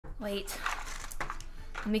Wait.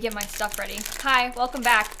 Let me get my stuff ready. Hi, welcome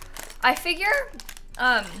back. I figure,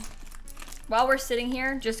 while we're sitting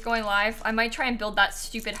here, just going live, I might try and build that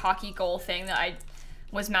stupid hockey goal thing that I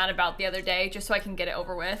was mad about the other day, just so I can get it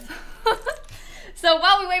over with. So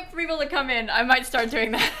while we wait for people to come in, I might start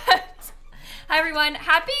doing that. Hi everyone,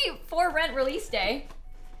 happy For Rent release day.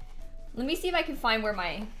 Let me see if I can find where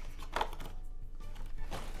my...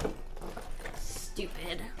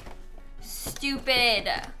 Stupid.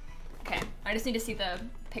 Okay, I just need to see the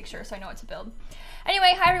picture so I know what to build.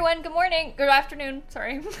 Anyway, hi everyone, good morning, good afternoon,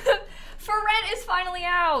 sorry. For Rent is finally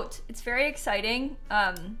out. It's very exciting.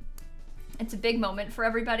 It's a big moment for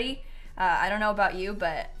everybody. I don't know about you,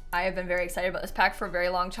 but I have been very excited about this pack for a very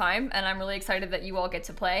long time, and I'm really excited that you all get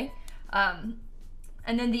to play. And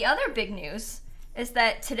then the other big news is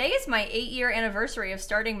that today is my 8-year anniversary of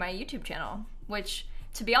starting my YouTube channel, which,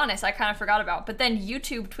 to be honest, I kind of forgot about, but then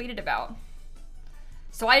YouTube tweeted about.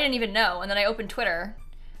 So I didn't even know, and then I opened Twitter,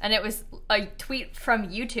 and it was a tweet from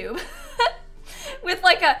YouTube with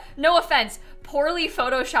like a, no offense, poorly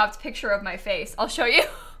photoshopped picture of my face. I'll show you.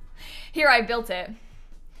 Here, I built it.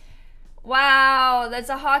 Wow, that's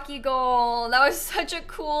a hockey goal. That was such a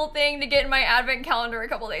cool thing to get in my advent calendar a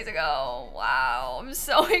couple days ago. Wow, I'm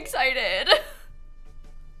so excited.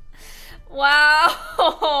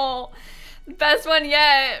 Wow, best one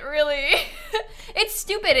yet, really. It's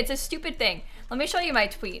stupid, it's a stupid thing. Let me show you my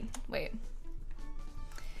tweet, wait.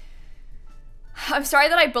 I'm sorry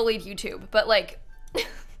that I bullied YouTube, but like,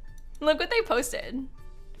 look what they posted.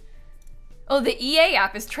 Oh, the EA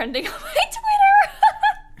app is trending on my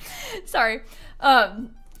Twitter. Sorry.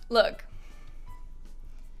 Look.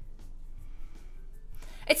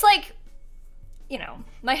 It's like, you know,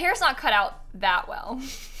 my hair's not cut out that well.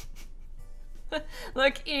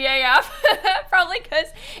 Look, EA app. Probably because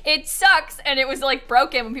it sucks and it was like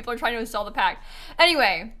broken when people are trying to install the pack.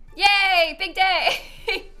 Anyway, yay, big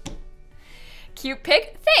day. Cute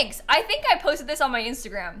pic, thanks. I think I posted this on my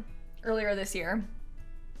Instagram earlier this year.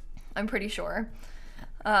 I'm pretty sure.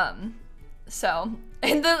 So,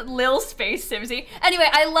 in the lilsimsie. Anyway,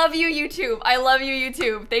 I love you, YouTube. I love you,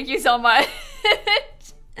 YouTube. Thank you so much.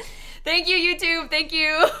 Thank you, YouTube. Thank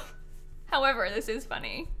you. However, this is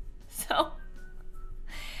funny. So,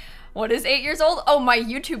 what is 8 years old? Oh, my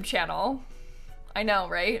YouTube channel. I know,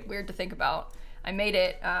 right? Weird to think about. I made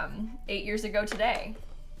it 8 years ago today.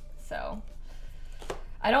 So,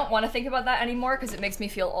 I don't want to think about that anymore because it makes me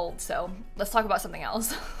feel old. So, let's talk about something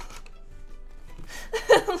else.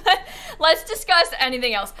 Let's discuss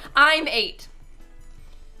anything else. I'm 8.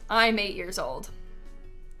 I'm 8 years old.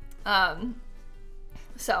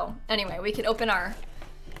 So anyway, we can open our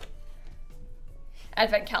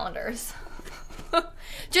advent calendars.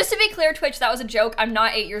 Just to be clear, Twitch, that was a joke. I'm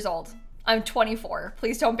not 8 years old. I'm 24.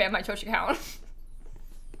 Please don't ban my Twitch account.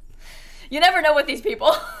 You never know with these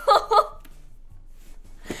people.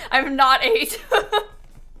 I'm not 8.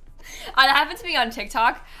 That happened to me on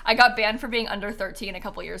TikTok. I got banned for being under 13 a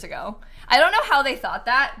couple years ago. I don't know how they thought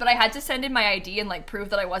that, but I had to send in my ID and like prove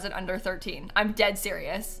that I wasn't under 13. I'm dead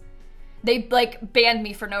serious. They like banned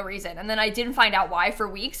me for no reason. And then I didn't find out why for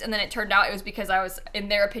weeks. And then it turned out it was because I was, in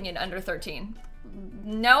their opinion, under 13.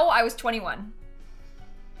 No, I was 21.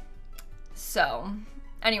 So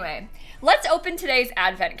anyway, let's open today's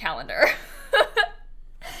advent calendar.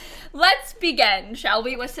 Let's begin, shall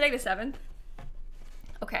we? What's today, the 7th?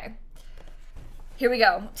 Okay. Here we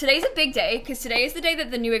go. Today's a big day because today is the day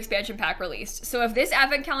that the new expansion pack released. So if this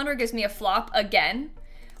advent calendar gives me a flop again,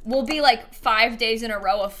 we'll be like 5 days in a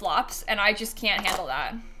row of flops and I just can't handle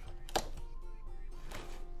that.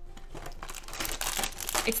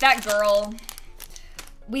 It's that girl.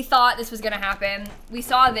 We thought this was gonna happen. We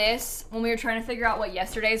saw this when we were trying to figure out what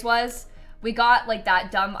yesterday's was. We got like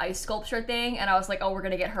that dumb ice sculpture thing and I was like, oh, we're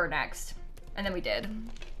gonna get her next. And then we did.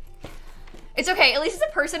 It's okay, at least it's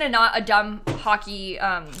a person and not a dumb hockey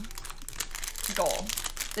goal.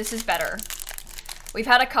 This is better. We've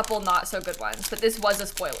had a couple not so good ones, but this was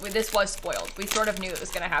spoiled. We sort of knew it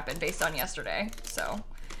was gonna happen based on yesterday, so.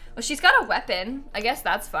 Well, she's got a weapon. I guess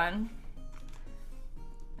that's fun.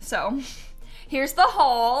 So, here's the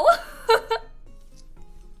haul.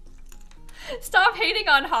 Stop hating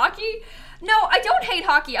on hockey. No, I don't hate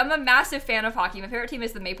hockey. I'm a massive fan of hockey. My favorite team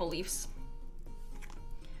is the Maple Leafs.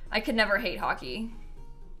 I could never hate hockey.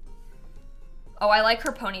 Oh, I like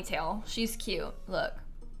her ponytail. She's cute. Look.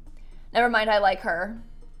 Never mind, I like her.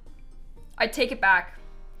 I take it back.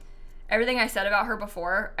 Everything I said about her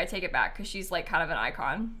before, I take it back because she's like kind of an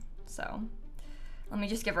icon. So, let me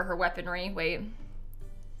just give her her weaponry. Wait.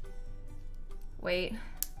 Wait.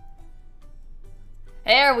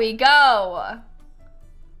 There we go.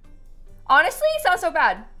 Honestly, it's not so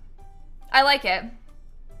bad. I like it.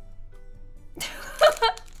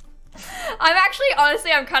 I'm actually,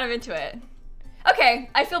 honestly, I'm kind of into it. Okay,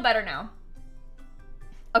 I feel better now.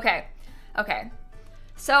 Okay, okay.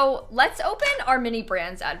 So let's open our mini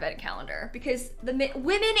brands advent calendar because the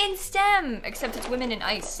women in STEM, except it's women in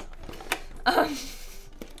ice.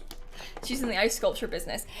 She's in the ice sculpture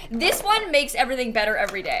business. This one makes everything better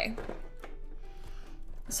every day.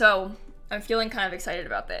 So I'm feeling kind of excited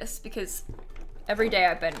about this because every day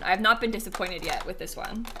I've not been disappointed yet with this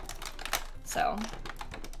one. So,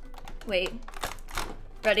 wait,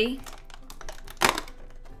 ready?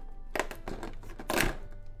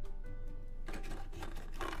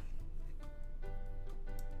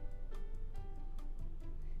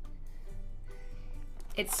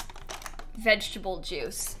 It's vegetable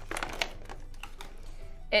juice.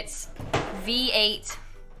 It's V8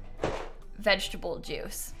 vegetable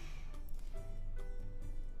juice.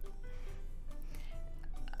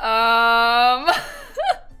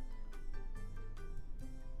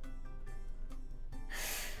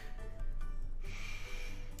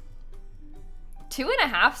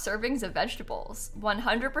 2.5 servings of vegetables,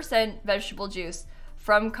 100% vegetable juice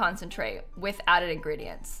from concentrate with added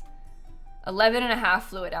ingredients. 11.5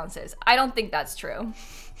 fluid ounces. I don't think that's true.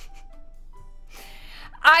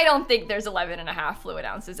 I don't think there's 11.5 fluid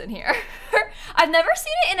ounces in here. I've never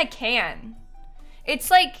seen it in a can.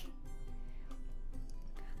 It's like,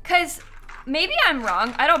 cause maybe I'm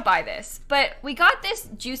wrong, I don't buy this, but we got this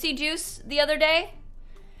juicy juice the other day,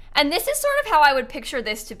 and this is sort of how I would picture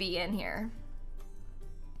this to be in here.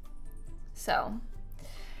 So,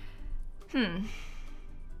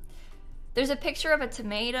 there's a picture of a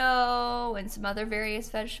tomato and some other various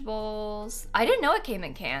vegetables. I didn't know it came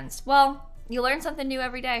in cans. Well, you learn something new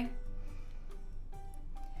every day.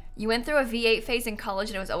 You went through a V8 phase in college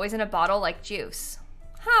and it was always in a bottle like juice.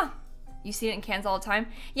 Huh. You see it in cans all the time?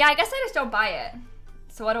 Yeah, I guess I just don't buy it.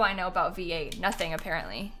 So what do I know about V8? Nothing,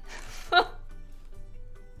 apparently.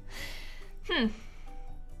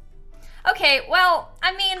 Okay, well,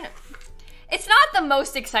 I mean, it's not the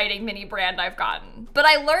most exciting mini brand I've gotten, but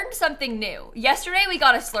I learned something new. Yesterday we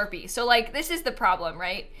got a Slurpee, so like, this is the problem,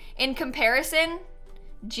 right? In comparison,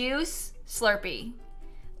 juice, Slurpee.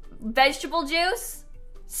 Vegetable juice,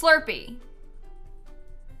 Slurpee.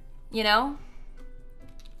 You know?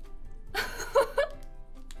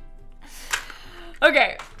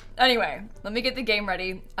 Okay, anyway, let me get the game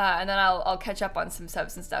ready, and then I'll catch up on some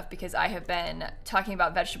subs and stuff because I have been talking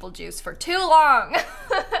about vegetable juice for too long.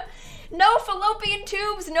 No fallopian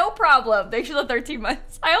tubes, no problem. Thanks for the 13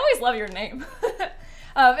 months. I always love your name.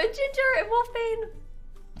 And Ginger and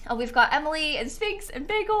Wolfbane. We've got Emily and Sphinx and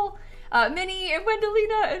Bagel, Minnie and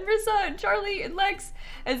Wendelina and Rissa and Charlie and Lex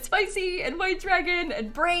and Spicy and White Dragon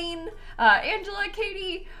and Brain, Angela,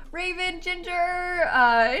 Katie, Raven, Ginger,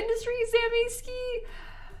 Industry, Sammy, Ski,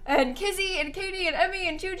 and Kizzy and Katie and Emmy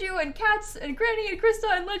and Juju and Katz and Granny and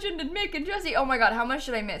Krista and Legend and Mick and Jesse. Oh my god, how much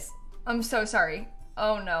did I miss? I'm so sorry.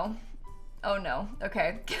 Oh no. Oh no.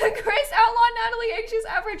 Okay. Chris, Outlaw, Natalie, Anxious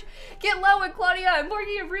Average, Get Low and Claudia and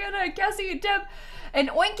Morgie and Brianna and Cassie and Deb and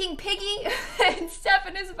Oinking Piggy and Steph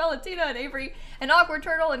and Isabella, Tina and Avery and Awkward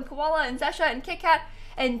Turtle and Koala and Zesha and Kit Kat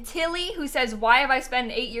and Tilly, who says, why have I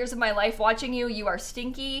spent 8 years of my life watching you? You are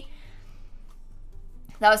stinky.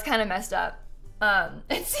 That was kind of messed up. And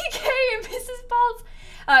CK and Mrs. Balls,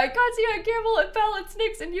 Katsia and Campbell and Belle and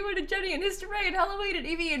Snicks and Ewan and Jenny and History and Halloween and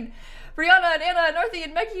Evie and Brianna and Anna and Arthie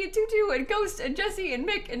and Becky and Tutu and Ghost and Jesse and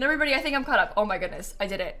Mick and everybody. I think I'm caught up. Oh my goodness, I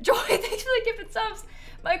did it. Joy, thanks for the gifted subs.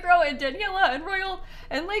 Micro and Daniela and Royal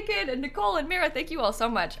and Lincoln and Nicole and Mira, thank you all so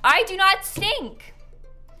much. I do not stink.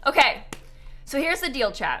 Okay, so here's the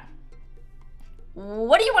deal, chat.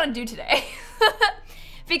 What do you want to do today?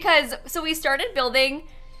 Because, so we started building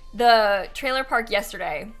the trailer park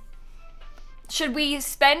yesterday. Should we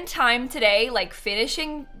spend time today, like,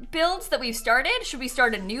 finishing builds that we've started? Should we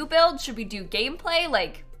start a new build? Should we do gameplay?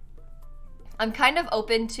 Like, I'm kind of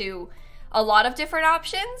open to a lot of different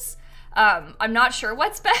options. I'm not sure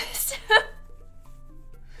what's best.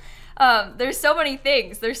 There's so many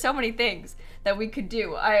things. There's so many things that we could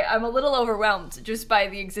do. I'm a little overwhelmed just by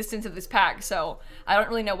the existence of this pack, so I don't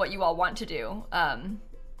really know what you all want to do.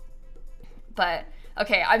 But,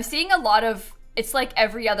 okay, I'm seeing a lot of, it's like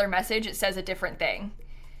every other message, it says a different thing.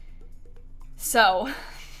 So,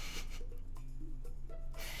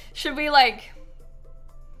 should we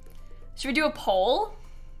do a poll?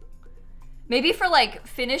 Maybe for like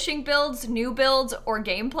finishing builds, new builds, or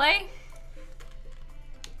gameplay?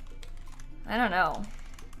 I don't know.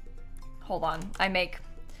 Hold on, I make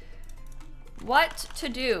what to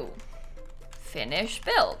do. Finish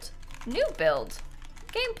build, new build,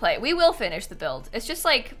 gameplay. We will finish the build. It's just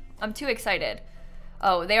like, I'm too excited.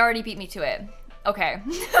 Oh, they already beat me to it. Okay.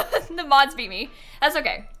 The mods beat me. That's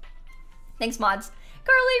okay. Thanks, mods.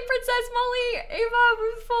 Carly, Princess, Molly, Ava,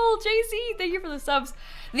 Ruthful, JC, thank you for the subs.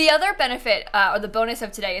 The other benefit, or the bonus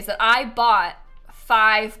of today, is that I bought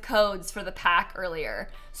 5 codes for the pack earlier.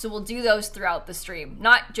 So we'll do those throughout the stream.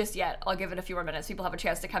 Not just yet. I'll give it a few more minutes. People have a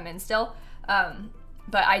chance to come in still.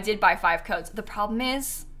 But I did buy 5 codes. The problem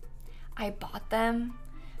is, I bought them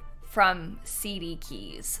from CD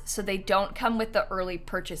keys. So they don't come with the early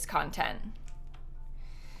purchase content.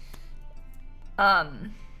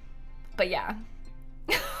 But yeah.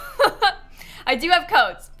 I do have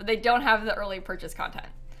codes, but they don't have the early purchase content,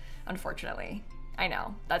 unfortunately. I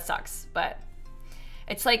know, that sucks, but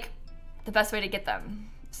it's like the best way to get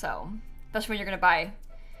them. So, especially when you're gonna buy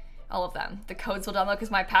all of them. The codes will download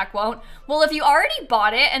because my pack won't. Well, if you already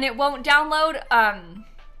bought it and it won't download,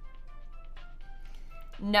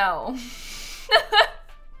 no.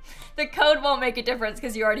 The code won't make a difference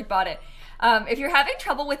because you already bought it. If you're having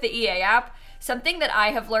trouble with the EA app, something that I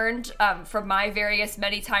have learned from my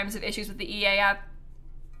many times of issues with the EA app,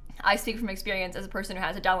 I speak from experience as a person who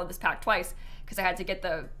had to download this pack twice because I had to get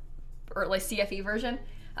the early CFE version.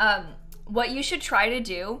 What you should try to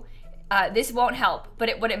do, this won't help,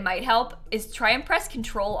 but what it might help is try and press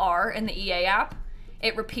Control-R in the EA app.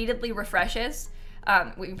 It repeatedly refreshes.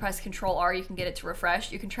 When you press Control-R, you can get it to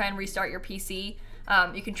refresh. You can try and restart your PC.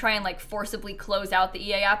 You can try and like forcibly close out the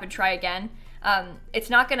EA app and try again.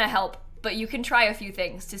 It's not gonna help, but you can try a few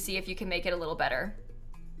things to see if you can make it a little better.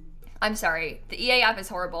 I'm sorry, the EA app is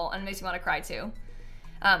horrible and it makes me want to cry too.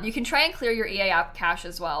 You can try and clear your EA app cache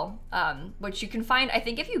as well, which you can find, I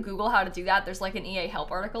think if you Google how to do that, there's like an EA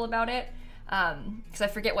help article about it, because I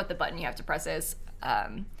forget what the button you have to press is.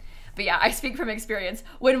 But yeah, I speak from experience.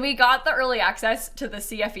 When we got the early access to the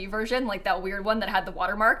CFE version, like that weird one that had the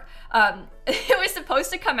watermark, it was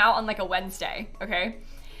supposed to come out on like a Wednesday, okay?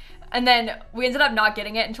 And then we ended up not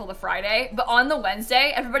getting it until the Friday. But on the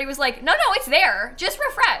Wednesday, everybody was like, no, it's there. Just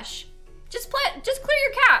refresh. Just clear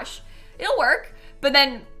your cache. It'll work. But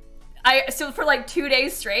then so for like 2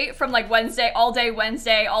 days straight, from like Wednesday, all day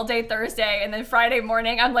Thursday, and then Friday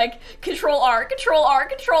morning, I'm like, Control-R, Control-R,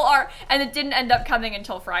 Control-R. And it didn't end up coming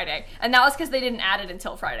until Friday. And that was because they didn't add it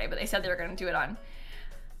until Friday, but they said they were going to do it on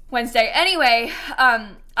Wednesday. Anyway,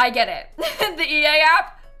 I get it. The EA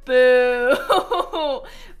app, boo.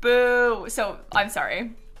 Boo. So, I'm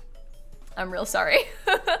sorry. I'm real sorry.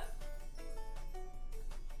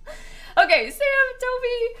 Okay, Sam,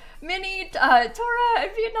 Toby, Minnie, Tora,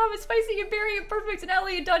 and Vietnam, and Spicy, and Barry, and Perfect, and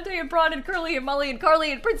Ellie, and Dante, and Braun, and Curly, and Molly, and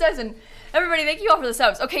Carly, and Princess, and everybody, thank you all for the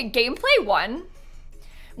subs. Okay, gameplay 1,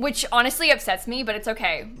 which honestly upsets me, but it's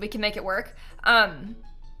okay. We can make it work.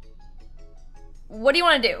 What do you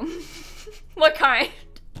want to do? What kind?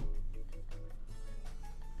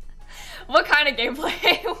 What kind of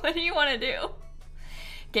gameplay? What do you want to do?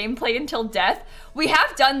 Gameplay until death? We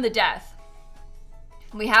have done the death.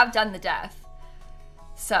 We have done the death.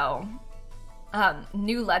 So,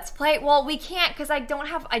 new Let's Play? Well, we can't because I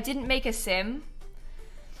didn't make a sim.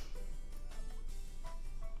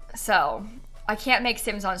 So, I can't make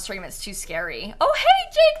sims on stream, it's too scary. Oh,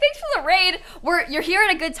 hey, Jake, thanks for the raid. You're here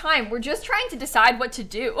at a good time. We're just trying to decide what to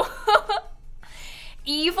do.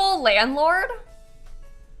 Evil landlord?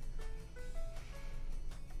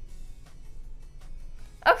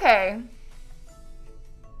 Okay.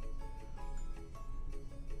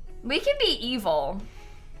 We can be evil.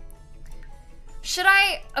 Should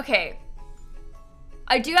I? Okay.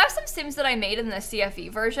 I do have some sims that I made in the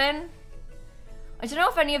CFE version. I don't know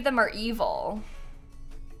if any of them are evil.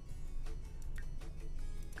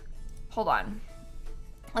 Hold on.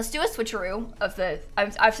 Let's do a switcheroo of the...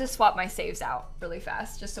 I've just swapped my saves out really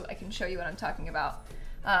fast just so I can show you what I'm talking about.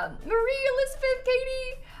 Marie, Elizabeth,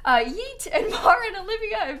 Katie, Yeet, and Mara, and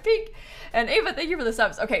Olivia, and Pink, and Ava, thank you for the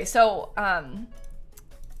subs. Okay, so,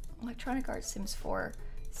 Electronic Arts Sims 4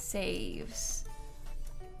 saves.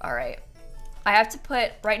 All right. I have to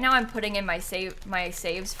put, right now I'm putting in my saves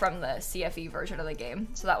from the CFE version of the game,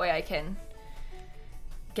 so that way I can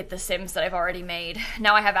get the sims that I've already made.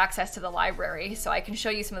 Now I have access to the library, so I can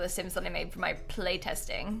show you some of the sims that I made for my play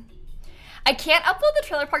testing. I can't upload the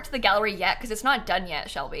trailer park to the gallery yet because it's not done yet,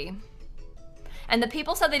 Shelby. And the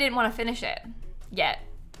people said they didn't want to finish it yet.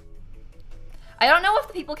 I don't know if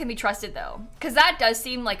the people can be trusted though, because that does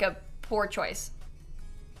seem like a poor choice.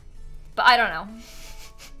 But I don't know.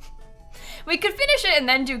 We could finish it and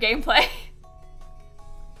then do gameplay.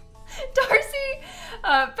 Darcy,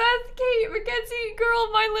 Beth, Kate, Mackenzie,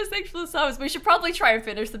 girl, mindless, thanks for the subs. We should probably try and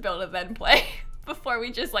finish the build and then play before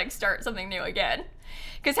we just like start something new again.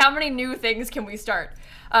 Because how many new things can we start?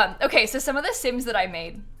 Okay, so some of the Sims that I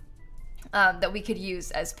made that we could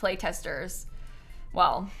use as playtesters.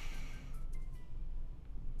 Well,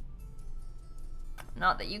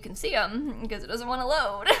 not that you can see them because it doesn't want to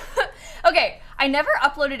load. Okay, I never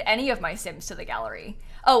uploaded any of my Sims to the gallery.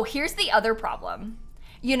 Oh, here's the other problem.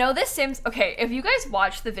 You know this Sims, okay, if you guys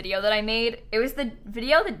watched the video that I made, it was the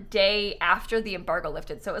video the day after the embargo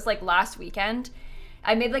lifted, so it was like last weekend.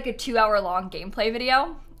 I made like a 2-hour-long gameplay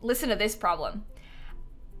video. Listen to this problem.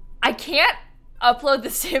 I can't upload the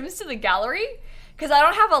Sims to the gallery because I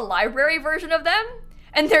don't have a library version of them,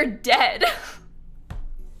 and they're dead.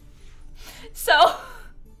 So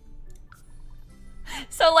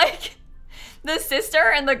like, the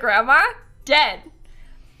sister and the grandma, dead.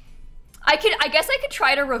 I guess I could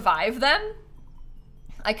try to revive them.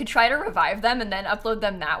 I could try to revive them and then upload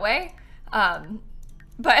them that way.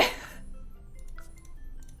 But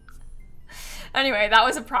anyway, that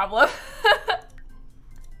was a problem.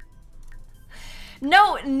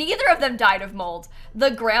 No, neither of them died of mold.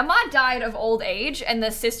 The grandma died of old age and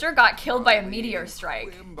the sister got killed by a meteor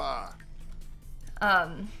strike.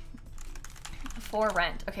 For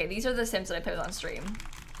rent. Okay, these are the Sims that I played with on stream.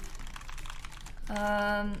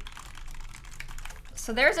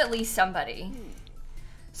 So there's at least somebody.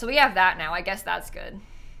 So we have that now. I guess that's good.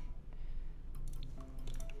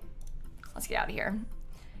 Let's get out of here.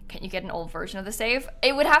 Can you get an old version of the save?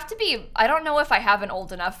 It would have to be, I don't know if I have an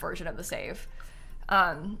old enough version of the save.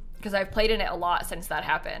 Because I've played in it a lot since that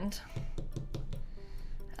happened.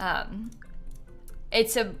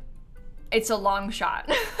 It's a long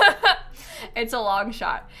shot. It's a long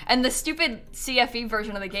shot. And the stupid CFE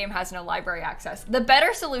version of the game has no library access. The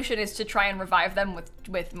better solution is to try and revive them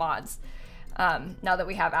with mods. Now that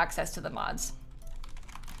we have access to the mods.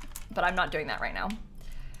 But I'm not doing that right now.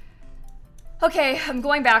 Okay, I'm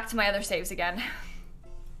going back to my other saves again.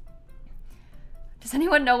 Does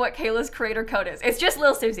anyone know what Kayla's creator code is? It's just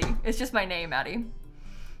lilsimsie. It's just my name, Maddie.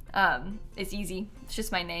 It's easy. It's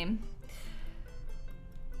just my name.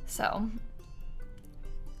 So,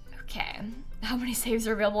 okay. How many saves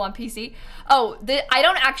are available on PC? Oh, I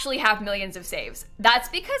don't actually have millions of saves. That's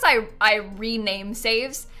because I rename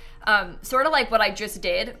saves. Sort of like what I just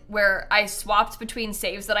did, where I swapped between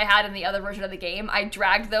saves that I had in the other version of the game. I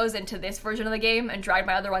dragged those into this version of the game and dragged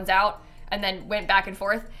my other ones out and then went back and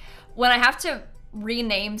forth. When I have to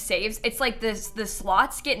rename saves, it's like the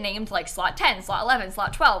slots get named like slot 10, slot 11,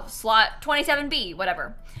 slot 12, slot 27B,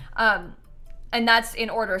 whatever. And that's in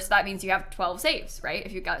order, so that means you have 12 saves, right?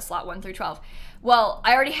 If you've got slot 1 through 12. Well,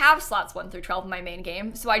 I already have slots 1 through 12 in my main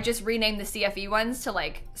game, so I just renamed the CFE ones to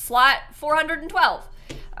like slot 412.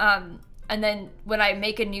 And then when I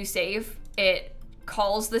make a new save, it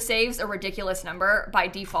calls the saves a ridiculous number by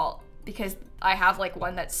default because I have like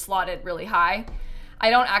one that's slotted really high.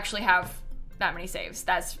 I don't actually have that many saves.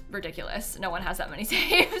 That's ridiculous. No one has that many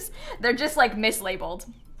saves. They're just like mislabeled,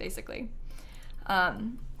 basically.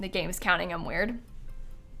 The game's counting them weird.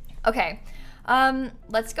 Okay,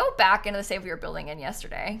 let's go back into the save we were building in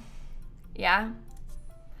yesterday. Yeah?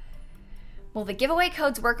 Will the giveaway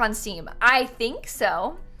codes work on Steam? I think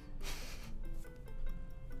so.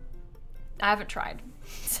 I haven't tried,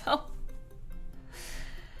 so.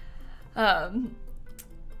 Can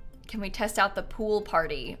we test out the pool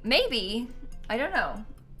party? Maybe, I don't know.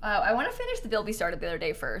 I wanna finish the build we started the other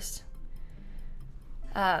day first.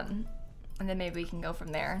 And then maybe we can go from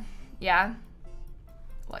there. Yeah?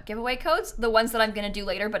 What, giveaway codes? The ones that I'm gonna do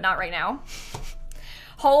later, but not right now.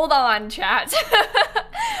 Hold on, chat.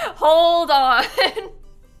 Hold on.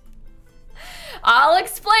 I'll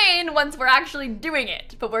explain once we're actually doing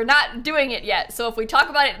it, but we're not doing it yet. So if we talk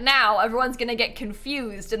about it now, everyone's gonna get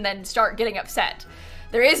confused and then start getting upset.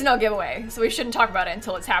 There is no giveaway, so we shouldn't talk about it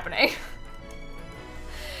until it's happening.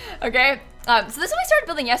 Okay? So this is what we started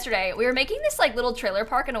building yesterday. We were making this like little trailer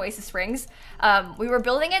park in Oasis Springs. We were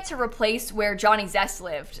building it to replace where Johnny Zest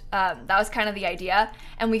lived. That was kind of the idea.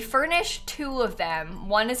 And we furnished 2 of them.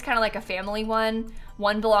 One is kind of like a family one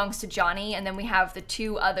belongs to Johnny, and then we have the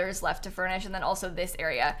 2 others left to furnish, and then also this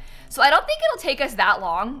area. So I don't think it'll take us that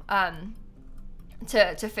long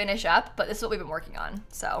to finish up, but this is what we've been working on.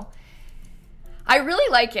 So I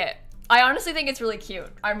really like it. I honestly think it's really cute.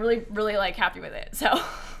 I'm really, really like happy with it, so.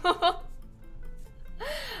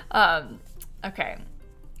 Okay.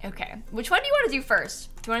 Which one do you want to do first?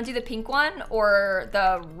 Do you want to do the pink one or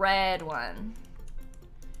the red one?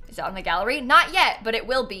 Is it on the gallery? Not yet, but it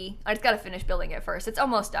will be. I just gotta finish building it first. It's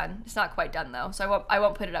almost done. It's not quite done though, so I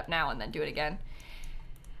won't put it up now and then do it again.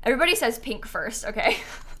 Everybody says pink first, okay?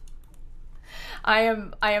 I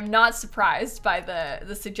am not surprised by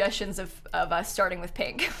the suggestions of us starting with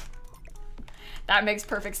pink. That makes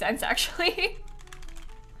perfect sense, actually.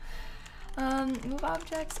 Move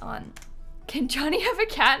objects on. Can Johnny have a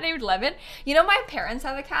cat named Lemon? You know, my parents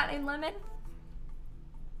have a cat named Lemon.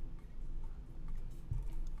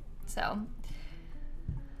 So,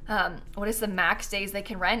 what is the max days they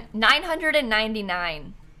can rent?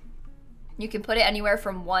 999. You can put it anywhere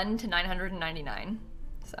from 1 to 999.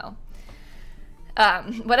 So,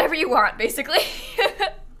 whatever you want, basically.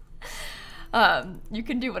 You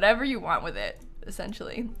can do whatever you want with it,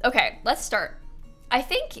 essentially. Okay, let's start. I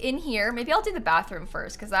think in here, maybe I'll do the bathroom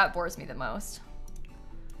first, because that bores me the most.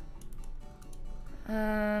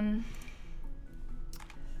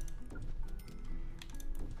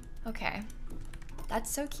 Okay. That's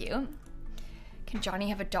so cute. Can Johnny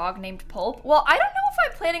have a dog named Pulp? Well, I don't know if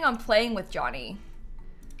I'm planning on playing with Johnny.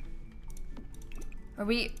 Are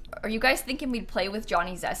you guys thinking we'd play with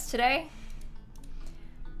Johnny Zest today?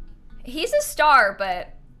 He's a star,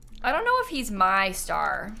 but I don't know if he's my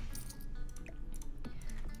star.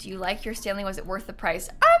 Do you like your Stanley? Was it worth the price?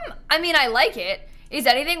 I mean, I like it. Is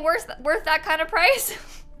anything worth that kind of price?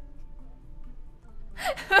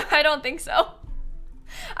 I don't think so.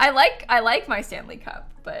 I like my Stanley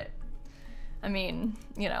Cup, but I mean,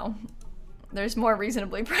 you know, there's more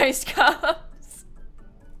reasonably priced cups.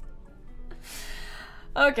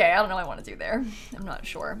 Okay, I don't know what I want to do there. I'm not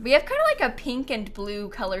sure. We have kind of like a pink and blue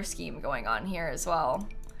color scheme going on here as well.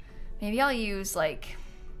 Maybe I'll use like,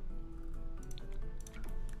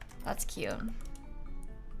 that's cute.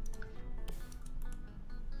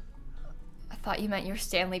 I thought you meant your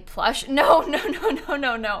Stanley plush. No.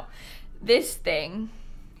 This thing.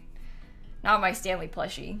 Not my Stanley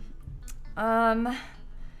plushie. I'm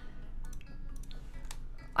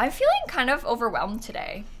feeling kind of overwhelmed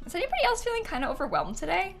today. Is anybody else feeling kind of overwhelmed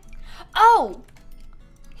today? Oh,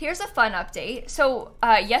 here's a fun update. So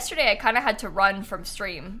yesterday I kind of had to run from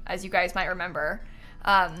stream, as you guys might remember.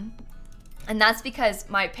 And that's because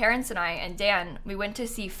my parents and I and Dan, we went to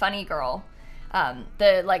see Funny Girl.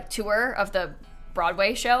 The like tour of the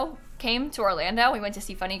Broadway show came to Orlando. We went to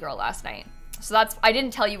see Funny Girl last night. So I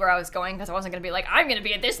didn't tell you where I was going because I wasn't gonna be like, I'm gonna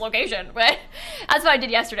be at this location, but that's what I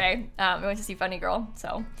did yesterday. We went to see Funny Girl,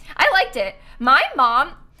 so I liked it. My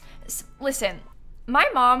mom, listen, my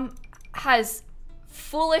mom has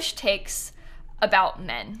foolish takes about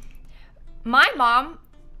men. My mom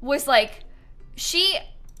was like,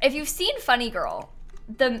 if you've seen Funny Girl,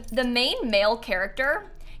 the main male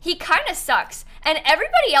character, he kind of sucks, and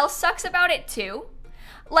everybody else sucks about it too.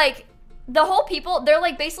 Like, the whole people, they're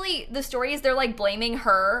like, basically, the story is they're like blaming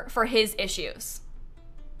her for his issues.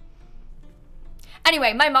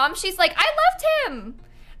 Anyway, my mom, she's like, I loved him.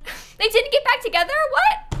 They didn't get back together?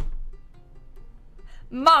 What?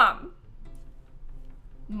 Mom.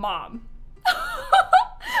 What?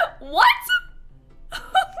 What?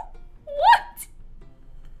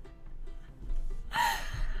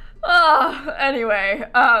 Oh, anyway,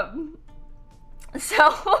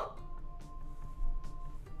 so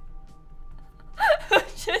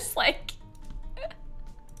just like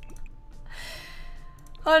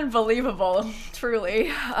unbelievable,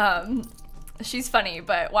 truly. She's funny,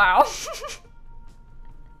 but wow.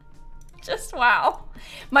 Just wow.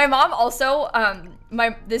 My mom also,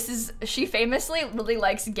 she famously really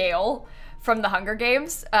likes Gale from the Hunger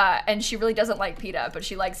Games, and she really doesn't like PETA, but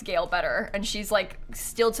she likes Gale better, and she's like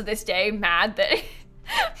still to this day mad that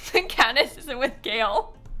Katniss isn't with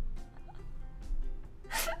Gale.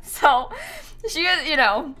 So she is, you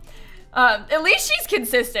know, at least she's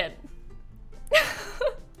consistent.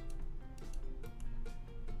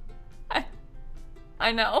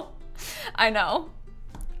 I know.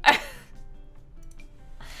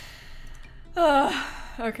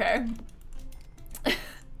 Okay.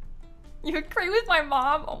 You agree with my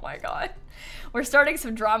mom? Oh my god. We're starting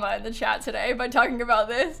some drama in the chat today by talking about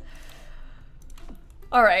this.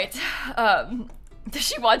 All right. Does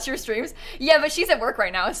she watch your streams? Yeah, but she's at work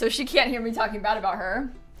right now, so she can't hear me talking bad about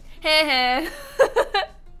her. Heh.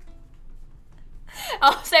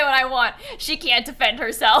 I'll say what I want. She can't defend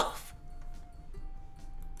herself.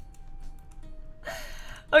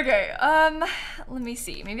 Okay, let me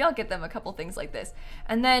see. Maybe I'll get them a couple things like this.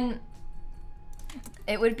 And then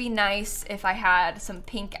it would be nice if I had some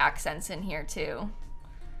pink accents in here too,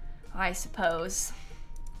 I suppose.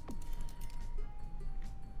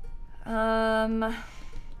 Oh,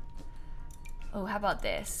 how about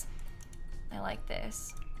this? I like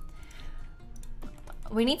this.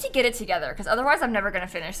 We need to get it together because otherwise I'm never gonna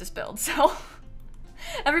finish this build, so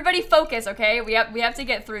everybody focus, okay? We have to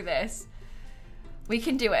get through this. We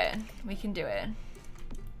can do it. We can do it.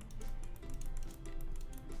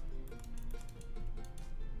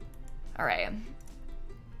 All right.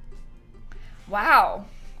 Wow.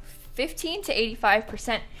 15 to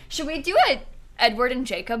 85%. Should we do a Edward and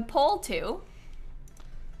Jacob poll too?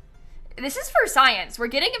 This is for science. We're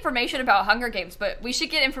getting information about Hunger Games, but we should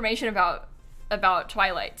get information about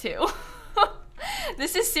Twilight too.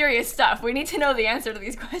 This is serious stuff. We need to know the answer to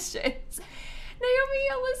these questions. Naomi,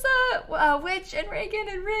 Alyssa, Witch, and Reagan,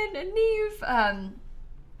 and Rin, and Neve,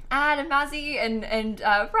 Ad, and Mazzy, and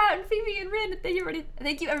Brad, and Phoebe, and Rin.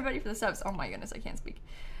 Thank you everybody for the subs. Oh my goodness, I can't speak.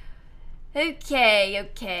 Okay.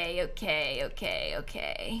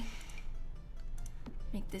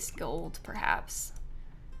 Make this gold, perhaps.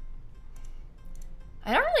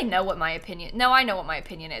 I don't really know what my opinion... No, I know what my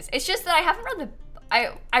opinion is. It's just that I haven't read the...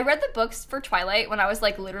 I read the books for Twilight when I was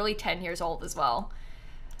like literally 10 years old as well.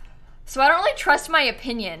 So I don't really trust my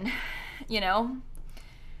opinion, you know?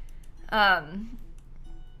 I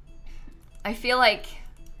feel like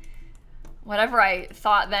whatever I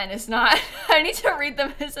thought then is not... I need to read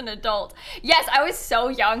them as an adult. Yes, I was so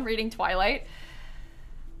young reading Twilight.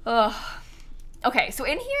 Ugh. Okay, so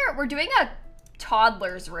in here, we're doing a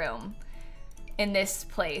toddler's room in this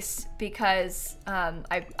place because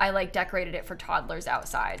I like decorated it for toddlers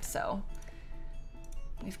outside, so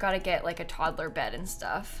we've got to get like a toddler bed and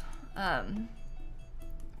stuff.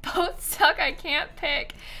 Both suck, I can't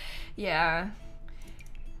pick. Yeah.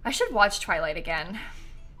 I should watch Twilight again.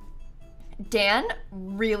 Dan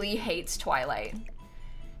really hates Twilight.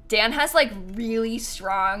 Dan has like really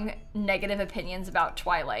strong negative opinions about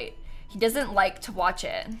Twilight. He doesn't like to watch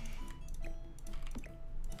it.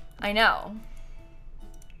 I know.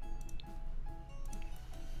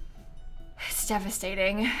 It's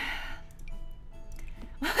devastating.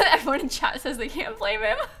 Everyone in chat says they can't blame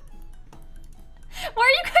him. Why are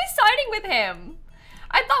you guys siding with him?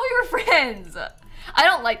 I thought we were friends. I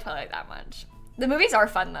don't like Twilight that much. The movies are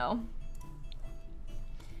fun though.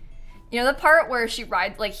 You know the part where she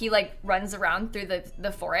rides, like he like runs around through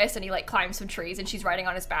the forest and he like climbs some trees and she's riding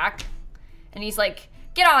on his back? And he's like,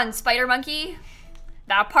 get on, spider monkey.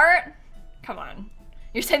 That part? Come on.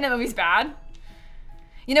 You're saying that movie's bad?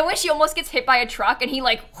 You know when she almost gets hit by a truck and he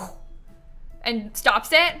like, and stops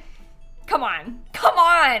it? Come on. Come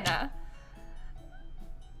on!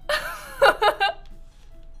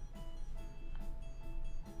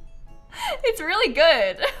 It's really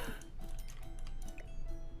good.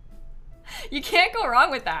 You can't go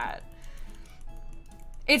wrong with that.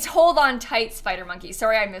 It's hold on tight, spider monkey.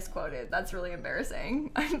 Sorry, I misquoted. That's really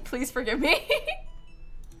embarrassing. Please forgive me.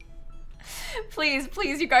 Please,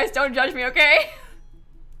 you guys don't judge me, okay?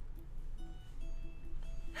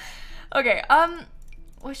 Okay,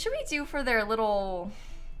 what should we do for their little...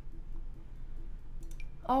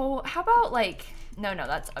 Oh, how about like... No,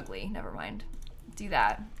 that's ugly. Never mind. Do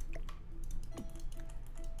that.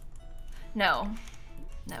 No.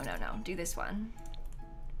 Do this one.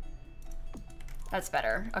 That's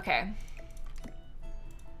better. Okay.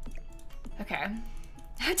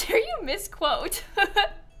 How dare you misquote?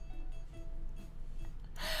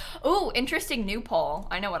 Ooh, interesting new poll.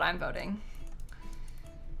 I know what I'm voting.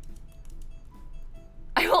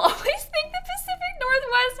 I will always think the Pacific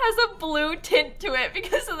Northwest has a blue tint to it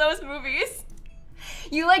because of those movies.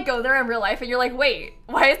 You like go there in real life and you're like, wait,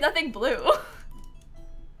 why is nothing blue?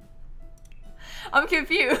 I'm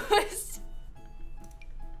confused.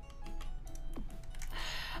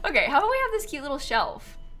 Okay, how about we have this cute little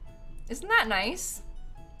shelf? Isn't that nice?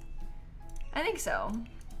 I think so.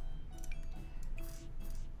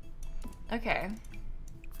 Okay.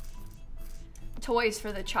 Toys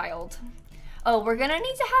for the child. Oh, we're gonna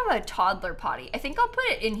need to have a toddler potty. I think I'll put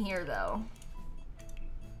it in here though.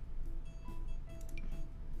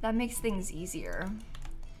 That makes things easier.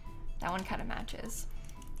 That one kind of matches.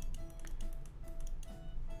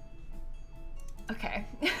 Okay.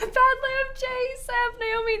 Bad Lamb, Jay, Seb,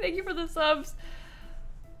 Naomi, thank you for the subs.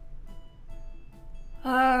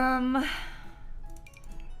 Oh,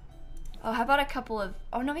 how about a couple of,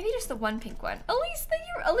 oh no, maybe just the one pink one. Elise, thank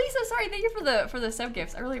you, Elisa, sorry, thank you for the sub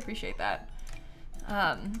gifts. I really appreciate that.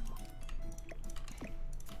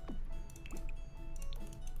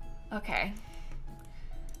 Okay.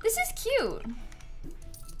 This is cute.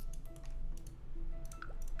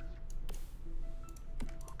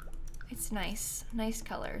 It's nice. Nice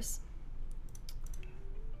colors.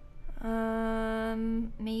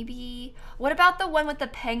 Maybe... What about the one with the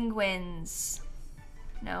penguins?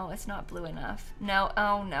 No, it's not blue enough. No,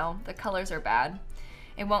 oh no, the colors are bad.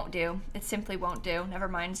 It won't do. It simply won't do. Never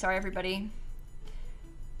mind. Sorry, everybody.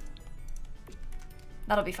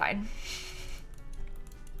 That'll be fine.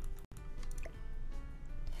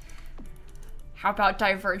 How about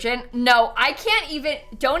Divergent? No, I can't even...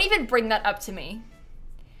 Don't even bring that up to me.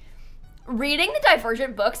 reading the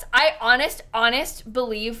Divergent books, I honest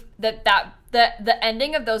believe that the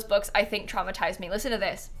ending of those books, I think, traumatized me. Listen to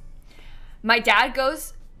this. My dad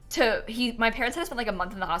goes to, my parents had spent like a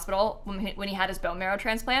month in the hospital when he had his bone marrow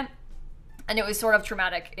transplant. And it was sort of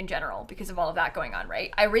traumatic in general because of all of that going on,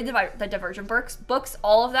 right? I read the Divergent books,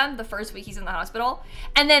 all of them, the first week he's in the hospital.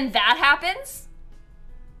 And then that happens?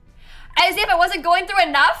 As if I wasn't going through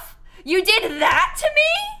enough? You did that to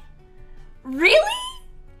me? Really?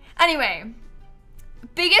 Anyway,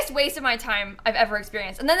 biggest waste of my time I've ever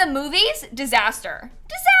experienced. And then the movies, disaster.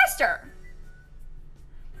 Disaster.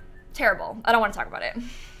 Terrible. I don't want to talk about it.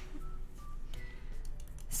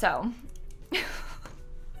 So...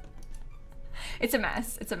 It's a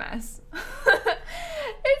mess. It's a mess.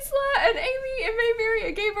 It's and Amy and Mayberry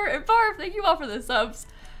and Gamer and Barb. Thank you all for the subs.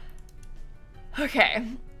 Okay.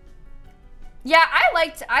 Yeah,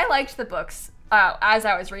 I liked the books as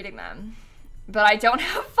I was reading them, but I don't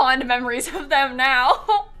have fond memories of them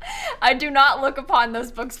now. I do not look upon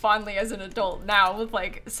those books fondly as an adult now, with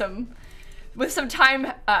like some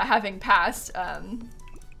time having passed.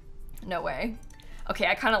 No way. Okay,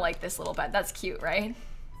 I kind of like this little bed. That's cute, right?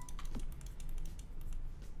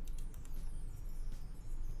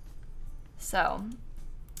 So,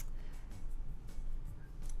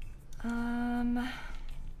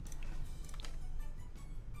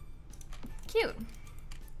 cute.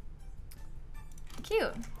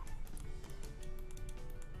 Cute.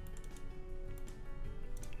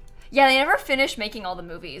 Yeah, they never finished making all the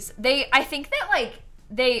movies. I think that like,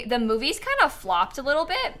 the movies kind of flopped a little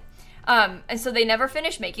bit. And so they never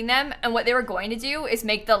finished making them. And what they were going to do is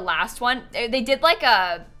make the last one. They did like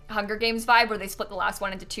a Hunger Games vibe where they split the last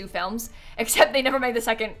one into 2 films, except they never made the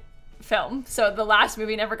second film. So the last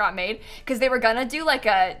movie never got made because they were gonna do like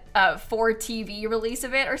a for TV release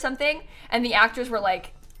of it or something. And the actors were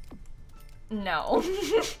like, no,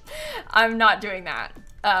 I'm not doing that.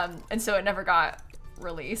 And so it never got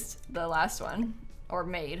released, the last one, or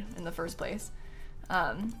made in the first place.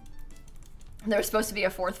 There was supposed to be a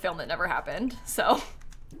 4th film that never happened, so.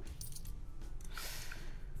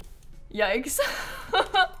 Yikes.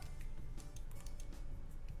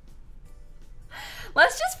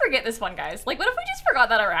 Let's just forget this one, guys. Like, what if we just forgot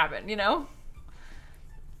that ever happened, you know?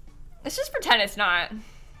 Let's just pretend it's not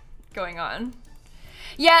going on.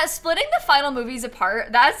 Yeah, splitting the final movies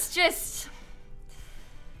apart, that's just...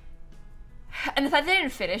 And the fact they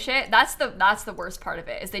didn't finish it, that's the worst part of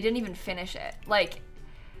it, is they didn't even finish it. Like,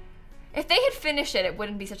 if they had finished it, it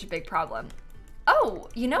wouldn't be such a big problem. Oh,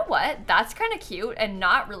 you know what? That's kind of cute and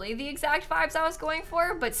not really the exact vibes I was going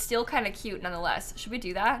for, but still kind of cute nonetheless. Should we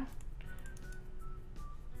do that?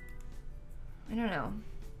 I don't know.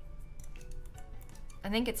 I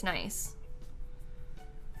think it's nice.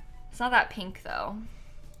 It's not that pink though.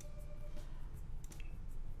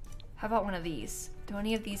 How about one of these? Do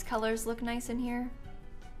any of these colors look nice in here?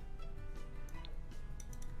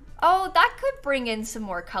 Oh, that could bring in some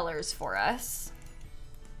more colors for us.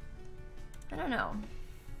 I don't know.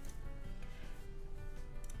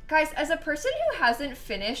 Guys, as a person who hasn't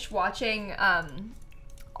finished watching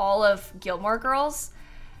all of Gilmore Girls,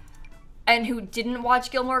 and who didn't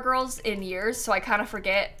watch Gilmore Girls in years, so I kind of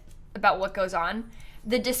forget about what goes on,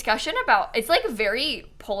 the discussion about, it's like very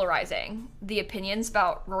polarizing, the opinions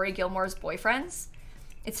about Rory Gilmore's boyfriends.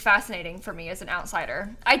 It's fascinating for me as an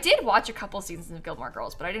outsider. I did watch a couple seasons of Gilmore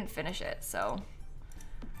Girls, but I didn't finish it, so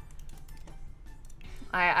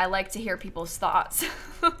I like to hear people's thoughts.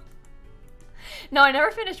 No, I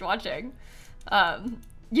never finished watching.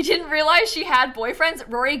 You didn't realize she had boyfriends?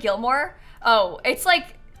 Rory Gilmore? Oh, it's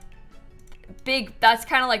like big, that's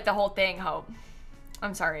kind of like the whole thing, Hope.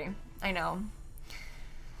 I'm sorry, I know.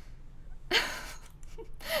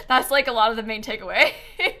 That's like a lot of the main takeaway.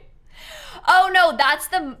 Oh no, that's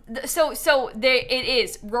it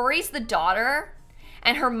is. Rory's the daughter,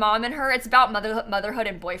 and her mom and her, it's about motherhood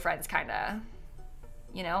and boyfriends, kind of,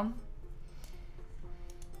 you know?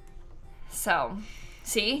 So,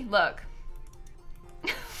 see, look.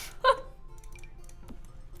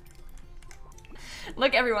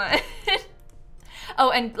 Look, everyone.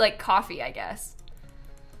 Oh, and like coffee, I guess.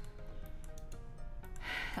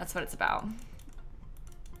 That's what it's about.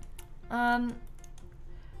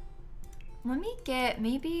 Let me get,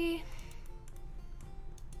 maybe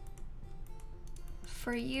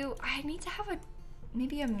for you, I need to have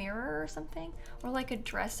maybe a mirror or something, or like a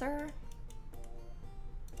dresser.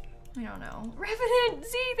 I don't know. Revenant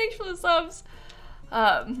Z, thanks for the subs.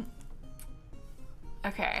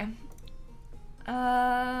 Okay.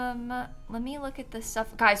 Let me look at this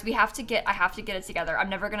stuff. Guys, I have to get it together. I'm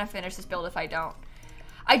never gonna finish this build if I don't.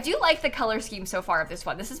 I do like the color scheme so far of this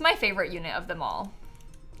one. This is my favorite unit of them all.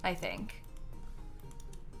 I think.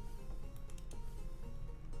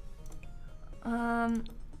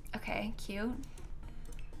 Okay, cute.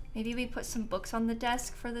 Maybe we put some books on the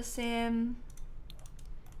desk for the sim.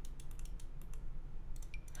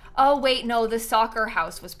 Oh wait, no, the soccer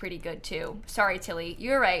house was pretty good too. Sorry, Tilly.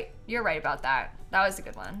 You're right. You're right about that. That was a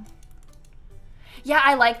good one. Yeah,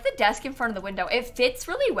 I like the desk in front of the window. It fits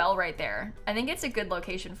really well right there. I think it's a good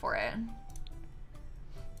location for it.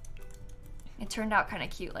 It turned out kind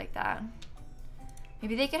of cute like that.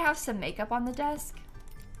 Maybe they could have some makeup on the desk.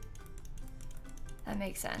 That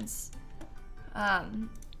makes sense.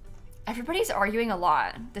 Everybody's arguing a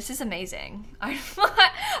lot. This is amazing.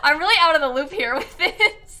 I'm really out of the loop here with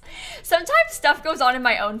this. Sometimes stuff goes on in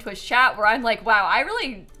my own Twitch chat where I'm like, wow, I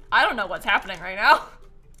don't know what's happening right now.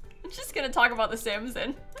 I'm just gonna talk about The Sims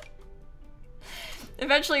and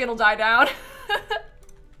eventually it'll die down.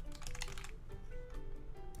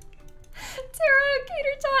 Tara,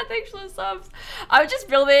 Cater Tot, thanks for the subs. I'm just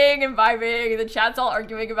building and vibing, and the chat's all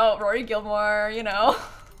arguing about Rory Gilmore, you know.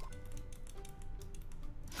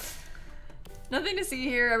 Nothing to see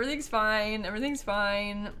here. Everything's fine. Everything's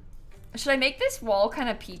fine. Should I make this wall kind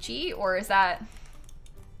of peachy, or is that...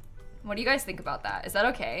 What do you guys think about that? Is that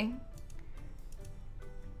okay?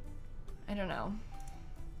 I don't know.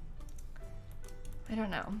 I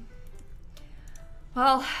don't know.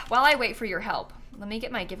 Well, while I wait for your help, let me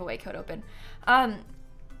get my giveaway code open.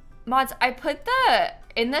 Mods, I put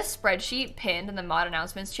in the spreadsheet pinned in the mod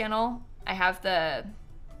announcements channel, I have the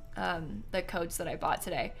codes that I bought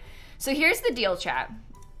today. So here's the deal, chat.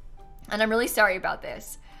 And I'm really sorry about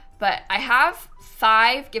this, but I have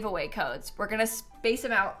 5 giveaway codes. We're gonna space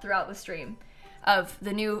them out throughout the stream of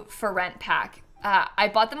the new For Rent pack. I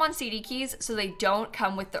bought them on CD keys, so they don't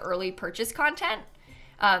come with the early purchase content.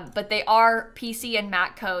 But they are PC and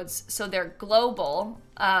Mac codes, so they're global.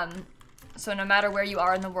 So no matter where you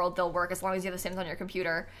are in the world, they'll work as long as you have the Sims on your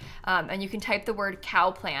computer. And you can type the word cow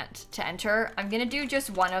plant to enter. I'm gonna do just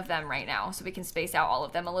one of them right now, so we can space out all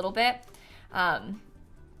of them a little bit.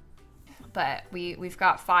 But we've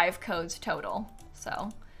got 5 codes total, so.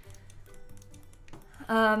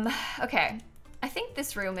 Okay, I think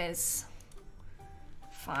this room is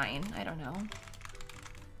fine, I don't know.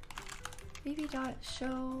 Baby dot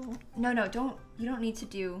show. No, you don't need to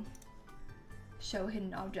do show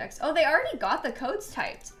hidden objects. Oh, they already got the codes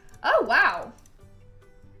typed. Oh, wow.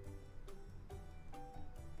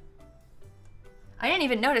 I didn't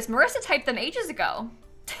even notice. Marissa typed them ages ago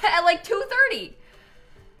at like 2:30.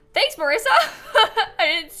 Thanks, Marissa. I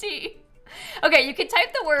didn't see. Okay, you can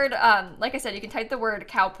type the word, like I said, you can type the word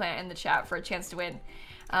cow plant in the chat for a chance to win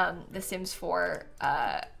the Sims 4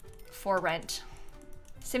 For Rent.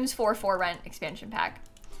 Sims 4 For Rent expansion pack.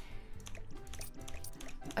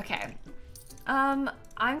 Okay. I'm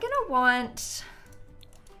gonna want...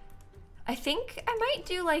 I think I might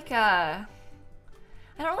do like a...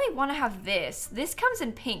 I don't really want to have this. This comes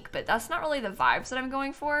in pink, but that's not really the vibes that I'm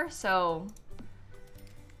going for, so...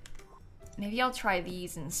 Maybe I'll try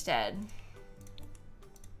these instead.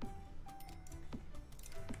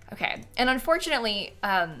 Okay, and unfortunately,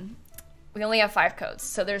 we only have 5 codes,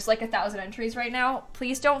 so there's like 1,000 entries right now.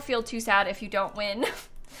 Please don't feel too sad if you don't win.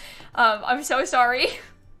 I'm so sorry.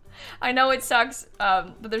 I know it sucks,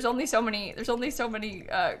 but there's only so many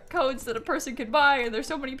codes that a person can buy, and there's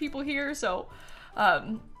so many people here, so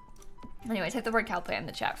anyway, type the word cow plant in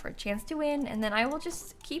the chat for a chance to win, and then I will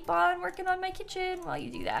just keep on working on my kitchen while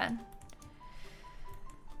you do that.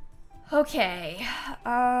 Okay,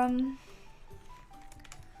 I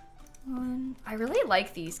really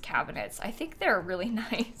like these cabinets. I think they're really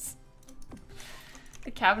nice.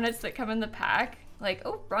 The cabinets that come in the pack. Like,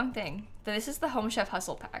 oh, wrong thing. This is the Home Chef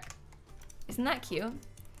Hustle pack. Isn't that cute?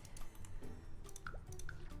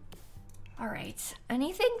 All right,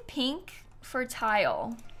 anything pink for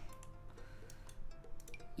tile?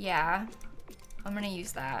 Yeah, I'm gonna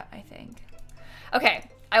use that, I think. Okay,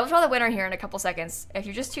 I will draw the winner here in a couple seconds. If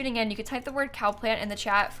you're just tuning in, you can type the word cow plant in the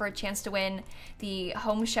chat for a chance to win the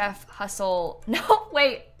Home Chef Hustle. No,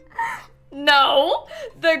 wait. No,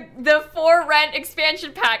 the For Rent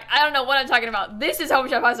expansion pack. I don't know what I'm talking about. This is Home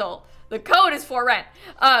Chef Hustle. The code is For Rent.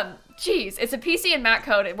 Geez, it's a PC and Mac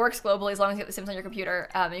code. It works globally as long as you get the Sims on your computer.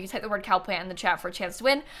 You can type the word cow plant in the chat for a chance to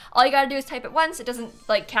win. All you gotta do is type it once. It doesn't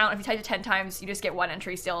like count. If you type it 10 times, you just get 1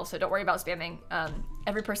 entry still, so don't worry about spamming.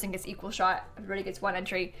 Every person gets equal shot. Everybody gets 1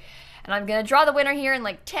 entry. And I'm gonna draw the winner here in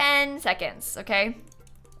like 10 seconds, okay?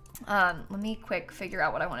 Let me quick figure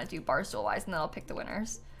out what I wanna do barstool wise, and then I'll pick the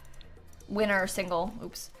winners. Winner single,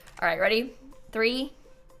 oops. All right, ready? 3,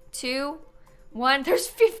 2, There's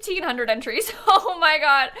 1,500 entries. Oh my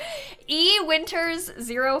god.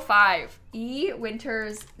 eWinters05.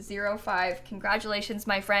 eWinters05. Congratulations,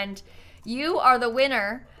 my friend. You are the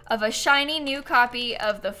winner of a shiny new copy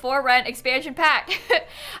of the For Rent expansion pack.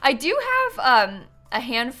 I do have a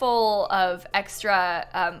handful of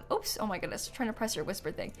extra, oops, oh my goodness, I'm trying to press your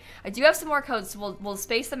whisper thing. I do have some more codes, so we'll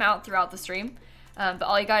space them out throughout the stream. But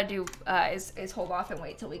all you gotta do is hold off and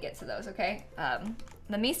wait till we get to those, okay?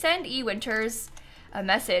 Let me send eWinters a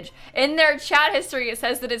message. In their chat history, it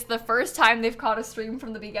says that it's the first time they've caught a stream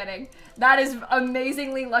from the beginning. That is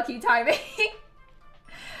amazingly lucky timing.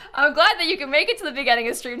 I'm glad that you can make it to the beginning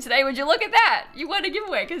of stream today. Would you look at that? You won a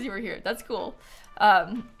giveaway because you were here. That's cool.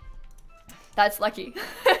 That's lucky.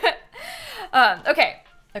 Okay.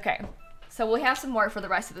 So we'll have some more for the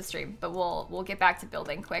rest of the stream, but we'll get back to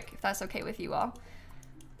building quick if that's okay with you all.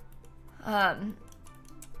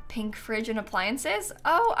 Pink fridge and appliances?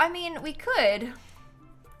 Oh, I mean, we could.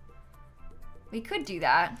 We could do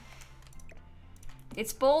that.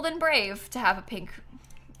 It's bold and brave to have a pink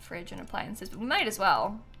fridge and appliances, but we might as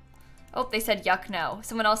well. Oh, they said yuck no.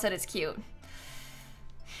 Someone else said it's cute.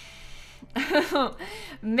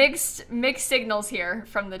 Mixed signals here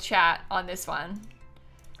from the chat on this one.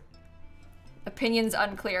 Opinions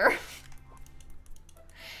unclear.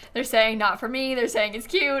 They're saying not for me. They're saying it's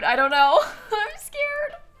cute. I don't know. I'm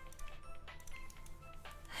scared.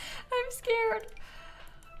 I'm scared.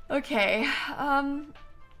 Okay.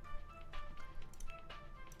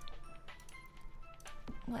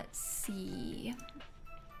 Let's see.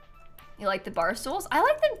 You like the bar stools? I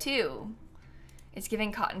like them too. It's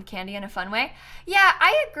giving cotton candy in a fun way. Yeah,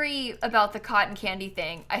 I agree about the cotton candy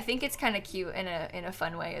thing. I think it's kind of cute in a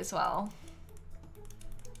fun way as well.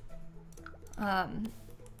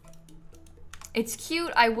 It's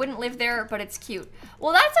cute. I wouldn't live there, but it's cute.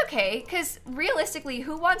 Well, that's okay, because realistically,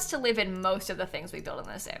 who wants to live in most of the things we build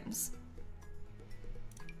in The Sims?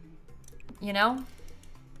 You know?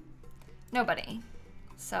 Nobody.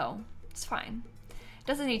 So, it's fine. It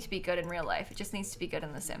doesn't need to be good in real life. It just needs to be good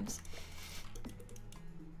in The Sims.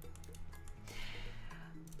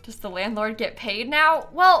 Does the landlord get paid now?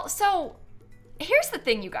 Well, so, here's the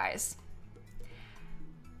thing, you guys.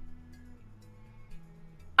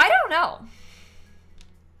 I don't know.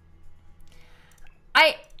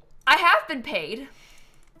 I have been paid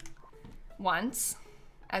once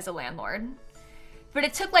as a landlord, but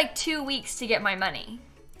it took like 2 weeks to get my money.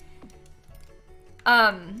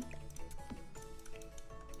 And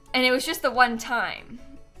it was just the one time.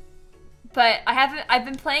 But I've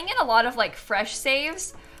been playing in a lot of like fresh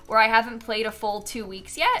saves where I haven't played a full 2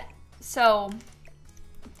 weeks yet. So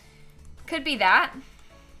could be that.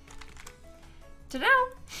 Dunno.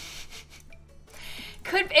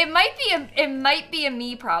 It might be a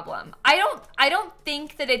me problem. I don't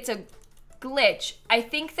think that it's a glitch. I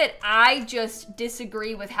think that I just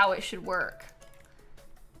disagree with how it should work.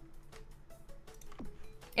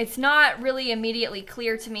 It's not really immediately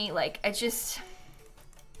clear to me. Like, it just...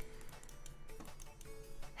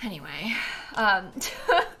 Anyway. Say and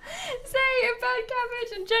Bad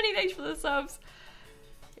Cabbage and Jenny, thanks for the subs.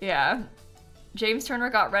 Yeah. James Turner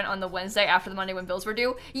got rent on the Wednesday after the Monday when bills were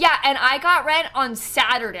due. Yeah, and I got rent on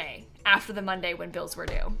Saturday after the Monday when bills were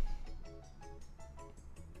due.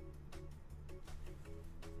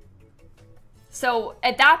 So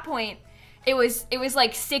at that point, it was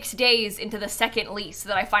like 6 days into the second lease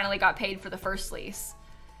that I finally got paid for the first lease.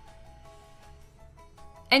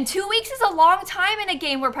 And 2 weeks is a long time in a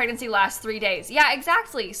game where pregnancy lasts 3 days. Yeah,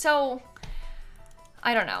 exactly. So,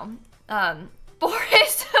 I don't know.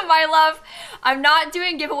 Boris, my love, I'm not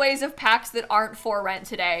doing giveaways of packs that aren't For Rent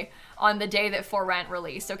today on the day that For Rent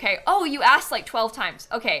released, okay? Oh, you asked like 12 times.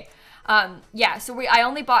 Okay. Yeah, so I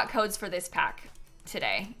only bought codes for this pack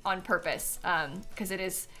today on purpose because it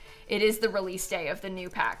is the release day of the new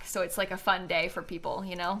pack. So it's like a fun day for people,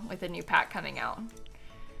 you know, with the new pack coming out.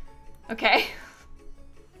 Okay.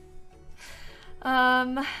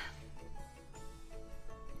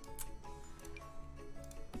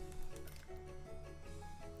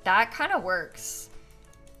 That kind of works.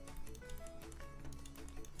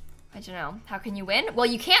 I don't know. How can you win? Well,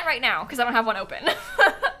 you can't right now because I don't have one open.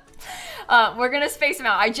 We're gonna space them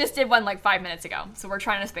out. I just did one like 5 minutes ago, so we're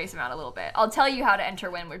trying to space them out a little bit. I'll tell you how to enter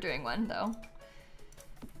when we're doing one though.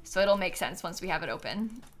 So it'll make sense once we have it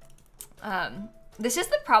open. This is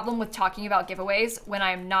the problem with talking about giveaways when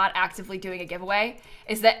I'm not actively doing a giveaway,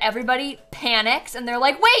 is that everybody panics and they're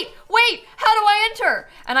like, wait, how do I enter?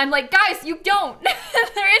 And I'm like, guys, you don't.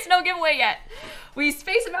 There is no giveaway yet. We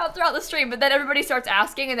space them out throughout the stream, but then everybody starts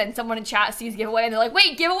asking and then someone in chat sees giveaway and they're like,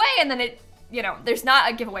 wait, giveaway? And then you know, there's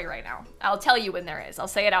not a giveaway right now. I'll tell you when there is. I'll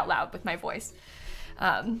say it out loud with my voice.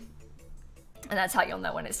 And that's how you'll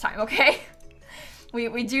know when it's time, okay?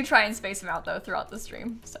 We do try and space them out though throughout the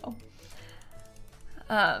stream, so.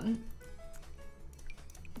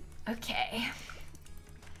 Okay.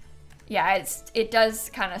 Yeah, it does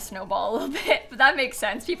kind of snowball a little bit, but that makes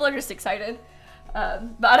sense. People are just excited.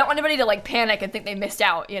 But I don't want anybody to like panic and think they missed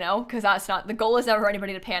out, you know, because that's not, the goal is never for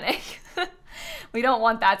anybody to panic. We don't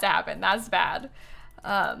want that to happen. That's bad.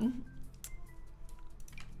 All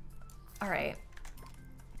right.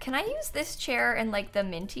 Can I use this chair in like the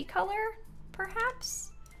minty color,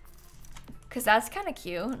 perhaps? Because that's kind of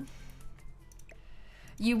cute.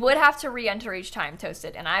 You would have to re-enter each time,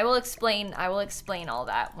 Toasted, and I will explain all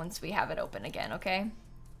that once we have it open again, okay?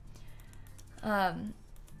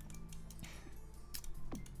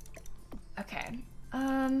 Okay.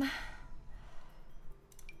 I'm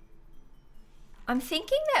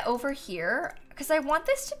thinking that over here, because I want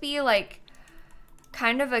this to be like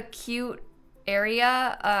kind of a cute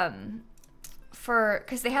area,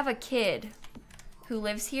 because they have a kid who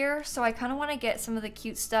lives here, so I kind of want to get some of the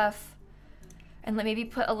cute stuff and like maybe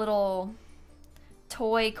put a little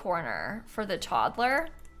toy corner for the toddler.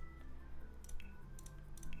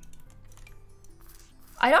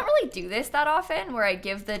 I don't really do this that often, where I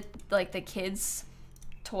give the kids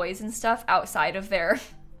toys and stuff outside of their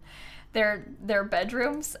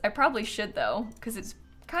bedrooms. I probably should though, because it's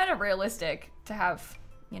kind of realistic to have,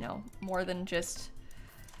 you know, more than just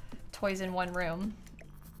toys in one room.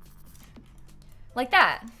 Like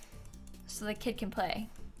that, so the kid can play.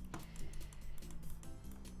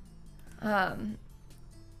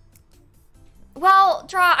 Well,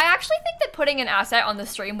 Draw, I actually think that putting an asset on the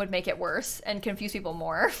stream would make it worse and confuse people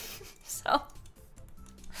more. So,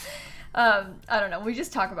 I don't know. We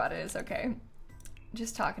just talk about it. It's okay.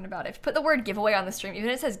 Just talking about it. If you put the word giveaway on the stream, even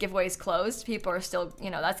if it says giveaway is closed, people are still,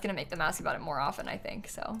 you know, that's going to make them ask about it more often, I think.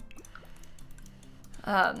 So,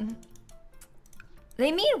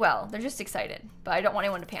 they mean well. They're just excited, but I don't want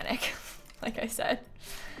anyone to panic, like I said.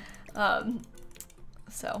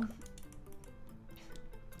 So...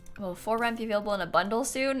 Will For Rent be available in a bundle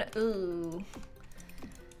soon? Ooh.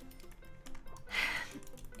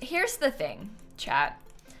 Here's the thing, chat.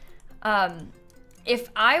 If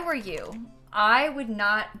I were you, I would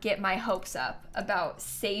not get my hopes up about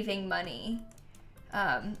saving money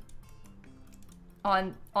on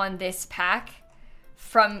this pack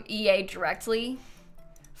from EA directly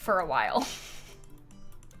for a while.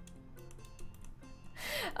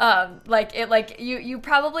 You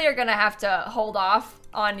probably are gonna have to hold off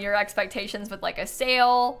on your expectations with like a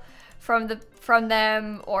sale from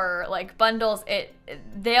them or like bundles.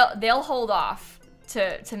 They'll hold off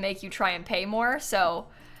to make you try and pay more. So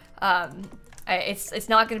it's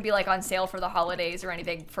not gonna be like on sale for the holidays or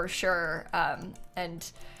anything for sure.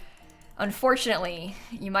 And unfortunately,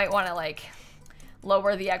 you might want to like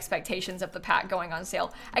lower the expectations of the pack going on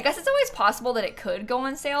sale. I guess it's always possible that it could go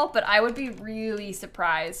on sale, but I would be really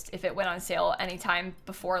surprised if it went on sale anytime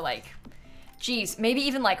before like, geez, maybe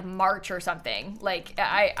even like March or something. Like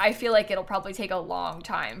I feel like it'll probably take a long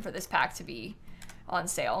time for this pack to be on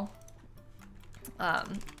sale.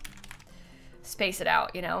 Space it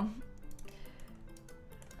out, you know?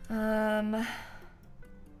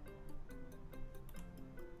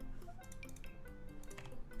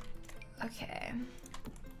 Okay.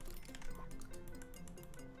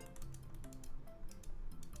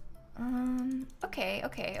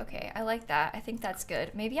 Okay. I like that. I think that's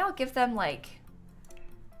good. Maybe I'll give them like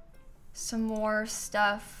some more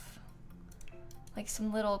stuff, like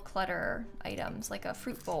some little clutter items, like a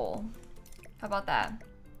fruit bowl. How about that?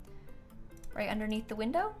 Right underneath the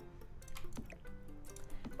window?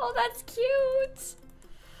 Oh, that's cute.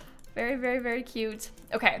 Very, very, very cute.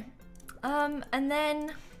 Okay. And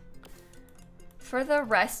then for the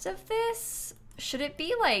rest of this, should it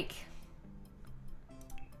be like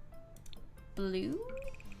blue?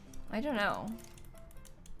 I don't know.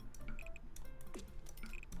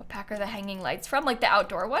 What pack are the hanging lights from? Like the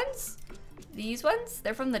outdoor ones? These ones?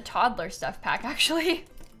 They're from the toddler stuff pack, actually.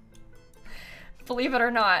 Believe it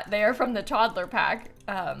or not, they are from the toddler pack.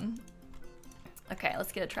 Okay,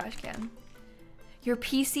 let's get a trash can. Your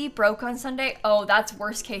PC broke on Sunday? Oh, that's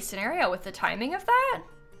worst case scenario with the timing of that?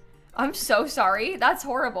 I'm so sorry. That's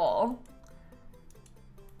horrible.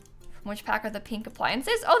 From which pack are the pink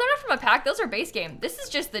appliances? Oh, they're not from a pack. Those are base game. This is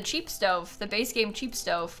just the cheap stove. The base game cheap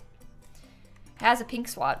stove. It has a pink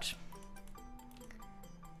swatch.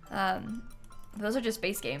 Those are just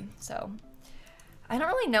base game, so. I don't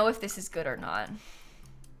really know if this is good or not.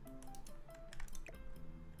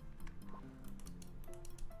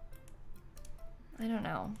 I don't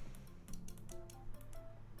know.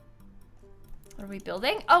 What are we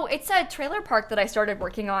building? Oh, it's a trailer park that I started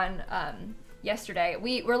working on yesterday.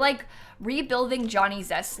 We're like rebuilding Johnny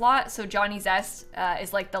Zest's lot. So Johnny Zest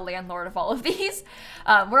is like the landlord of all of these.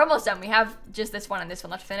 We're almost done. We have just this one and this one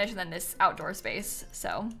left to finish, and then this outdoor space.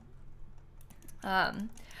 So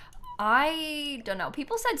I don't know.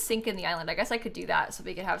 People said sink in the island. I guess I could do that so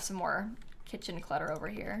we could have some more kitchen clutter over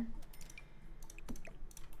here.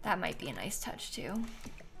 That might be a nice touch too.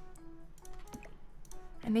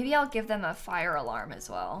 And maybe I'll give them a fire alarm as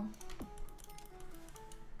well.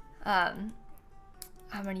 How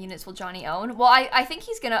many units will Johnny own? Well, I think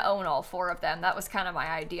he's gonna own all 4 of them. That was kind of my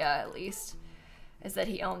idea, at least, is that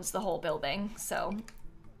he owns the whole building, so.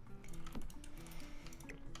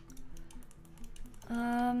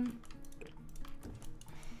 You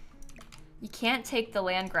can't take the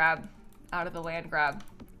land grab out of the land grab.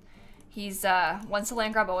 He's, once a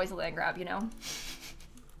land grab, always a land grab, you know?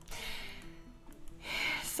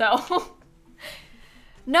 So,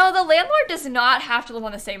 no, the landlord does not have to live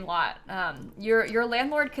on the same lot. Your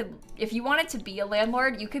landlord could, if you wanted to be a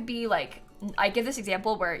landlord, you could be like, I give this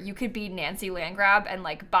example where you could be Nancy Landgrab and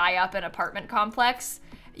like buy up an apartment complex.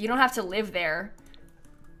 You don't have to live there.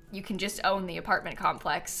 You can just own the apartment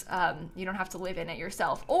complex. You don't have to live in it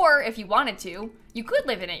yourself. Or if you wanted to, you could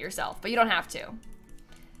live in it yourself, but you don't have to.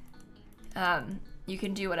 You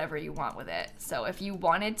can do whatever you want with it. So if you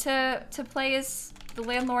wanted to play as the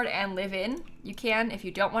landlord and live in, you can. If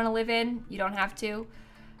you don't want to live in, you don't have to.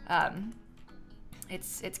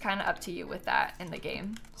 It's kind of up to you with that in the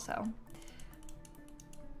game. So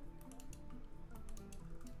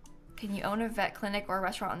can you own a vet clinic or a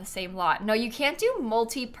restaurant on the same lot? No, you can't do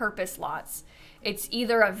multi-purpose lots. It's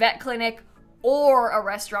either a vet clinic or a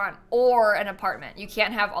restaurant or an apartment. You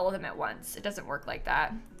can't have all of them at once. It doesn't work like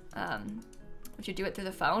that. Would you do it through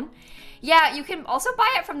the phone? Yeah, you can also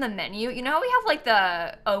buy it from the menu. You know how we have like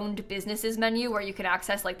the owned businesses menu where you can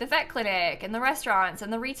access like the vet clinic and the restaurants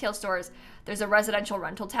and the retail stores. There's a residential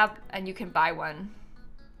rental tab and you can buy one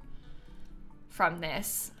from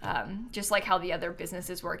this, just like how the other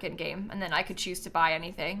businesses work in game. And then I could choose to buy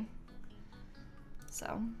anything.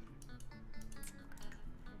 So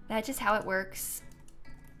that's just how it works.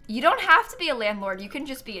 You don't have to be a landlord. You can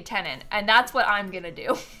just be a tenant. And that's what I'm gonna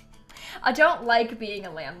do. I don't like being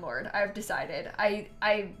a landlord, I've decided.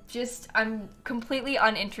 I'm completely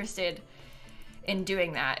uninterested in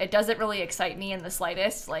doing that. It doesn't really excite me in the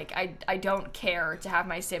slightest. Like, I don't care to have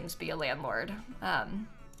my Sims be a landlord.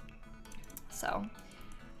 So.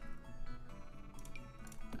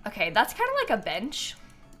 Okay, that's kind of like a bench.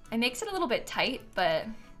 It makes it a little bit tight, but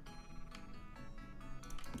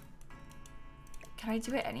can I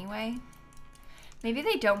do it anyway? Maybe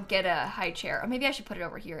they don't get a high chair. Or maybe I should put it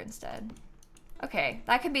over here instead. Okay,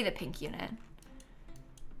 that could be the pink unit.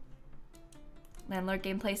 Landlord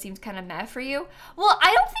gameplay seems kind of meh for you. Well,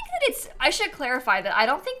 I don't think that it's... I should clarify that I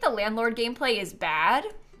don't think the landlord gameplay is bad.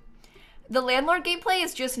 The landlord gameplay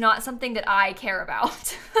is just not something that I care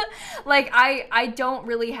about. Like, I don't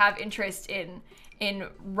really have interest in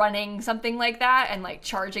running something like that and like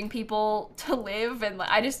charging people to live, and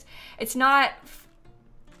I just... It's not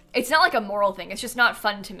like a moral thing. It's just not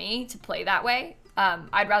fun to me to play that way.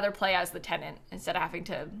 I'd rather play as the tenant instead of having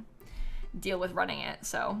to deal with running it,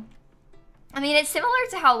 so. I mean, it's similar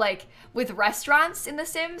to how, like, with restaurants in The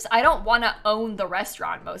Sims, I don't want to own the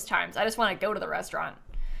restaurant most times. I just want to go to the restaurant.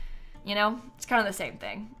 You know? It's kind of the same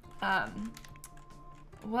thing.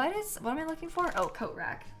 What am I looking for? Oh, coat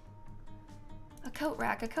rack. A coat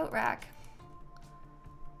rack, a coat rack.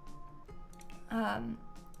 I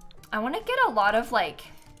want to get a lot of, like,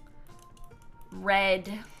 red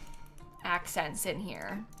accents in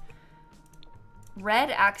here. Red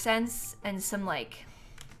accents and some like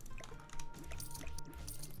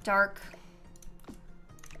dark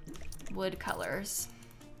wood colors.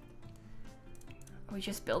 Are we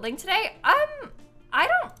just building today? I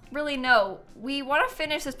don't really know. We want to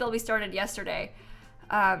finish this build we started yesterday.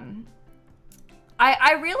 I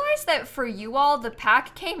realized that for you all, the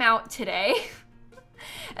pack came out today.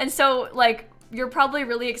 And so like you're probably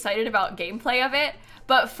really excited about gameplay of it.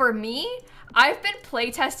 But for me, I've been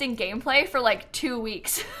playtesting gameplay for like 2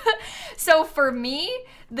 weeks. So for me,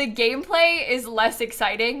 the gameplay is less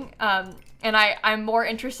exciting. And I'm more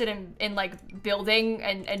interested in like building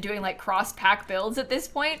and doing like cross-pack builds at this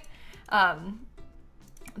point.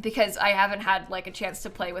 Because I haven't had like a chance to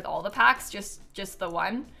play with all the packs, just the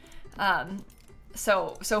one.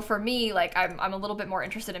 So for me, like I'm a little bit more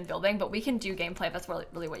interested in building, but we can do gameplay if that's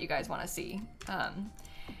really what you guys want to see.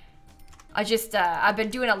 I've been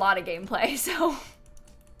doing a lot of gameplay, so.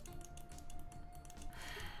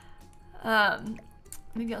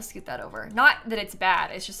 Maybe I'll scoot that over. Not that it's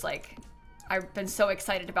bad, it's just like, I've been so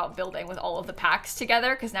excited about building with all of the packs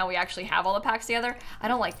together because now we actually have all the packs together. I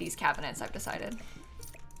don't like these cabinets, I've decided.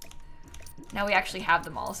 Now we actually have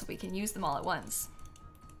them all, so we can use them all at once.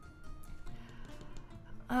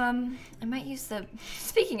 I might use the...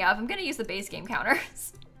 Speaking of, I'm gonna use the base game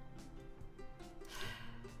counters.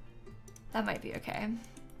 That might be okay.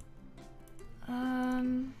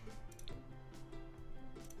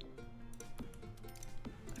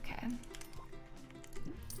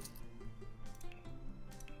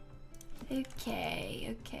 Okay.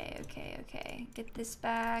 Okay. Get this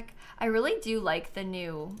back. I really do like the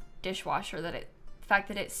new dishwasher the fact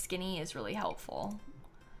that it's skinny is really helpful.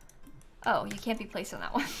 Oh, you can't be placed on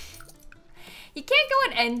that one. You can't go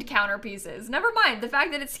and end counter pieces. Never mind, the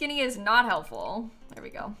fact that it's skinny is not helpful. There we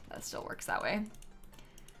go, that still works that way.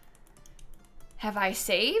 Have I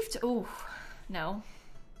saved? Ooh, no.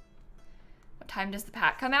 What time does the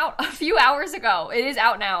pack come out? A few hours ago. It is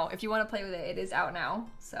out now. If you want to play with it, it is out now,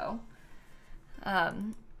 so.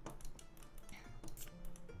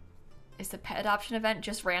 Is the pet adoption event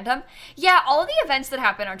just random? Yeah, all of the events that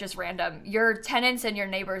happen are just random. Your tenants and your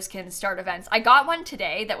neighbors can start events. I got one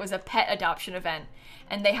today that was a pet adoption event,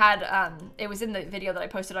 and they had, it was in the video that I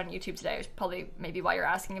posted on YouTube today, which probably maybe why you're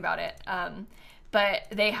asking about it. But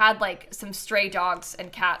they had like some stray dogs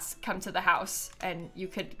and cats come to the house and you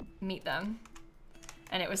could meet them.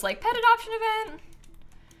 And it was like, pet adoption event.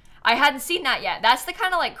 I hadn't seen that yet. That's the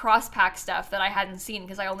kind of like cross-pack stuff that I hadn't seen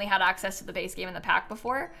because I only had access to the base game and the pack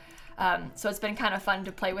before. So it's been kind of fun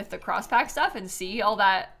to play with the cross-pack stuff and see all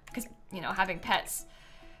that, because, you know, having pets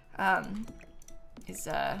is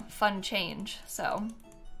a fun change. So,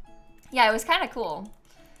 yeah, it was kind of cool.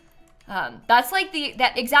 That's like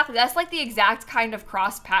that's like the exact kind of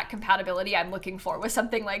cross-pack compatibility I'm looking for with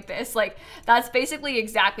something like this. Like, that's basically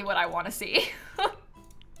exactly what I want to see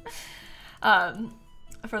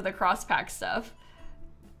for the cross-pack stuff.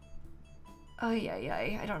 Oh, yeah,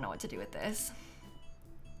 I don't know what to do with this.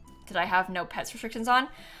 Did I have no pets restrictions on?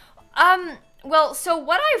 Well, so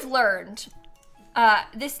what I've learned,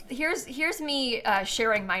 here's me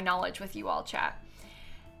sharing my knowledge with you all, chat.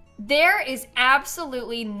 There is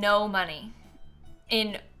absolutely no money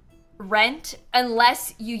in rent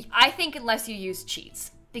unless you use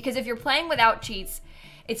cheats. Because if you're playing without cheats,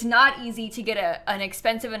 it's not easy to get an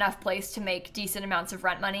expensive enough place to make decent amounts of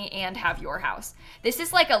rent money and have your house. This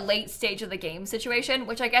is like a late stage of the game situation,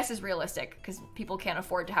 which I guess is realistic because people can't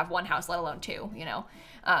afford to have one house, let alone two, you know?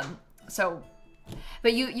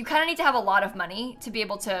 But you kind of need to have a lot of money to be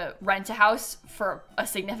able to rent a house for a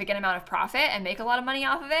significant amount of profit and make a lot of money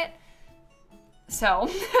off of it. So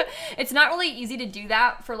it's not really easy to do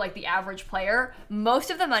that for like the average player.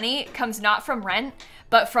 Most of the money comes not from rent,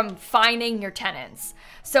 but from finding your tenants.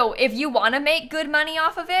 So if you want to make good money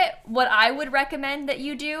off of it, what I would recommend that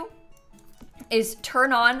you do is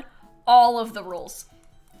turn on all of the rules.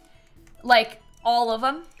 Like all of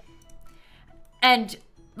them. And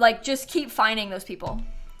like just keep finding those people.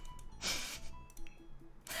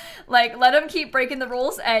 Like let them keep breaking the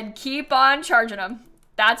rules and keep on charging them.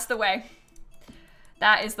 That's the way.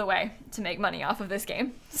 That is the way to make money off of this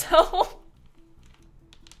game. So,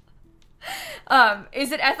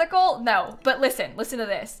 is it ethical? No, but listen to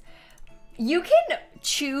this. You can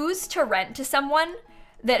choose to rent to someone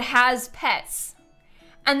that has pets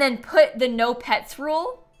and then put the no pets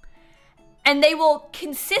rule, and they will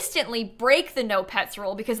consistently break the no pets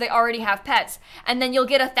rule because they already have pets, and then you'll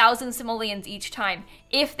get 1,000 simoleons each time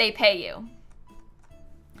if they pay you.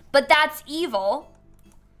 But that's evil.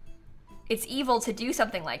 It's evil to do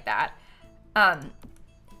something like that.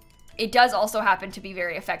 It does also happen to be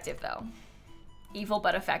very effective, though. Evil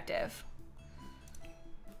but effective.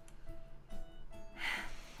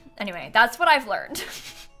 Anyway, that's what I've learned.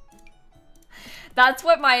 That's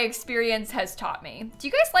what my experience has taught me. Do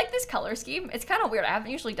you guys like this color scheme? It's kind of weird. I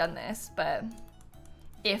haven't usually done this, but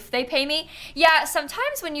if they pay me. Yeah,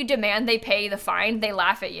 sometimes when you demand they pay the fine, they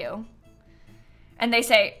laugh at you. And they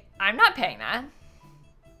say, I'm not paying that.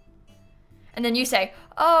 And then you say,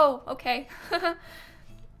 oh, okay.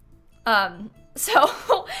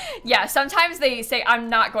 So, yeah, sometimes they say, I'm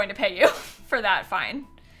not going to pay you for that fine.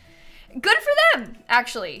 Good for them,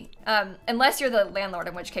 actually. Unless you're the landlord,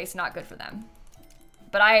 in which case, not good for them.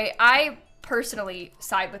 But I personally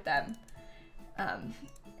side with them,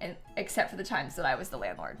 and except for the times that I was the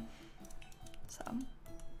landlord. So.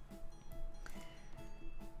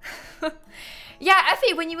 Yeah,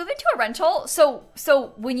 Effie, when you move into a rental,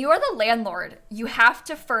 so when you're the landlord, you have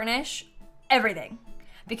to furnish everything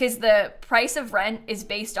because the price of rent is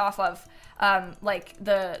based off of like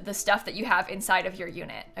the stuff that you have inside of your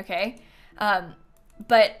unit, okay?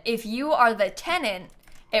 But if you are the tenant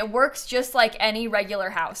It works just like any regular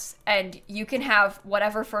house, and you can have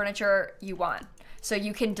whatever furniture you want. So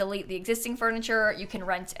you can delete the existing furniture, you can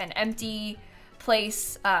rent an empty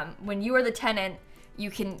place. When you are the tenant, you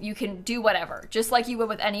can do whatever, just like you would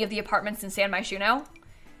with any of the apartments in San Myshuno.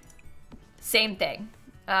 Same thing,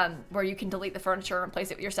 where you can delete the furniture and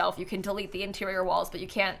replace it with yourself. You can delete the interior walls, but you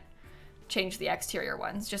can't change the exterior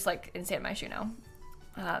ones, just like in San Myshuno,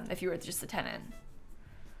 if you were just the tenant.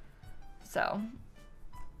 So,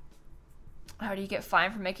 how do you get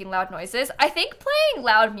fined for making loud noises? I think playing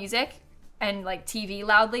loud music and like TV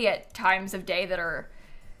loudly at times of day that are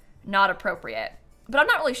not appropriate, but I'm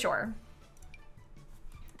not really sure.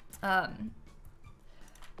 I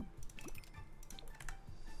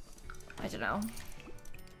don't know.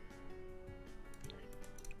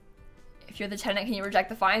 If you're the tenant, can you reject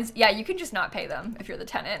the fines? Yeah, you can just not pay them if you're the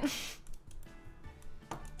tenant.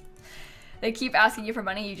 They keep asking you for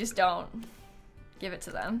money, you just don't give it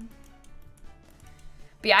to them.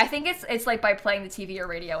 But yeah, I think it's like by playing the TV or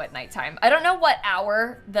radio at nighttime. I don't know what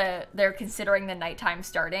hour they're considering the nighttime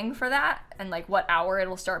starting for that, and like what hour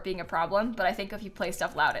it'll start being a problem. But I think if you play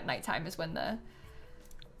stuff loud at nighttime is when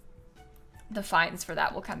the fines for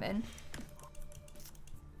that will come in.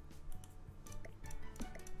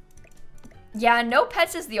 Yeah, no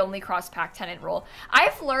pets is the only cross-pack tenant rule.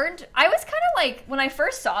 I've learned, I was kind of like, when I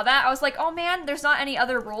first saw that, I was like, oh man, there's not any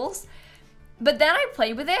other rules. But then I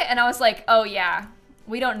played with it and I was like, oh yeah,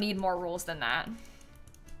 we don't need more rules than that.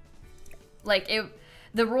 Like,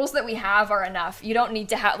 the rules that we have are enough. You don't need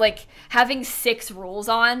to have, like, having 6 rules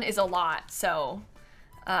on is a lot. So,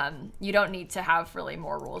 you don't need to have really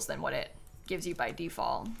more rules than what it gives you by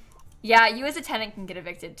default. Yeah, you as a tenant can get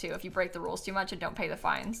evicted too if you break the rules too much and don't pay the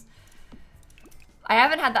fines. I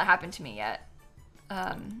haven't had that happen to me yet.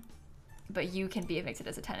 But you can be evicted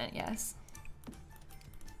as a tenant, yes.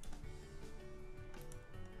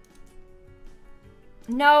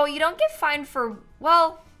 No, you don't get fined for,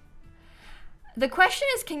 well, the question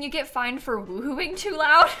is, can you get fined for woohooing too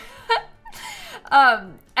loud?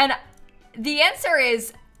 And the answer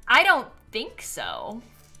is, I don't think so.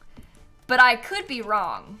 But I could be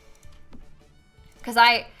wrong. Because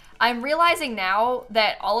I'm realizing now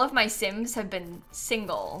that all of my Sims have been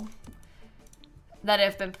single that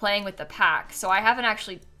have been playing with the pack. So I haven't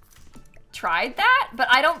actually tried that, but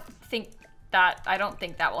I don't think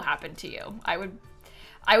that will happen to you.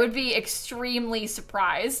 I would be extremely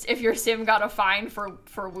surprised if your Sim got a fine for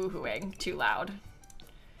woohooing too loud.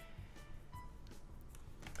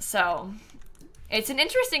 So it's an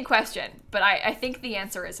interesting question, but I think the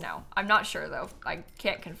answer is no. I'm not sure though. I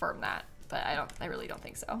can't confirm that. But I really don't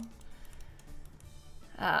think so.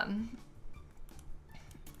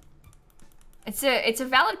 It's a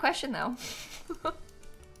valid question though.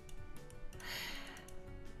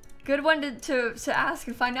 Good one to ask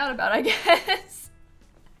and find out about, I guess.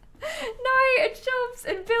 Nye and Shobs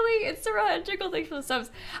and Billy and Sarah and Jiggle, thanks for the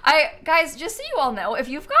subs. Guys, just so you all know, if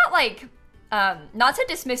you've got like, not to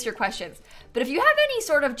dismiss your questions, but if you have any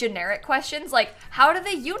sort of generic questions, like how do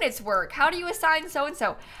the units work? How do you assign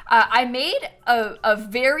so-and-so? I made a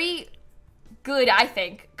very good, I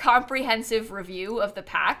think, comprehensive review of the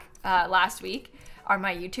pack last week on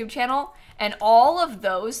my YouTube channel. And all of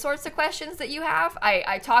those sorts of questions that you have,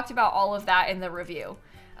 I talked about all of that in the review.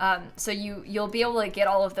 So you'll be able to get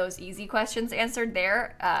all of those easy questions answered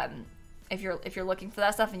there. If you're looking for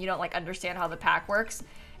that stuff and you don't like understand how the pack works,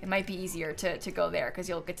 it might be easier to go there because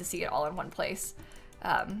you'll get to see it all in one place.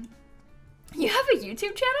 You have a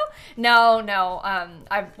YouTube channel? No.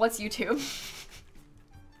 What's YouTube?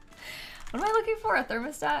 What am I looking for? A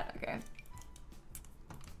thermostat? Okay.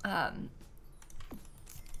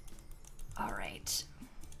 All right.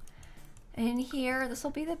 In here, this will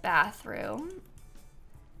be the bathroom.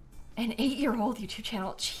 An 8-year-old YouTube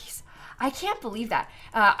channel. Jeez, I can't believe that.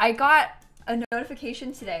 I got a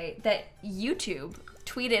notification today that YouTube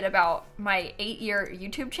tweeted about my 8-year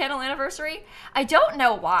YouTube channel anniversary. I don't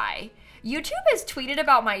know why. YouTube has tweeted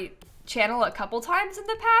about my channel a couple times in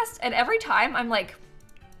the past, and every time I'm like,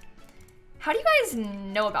 how do you guys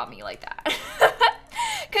know about me like that?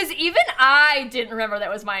 Because even I didn't remember that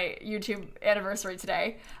was my YouTube anniversary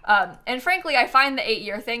today. And frankly, I find the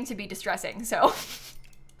 8-year thing to be distressing, so.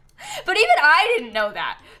 But even I didn't know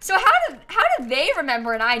that. So how did they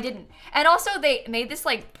remember and I didn't? And also they made this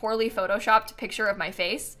like poorly photoshopped picture of my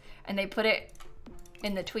face and they put it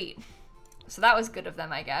in the tweet. So that was good of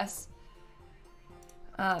them, I guess.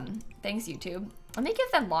 Thanks, YouTube. Let me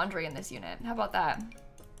give them laundry in this unit. How about that?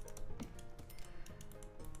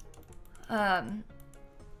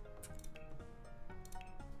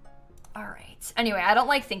 All right. Anyway, I don't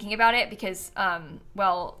like thinking about it because,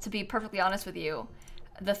 well, to be perfectly honest with you,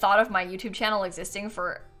 the thought of my YouTube channel existing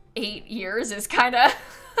for 8 years is kind of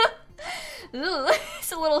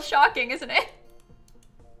it's a little shocking, isn't it?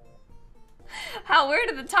 Where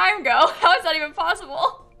did the time go? How is that even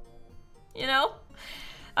possible? You know?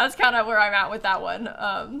 That's kind of where I'm at with that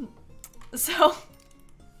one. So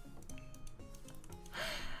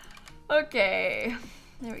okay,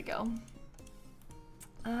 there we go.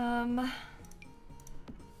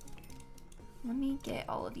 Let me get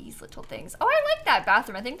all of these little things. Oh, I like that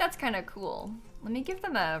bathroom. I think that's kind of cool. Let me give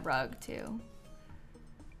them a rug too.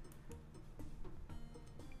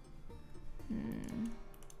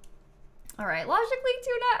 All right, logically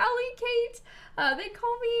tuna, Ellie, Kate. They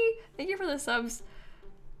call me. Thank you for the subs.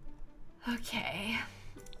 Okay.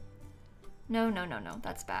 No,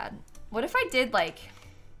 that's bad. What if I did like...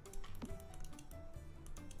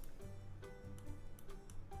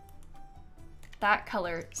 That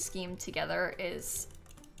color scheme together is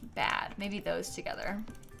bad. Maybe those together.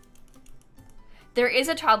 There is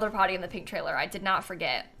a toddler potty in the pink trailer. I did not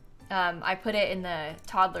forget. I put it in the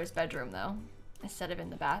toddler's bedroom though, instead of in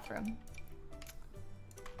the bathroom.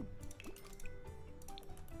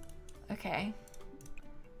 Okay.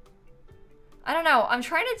 I don't know. I'm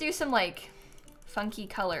trying to do some like funky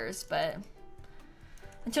colors, but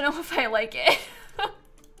I don't know if I like it.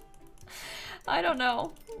 I don't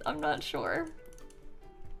know. I'm not sure.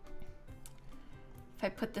 If I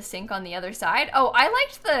put the sink on the other side. Oh, I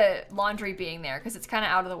liked the laundry being there because it's kind of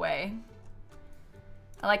out of the way.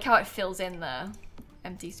 I like how it fills in the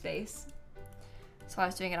empty space. So I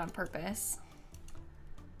was doing it on purpose.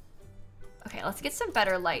 Okay, let's get some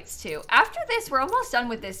better lights too. After this, we're almost done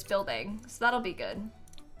with this building, so that'll be good.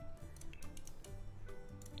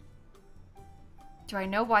 Do I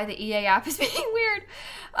know why the EA app is being weird?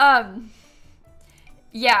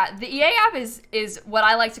 Yeah, the EA app is what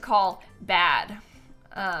I like to call bad.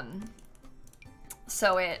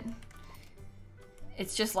 So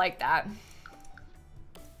it's just like that,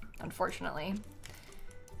 unfortunately.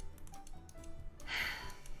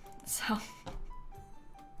 So,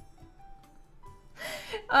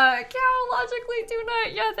 Cow, logically do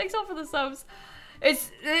not. Yeah, thanks all for the subs.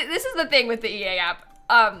 This is the thing with the EA app.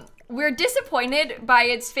 We're disappointed by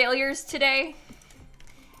its failures today,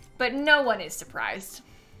 but no one is surprised.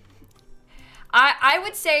 I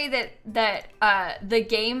would say that the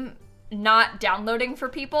game not downloading for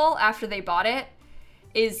people after they bought it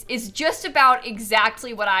is just about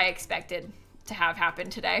exactly what I expected to have happen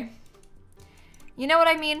today. You know what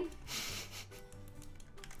I mean?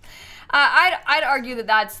 I'd argue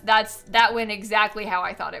that went exactly how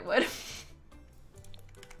I thought it would.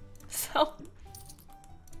 So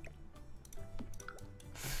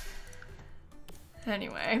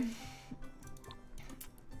anyway,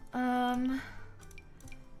 oh,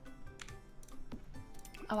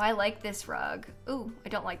 I like this rug. Ooh, I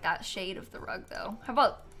don't like that shade of the rug though. How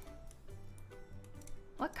about,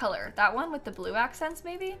 what color? That one with the blue accents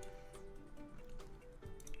maybe?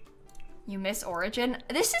 You miss Origin?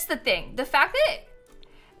 This is the thing. The fact that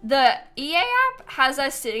the EA app has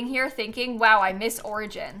us sitting here thinking, wow, I miss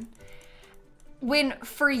Origin. When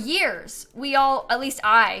for years, we all, at least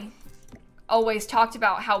I, always talked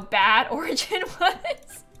about how bad Origin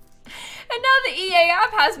was. And now the EA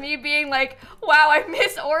app has me being like, wow, I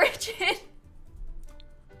miss Origin.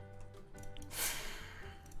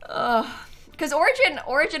 Because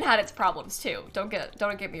Origin had its problems too. Don't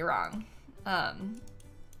get me wrong.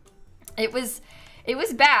 It was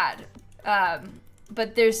bad.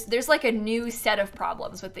 But there's like a new set of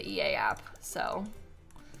problems with the EA app, so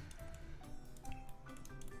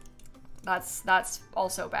that's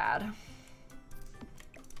also bad.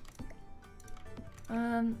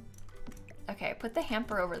 Okay, put the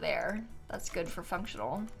hamper over there. That's good for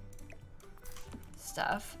functional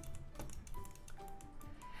stuff.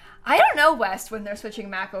 I don't know, West, when they're switching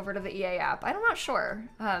Mac over to the EA app. I'm not sure.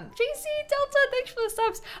 JC, Delta, thanks for the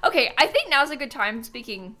subs. Okay, I think now's a good time,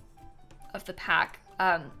 speaking of the pack.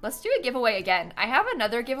 Let's do a giveaway again. I have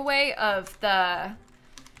another giveaway of the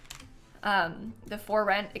For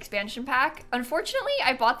Rent expansion pack. Unfortunately,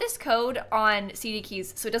 I bought this code on CD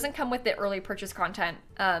Keys, so it doesn't come with the early purchase content.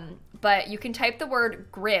 But you can type the word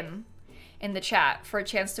Grim in the chat for a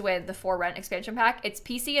chance to win the For Rent expansion pack. It's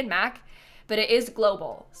PC and Mac, but it is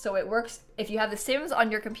global, so it works. If you have the Sims on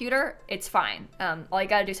your computer, it's fine. All you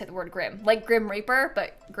gotta do is type the word Grim, like Grim Reaper,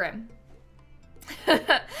 but Grim.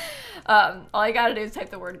 All you gotta do is type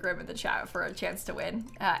the word Grim in the chat for a chance to win.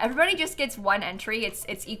 Everybody just gets one entry.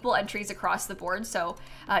 It's equal entries across the board, so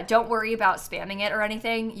don't worry about spamming it or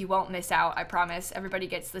anything. You won't miss out, I promise. Everybody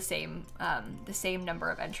gets the same number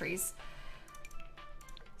of entries.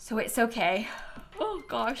 So it's okay. Oh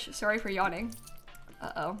gosh, sorry for yawning.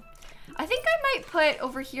 Uh-oh. I think I might put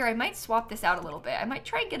over here, I might swap this out a little bit. I might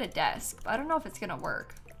try and get a desk, but I don't know if it's gonna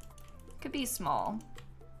work. Could be small.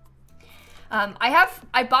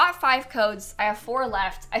 I bought 5 codes. I have 4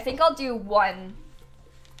 left. I think I'll do 1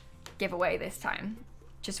 giveaway this time.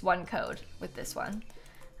 Just 1 code with this one.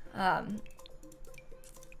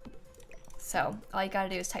 So all you gotta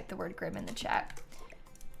do is type the word Grim in the chat.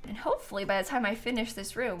 And hopefully by the time I finish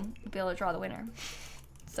this room, you'll be able to draw the winner.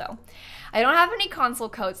 So I don't have any console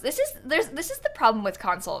codes. This is the problem with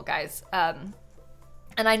console, guys. And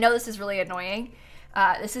I know this is really annoying.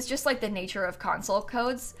 This is just like the nature of console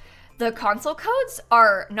codes. The console codes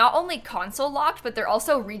are not only console locked, but they're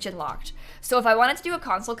also region locked. So if I wanted to do a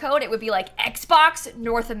console code, it would be like Xbox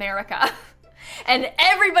North America. And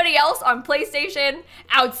everybody else on PlayStation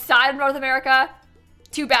outside of North America,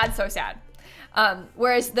 too bad, so sad.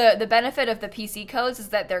 Whereas the benefit of the PC codes is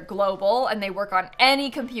that they're global and they work on any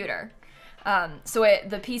computer. So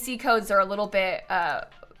the PC codes are a little bit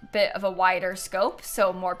of a wider scope,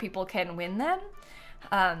 so more people can win them.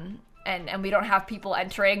 And we don't have people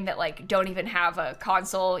entering that like don't even have a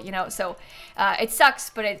console, you know, so it sucks,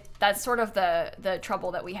 but that's sort of the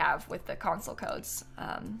trouble that we have with the console codes.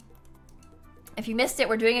 If you missed it,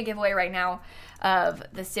 we're doing a giveaway right now of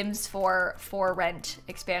the Sims 4 for Rent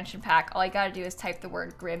expansion pack. All you gotta do is type the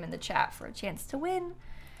word Grim in the chat for a chance to win.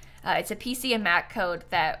 It's a PC and Mac code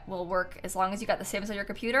that will work as long as you got the Sims on your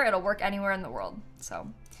computer. It'll work anywhere in the world, so.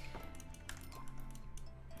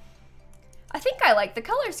 I think I like the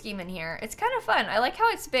color scheme in here. It's kind of fun. I like how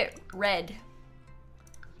it's a bit red.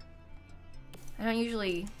 I don't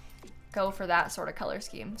usually go for that sort of color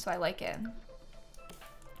scheme, so I like it.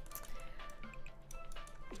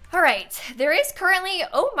 All right, there is currently,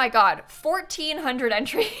 oh my God, 1,400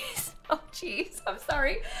 entries. Oh geez, I'm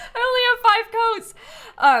sorry. I only have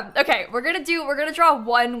 5 codes. Okay, we're gonna draw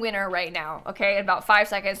 1 winner right now, okay? In about 5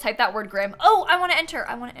 seconds, type that word Grim. Oh, I wanna enter.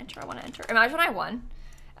 Imagine I won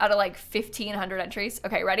out of like 1,500 entries.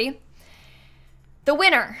 Okay, ready? The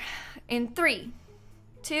winner in 3,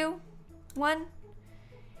 2, 1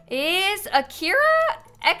 is Akira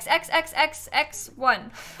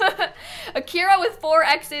XXXXX1. Akira with 4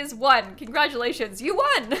 X's won. Congratulations, you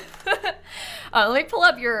won. Let me pull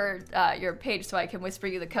up your page so I can whisper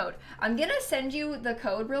you the code. I'm gonna send you the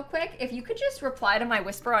code real quick. If you could just reply to my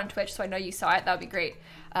whisper on Twitch so I know you saw it, that would be great.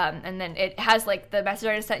 And then it has like the message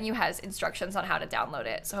I just sent you has instructions on how to download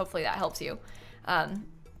it. So hopefully that helps you. And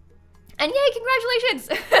yay, congratulations!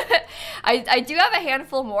 I do have a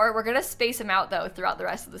handful more. We're gonna space them out though throughout the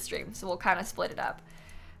rest of the stream. So we'll kind of split it up.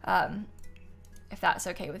 If that's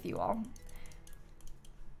okay with you all.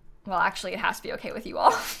 Well, actually it has to be okay with you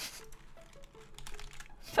all.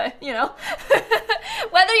 But, you know,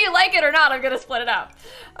 whether you like it or not, I'm gonna split it up.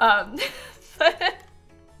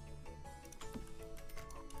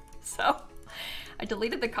 So, I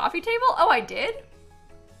deleted the coffee table? Oh, I did?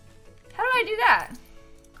 How did I do that?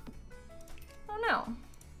 Oh no.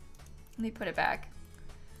 Let me put it back.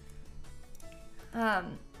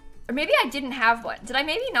 Or maybe I didn't have one. Did I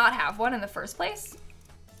maybe not have one in the first place?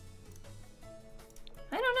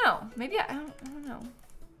 I don't know. Maybe I don't know.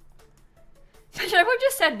 Imagine everyone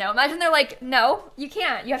just said no. Imagine they're like, no, you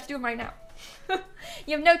can't. You have to do them right now.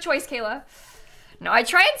 You have no choice, Kayla. No, I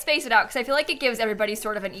try and space it out because I feel like it gives everybody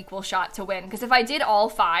sort of an equal shot to win. Because if I did all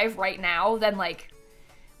 5 right now, then like,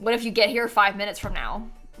 what if you get here 5 minutes from now?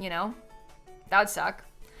 You know? That would suck.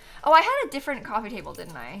 Oh, I had a different coffee table,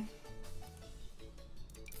 didn't I?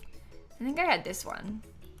 I think I had this one.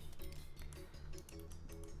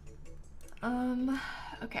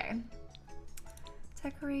 Okay.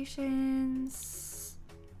 Decorations.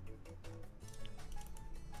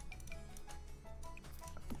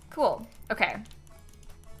 Cool. Okay.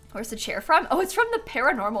 Where's the chair from? Oh, it's from the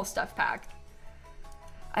paranormal stuff pack.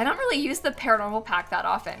 I don't really use the paranormal pack that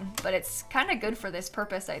often, but it's kind of good for this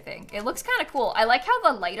purpose, I think. It looks kind of cool. I like how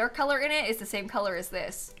the lighter color in it is the same color as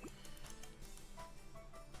this.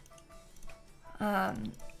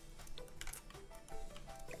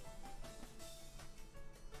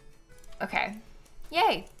 Okay.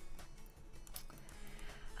 Yay.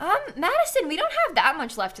 Madison, we don't have that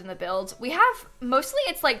much left in the build. We have, mostly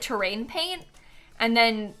it's like terrain paint, and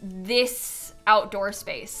then this outdoor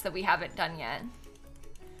space that we haven't done yet.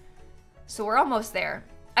 So we're almost there.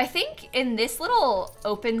 I think in this little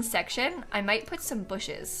open section, I might put some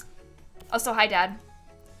bushes. Also, hi, Dad.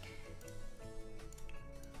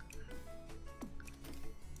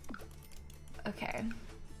 Okay.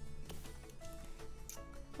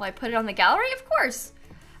 Will I put it on the gallery? Of course.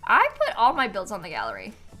 I put all my builds on the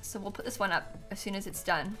gallery. So we'll put this one up as soon as it's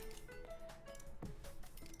done.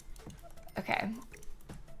 Okay.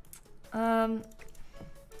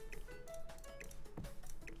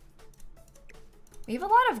 We have a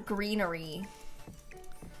lot of greenery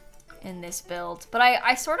in this build, but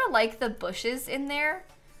I sort of like the bushes in there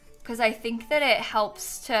because I think that it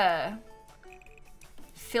helps to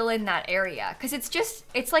fill in that area, because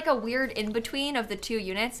it's like a weird in-between of the two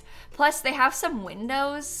units. Plus they have some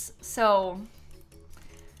windows, so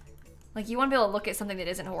like you want to be able to look at something that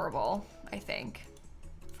isn't horrible, I think,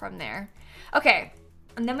 from there. Okay,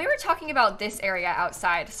 and then we were talking about this area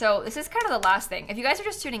outside. So this is kind of the last thing. If you guys are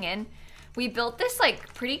just tuning in, we built this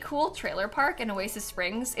like pretty cool trailer park in Oasis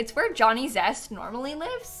Springs. It's where Johnny Zest normally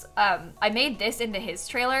lives. I made this into his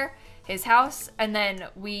trailer, his house, and then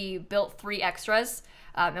we built 3 extras.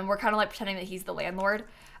 And we're kind of like pretending that he's the landlord.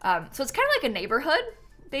 So it's kind of like a neighborhood,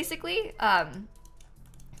 basically.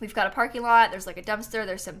 We've got a parking lot, there's like a dumpster,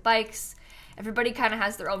 there's some bikes. Everybody kind of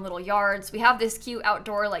has their own little yards. We have this cute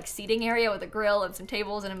outdoor like seating area with a grill and some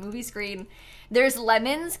tables and a movie screen. There's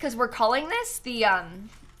lemons, because we're calling this the,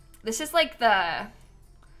 this is like the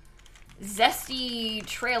Zesty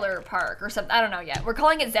Trailer Park or something. I don't know yet. We're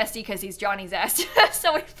calling it Zesty because he's Johnny Zest.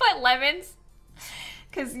 So we put lemons.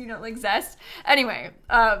 Because, you know, like zest. Anyway,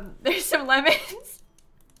 there's some lemons.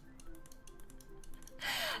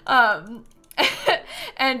 And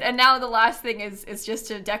now the last thing is just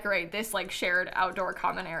to decorate this, like, shared outdoor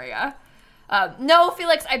common area. No,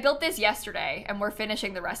 Felix, I built this yesterday, and we're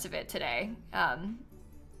finishing the rest of it today. Yeah.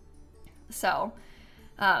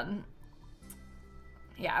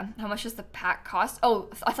 How much does the pack cost? Oh,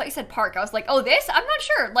 I thought you said park. I was like, oh, this? I'm not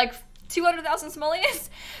sure. Like, 200,000 simoleons?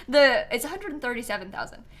 It's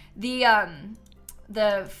 137,000.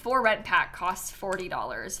 The for rent pack costs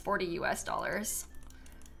 $40, 40 US dollars.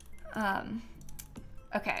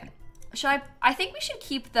 Okay. I think we should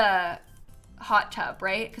keep the hot tub,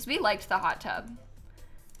 right? Because we liked the hot tub.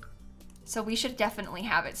 So we should definitely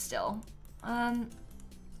have it still.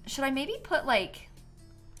 Should I maybe put like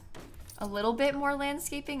a little bit more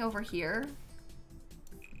landscaping over here?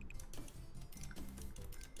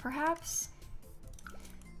 Perhaps?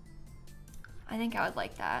 I think I would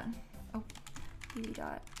like that. Oh,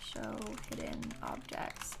 show hidden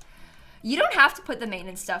objects. You don't have to put the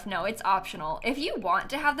maintenance stuff. No, it's optional. If you want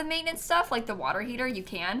to have the maintenance stuff, like the water heater, you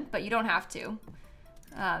can, but you don't have to.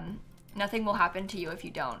 Nothing will happen to you if you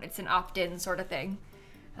don't. It's an opt-in sort of thing.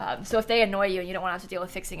 So if they annoy you and you don't want to have to deal with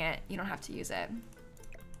fixing it, you don't have to use it.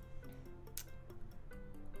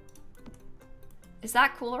 Is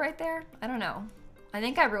that cool right there? I don't know. I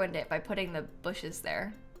think I ruined it by putting the bushes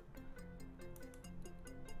there.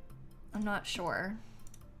 I'm not sure.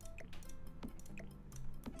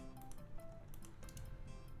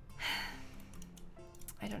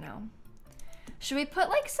 I don't know. Should we put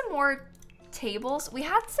like some more tables? We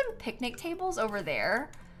had some picnic tables over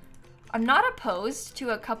there. I'm not opposed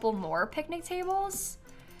to a couple more picnic tables.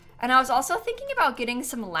 And I was also thinking about getting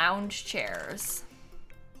some lounge chairs.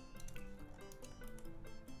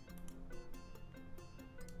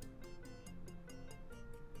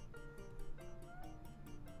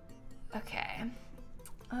 Okay.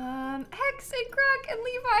 Hex and Crack and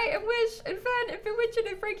Levi and Wish and Fen and Bewitched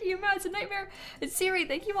and Frankie and Matt's and Nightmare and Siri,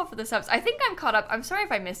 thank you all for the subs. I think I'm caught up. I'm sorry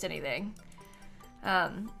if I missed anything.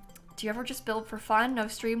 Do you ever just build for fun? No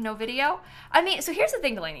stream, no video? I mean, so here's the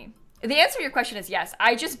thing, Delaney. The answer to your question is yes.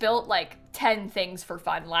 I just built like 10 things for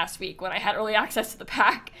fun last week when I had early access to the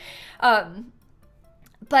pack.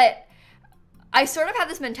 But I sort of have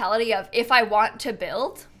this mentality of if I want to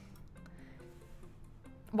build,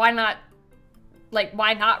 why not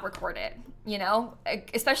record it, you know?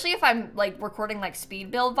 Especially if I'm like recording like speed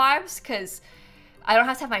build vibes, because I don't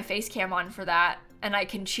have to have my face cam on for that, and I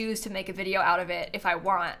can choose to make a video out of it if I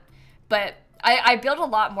want. But I build a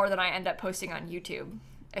lot more than I end up posting on YouTube,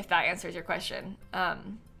 if that answers your question.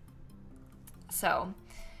 So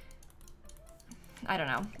I don't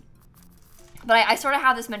know. But I sort of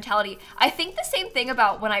have this mentality. I think the same thing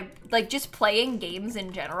about when I, like, just playing games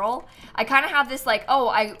in general. I kind of have this, like, oh,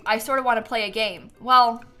 I sort of want to play a game.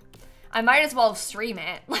 Well, I might as well stream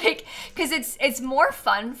it. Like, because it's more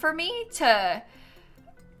fun for me to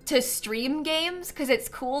stream games, because it's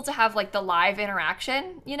cool to have, like, the live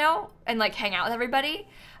interaction, you know? And, like, hang out with everybody.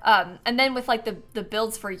 And then with, like, the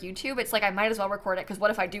builds for YouTube, it's like I might as well record it, because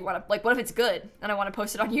what if I do want to, like, what if it's good and I want to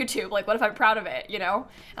post it on YouTube? Like, what if I'm proud of it, you know?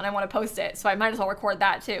 And I want to post it, so I might as well record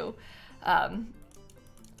that too.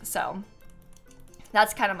 So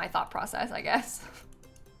that's kind of my thought process, I guess.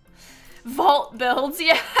 Vault builds,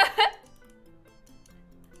 yeah.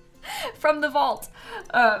 From the vault.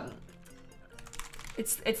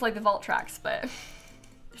 It's like the vault tracks, but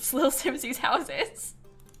it's lilsimsie's houses.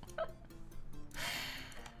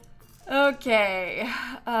 Okay,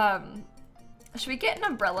 should we get an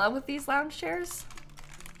umbrella with these lounge chairs?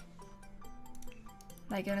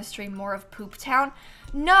 Am I gonna stream more of Poop Town?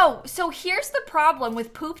 No, so here's the problem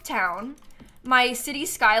with Poop Town. My City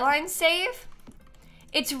Skyline save,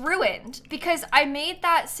 it's ruined because I made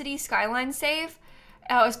that City Skyline save.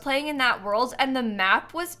 I was playing in that world and the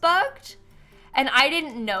map was bugged. And I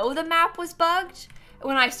didn't know the map was bugged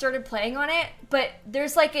when I started playing on it, but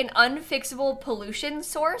there's like an unfixable pollution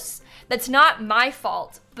source that's not my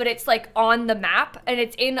fault, but it's like on the map and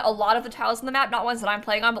it's in a lot of the tiles on the map, not ones that I'm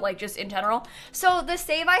playing on, but like just in general. So the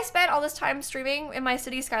save I spent all this time streaming in my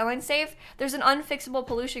City Skyline save, there's an unfixable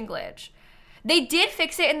pollution glitch. They did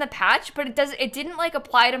fix it in the patch, but it didn't like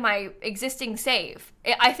apply to my existing save.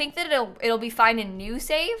 I think that it'll be fine in new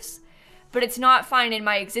saves, but it's not fine in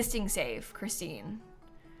my existing save, Christine.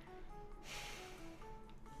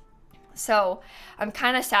 So I'm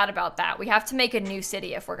kind of sad about that. We have to make a new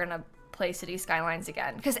city if we're gonna play City Skylines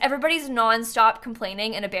again, because everybody's non-stop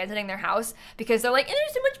complaining and abandoning their house because they're like,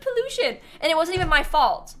 there's so much pollution, and it wasn't even my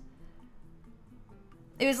fault.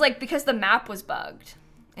 It was like because the map was bugged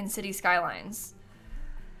in City Skylines.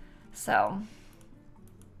 So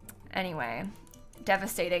anyway,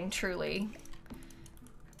 devastating, truly.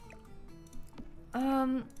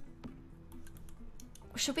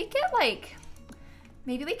 Should we get like,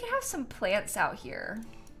 maybe we could have some plants out here.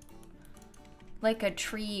 Like a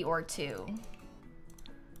tree or two.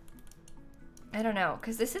 I don't know,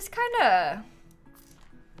 because this is kind of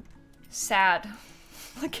sad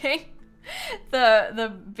looking.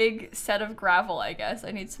 The big set of gravel, I guess.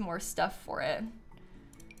 I need some more stuff for it.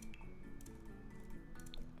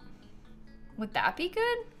 Would that be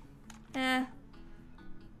good? Eh.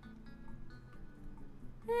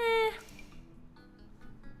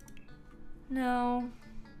 No.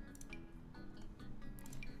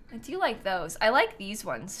 I do like those. I like these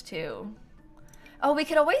ones too. Oh, we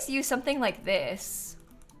could always use something like this.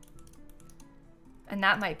 And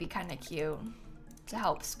that might be kind of cute to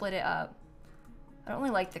help split it up. I don't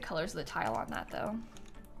really like the colors of the tile on that though.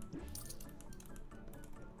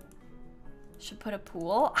 Should put a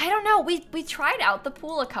pool. I don't know. We tried out the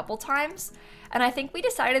pool a couple times and I think we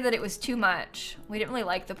decided that it was too much. We didn't really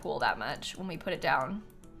like the pool that much when we put it down.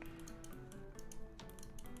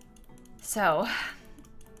 So,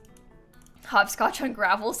 hopscotch on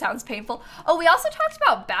gravel sounds painful. Oh, we also talked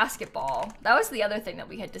about basketball. That was the other thing that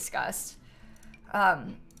we had discussed.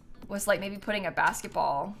 Was like maybe putting a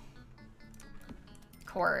basketball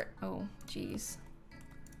court. Oh, geez.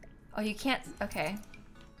 Oh, you can't, okay.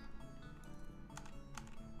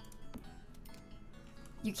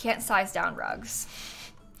 You can't size down rugs.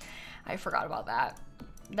 I forgot about that.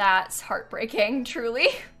 That's heartbreaking, truly.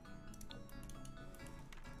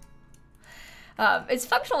 It's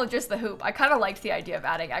functional with just the hoop. I kind of liked the idea of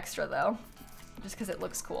adding extra though, just because it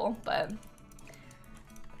looks cool, but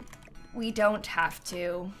we don't have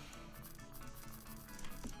to.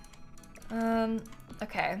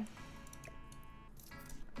 Okay.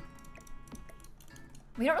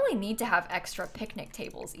 We don't really need to have extra picnic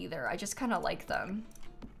tables either. I just kind of like them.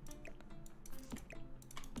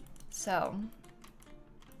 So,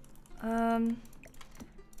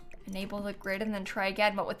 enable the grid and then try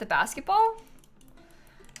again. What, with the basketball?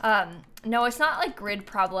 No, it's not like grid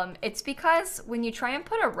problem. It's because when you try and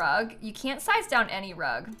put a rug, you can't size down any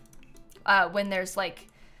rug when there's like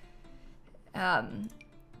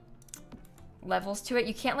levels to it.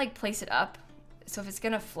 You can't like place it up. So if it's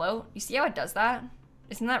gonna float, you see how it does that?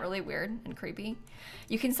 Isn't that really weird and creepy?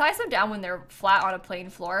 You can size them down when they're flat on a plain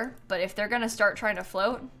floor, but if they're gonna start trying to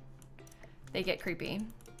float, they get creepy.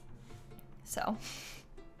 So.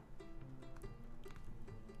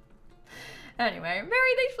 Anyway,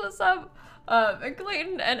 Mary, thanks for the sub. And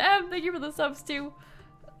Clayton and Em, thank you for the subs too.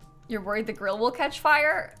 You're worried the grill will catch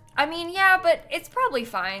fire? I mean, yeah, but it's probably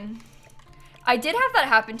fine. I did have that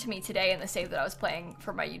happen to me today in the save that I was playing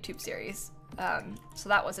for my YouTube series. So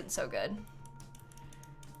that wasn't so good.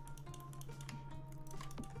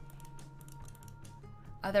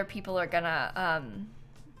 Other people are gonna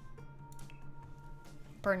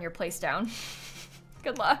burn your place down.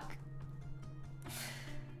 Good luck.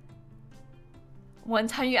 One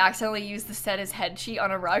time you accidentally used the set as head sheet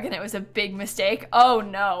on a rug and it was a big mistake. Oh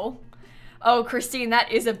no. Oh, Christine,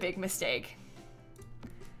 that is a big mistake.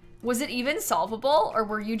 Was it even solvable or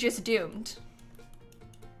were you just doomed?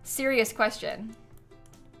 Serious question.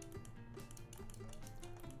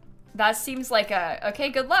 That seems like a, okay,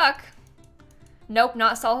 good luck. Nope,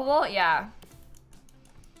 not solvable? Yeah.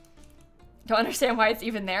 Don't understand why it's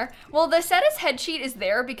even there. Well, the set as head cheat is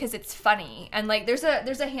there because it's funny. And like there's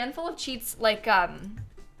a handful of cheats like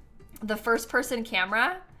the first person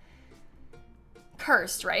camera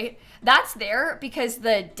cursed, right? That's there because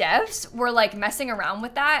the devs were like messing around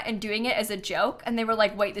with that and doing it as a joke, and they were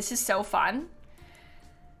like, wait, this is so fun.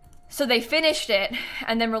 So they finished it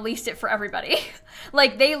and then released it for everybody.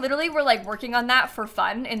 Like they literally were like working on that for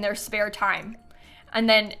fun in their spare time. And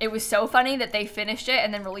then it was so funny that they finished it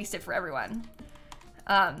and then released it for everyone.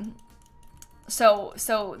 So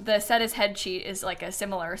the set as head cheat is like a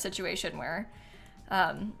similar situation where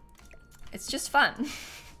it's just fun.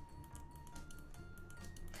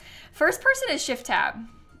 First person is shift tab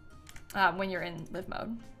when you're in live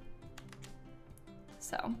mode.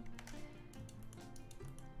 So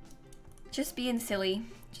just being silly,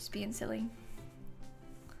 just being silly.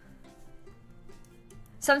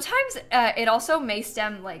 Sometimes it also may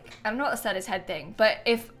stem like, I don't know what the set as head thing, but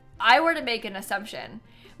if I were to make an assumption,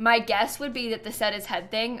 my guess would be that the set as head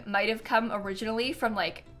thing might have come originally from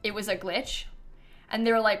like, it was a glitch. And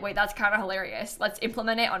they were like, wait, that's kind of hilarious. Let's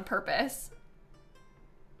implement it on purpose.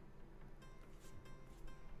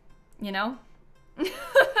 You know?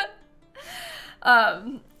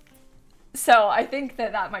 So I think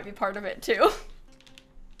that that might be part of it too.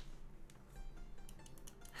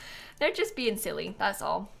 They're just being silly, that's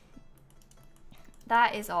all.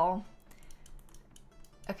 That is all.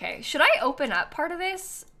 Okay, should I open up part of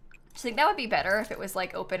this? I think that would be better if it was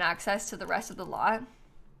like open access to the rest of the lot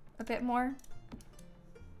a bit more.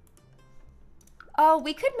 Oh,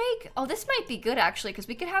 we could make, oh, this might be good actually, because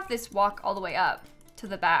we could have this walk all the way up to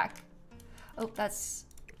the back. Oh, that's,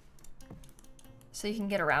 so you can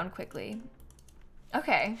get around quickly.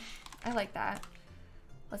 Okay, I like that.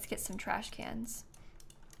 Let's get some trash cans.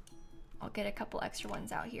 I'll get a couple extra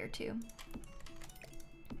ones out here too.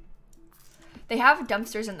 They have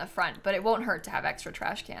dumpsters in the front, but it won't hurt to have extra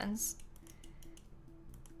trash cans.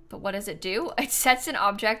 But what does it do? It sets an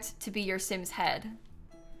object to be your Sim's head.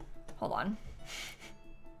 Hold on.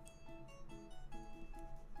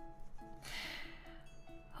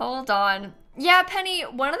 Hold on. Yeah, Penny,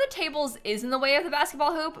 one of the tables is in the way of the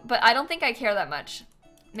basketball hoop, but I don't think I care that much.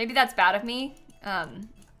 Maybe that's bad of me,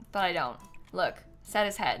 but I don't. Look, set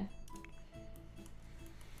his head.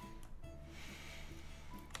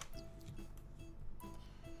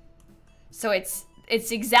 So it's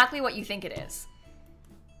exactly what you think it is.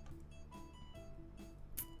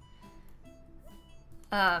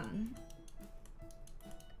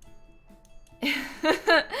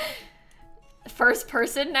 First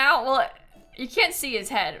person now? Well, you can't see his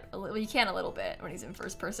head. Well, you can a little bit when he's in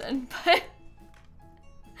first person, but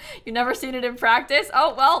you've never seen it in practice?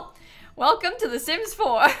 Oh, well, welcome to The Sims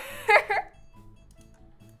 4.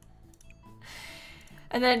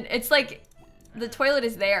 And then it's like, the toilet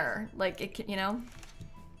is there. Like, it can, you know?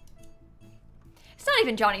 It's not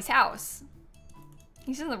even Johnny's house.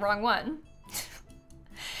 He's in the wrong one.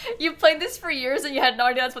 You've played this for years and you had no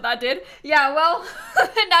idea that's what that did? Yeah, well,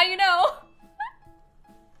 now you know.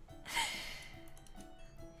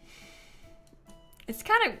 It's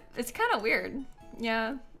kind of weird.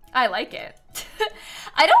 Yeah, I like it.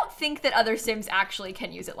 I don't think that other Sims actually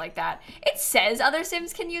can use it like that. It says other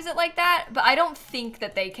Sims can use it like that, but I don't think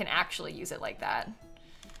that they can actually use it like that.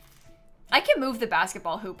 I can move the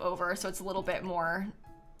basketball hoop over so it's a little bit more,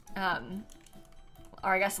 or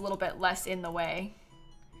I guess a little bit less in the way.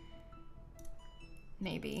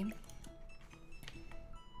 Maybe.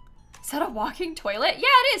 Is that a walking toilet? Yeah,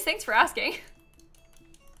 it is. Thanks for asking.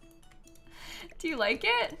 Do you like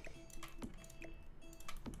it?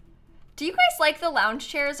 Do you guys like the lounge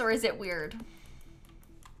chairs or is it weird?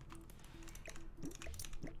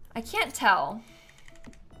 I can't tell.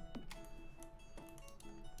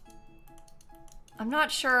 I'm not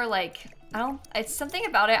sure, like, it's something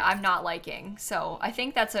about it I'm not liking. So I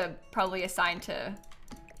think that's probably a sign to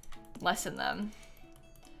lessen them.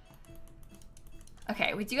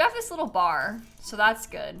 Okay, we do have this little bar, so that's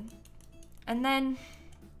good. And then,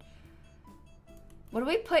 what do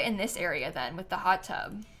we put in this area then with the hot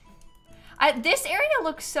tub? This area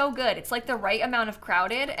looks so good. It's like the right amount of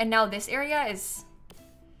crowded, and now this area is,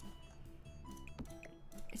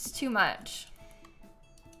 it's too much.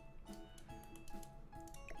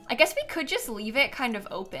 I guess we could just leave it kind of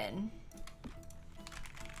open.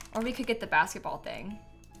 Or we could get the basketball thing.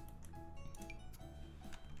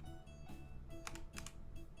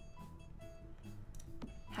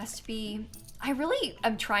 Has to be, I really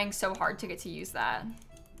am trying so hard to get to use that.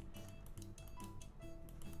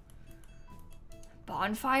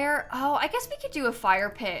 Bonfire? Oh, I guess we could do a fire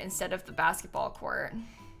pit instead of the basketball court.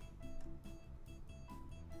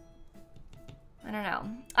 I don't know.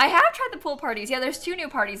 I have tried the pool parties. Yeah, there's 2 new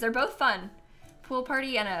parties. They're both fun. Pool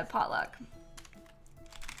party and a potluck.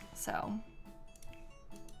 So.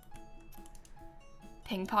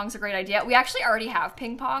 Ping pong's a great idea. We actually already have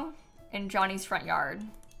ping pong in Johnny's front yard.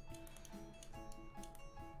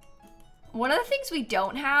 One of the things we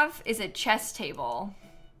don't have is a chess table.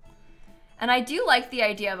 And I do like the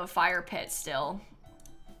idea of a fire pit still.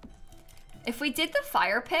 If we did the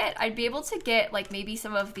fire pit, I'd be able to get like maybe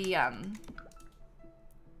some of the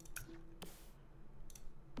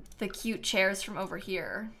cute chairs from over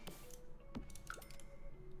here.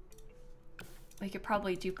 We could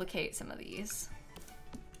probably duplicate some of these.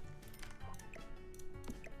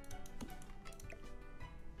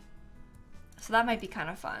 So that might be kind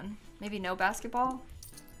of fun. Maybe no basketball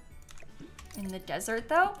in the desert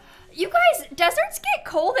though. You guys, deserts get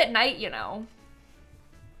cold at night, you know.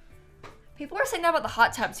 People are saying that about the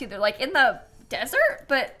hot tub too. They're like in the desert,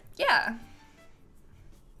 but yeah.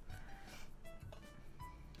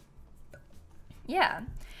 Yeah.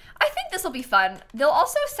 I think this will be fun. They'll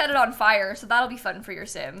also set it on fire, so that'll be fun for your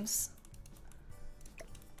Sims.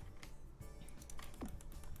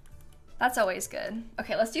 That's always good.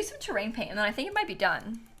 Okay, let's do some terrain paint, and then I think it might be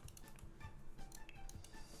done.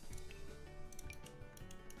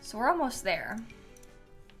 So we're almost there.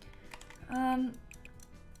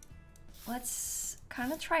 Let's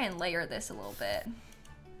kind of try and layer this a little bit.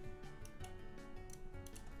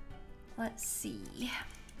 Let's see.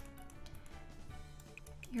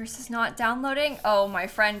 Yours is not downloading? Oh, my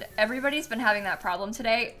friend, everybody's been having that problem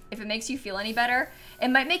today. If it makes you feel any better, it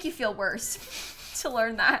might make you feel worse to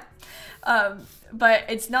learn that. But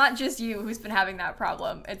it's not just you who's been having that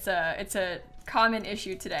problem. It's a common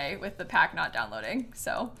issue today with the pack not downloading.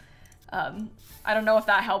 So I don't know if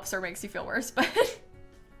that helps or makes you feel worse, but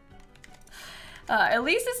at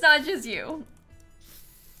least it's not just you.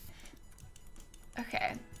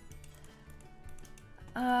 Okay.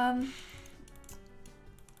 Put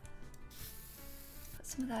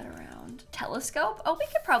some of that around. Telescope? Oh, we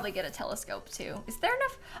could probably get a telescope too. Is there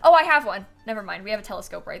enough? Oh, I have one. Never mind. We have a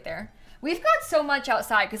telescope right there. We've got so much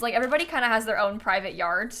outside because like everybody kind of has their own private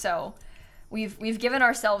yard, so we've given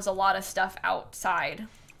ourselves a lot of stuff outside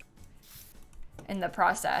in the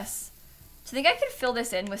process. So I think I could fill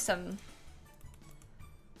this in with some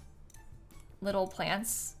little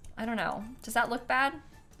plants. I don't know. Does that look bad?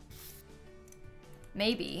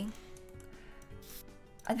 Maybe.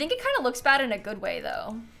 I think it kind of looks bad in a good way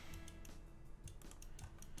though.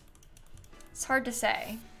 It's hard to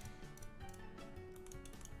say.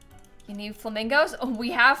 You need flamingos? Oh,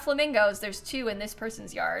 we have flamingos. There's 2 in this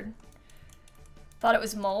person's yard. Thought it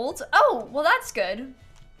was mold. Oh, well that's good.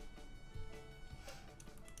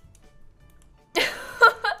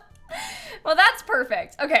 Well, that's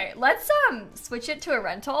perfect. Okay, let's switch it to a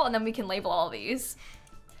rental and then we can label all these.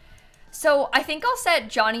 So I think I'll set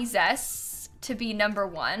Johnny Zest to be number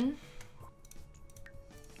 1.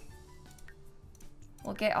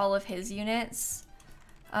 We'll get all of his units.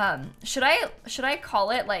 Should I call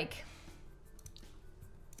it like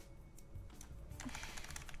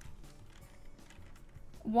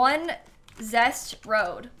One Zest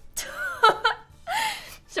Road?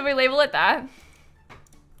 Should we label it that?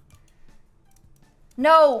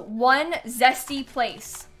 No, One Zesty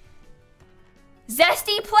Place.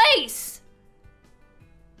 Zesty Place!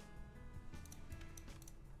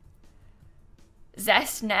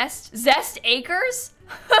 Zest Nest? Zest Acres?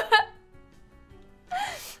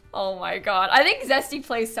 Oh my god. I think Zesty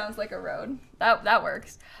Place sounds like a road. That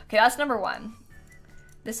works. Okay, that's number 1.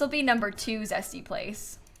 This will be number 2, Zesty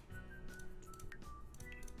Place.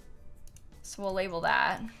 So we'll label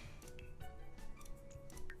that.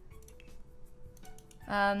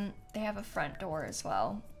 They have a front door as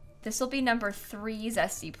well. This will be number 3,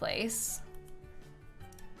 Zesty Place.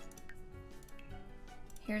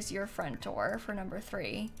 Here's your front door for number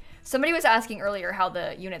 3. Somebody was asking earlier how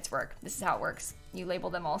the units work. This is how it works. You label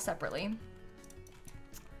them all separately.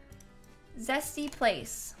 Zesty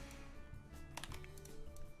Place.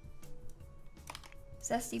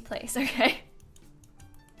 Zesty Place, okay.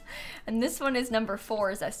 And this one is number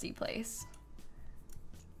 4, Zesty Place.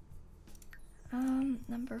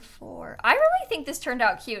 Number 4. I really think this turned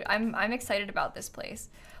out cute. I'm excited about this place.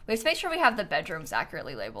 We have to make sure we have the bedrooms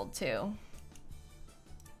accurately labeled too.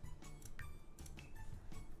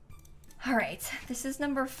 All right, this is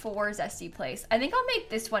number 4, Zesty Place. I think I'll make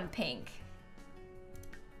this one pink.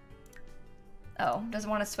 Oh, does it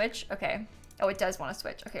want to switch? Okay. Oh, it does want to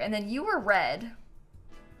switch. Okay, and then you were red.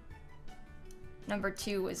 Number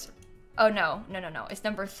 2 was, oh no. It's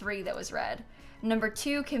number 3 that was red. Number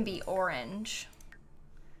 2 can be orange.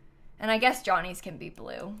 And I guess Johnny's can be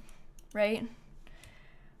blue, right?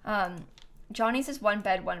 Johnny's is 1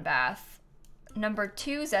 bed, 1 bath. Number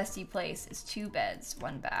 2 Zesty Place is 2 beds,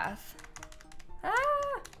 1 bath.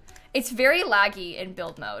 Ah! It's very laggy in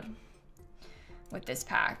build mode with this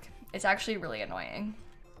pack. It's actually really annoying.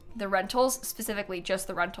 The rentals, specifically just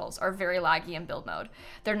the rentals, are very laggy in build mode.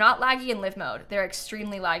 They're not laggy in live mode. They're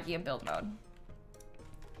extremely laggy in build mode.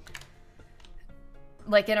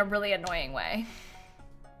 Like in a really annoying way.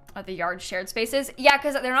 Are the yard shared spaces? Yeah,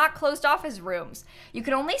 because they're not closed off as rooms. You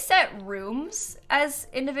can only set rooms as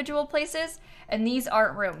individual places, and these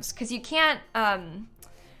aren't rooms. Because you can't,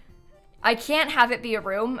 I can't have it be a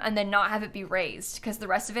room and then not have it be raised, because the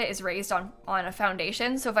rest of it is raised on a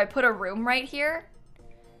foundation. So if I put a room right here,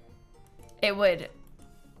 it would,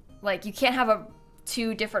 like, you can't have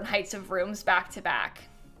two different heights of rooms back to back.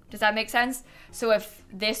 Does that make sense? So if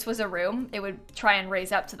this was a room, it would try and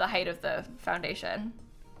raise up to the height of the foundation.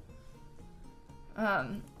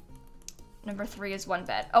 Number 3 is 1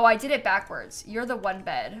 bed. Oh, I did it backwards. You're the 1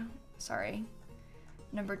 bed. Sorry.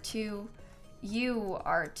 Number 2, you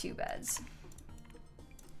are 2 beds.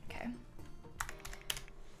 Okay.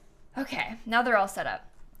 Okay, now they're all set up.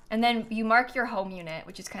 And then you mark your home unit,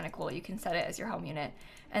 which is kind of cool. You can set it as your home unit.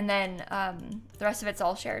 And then the rest of it's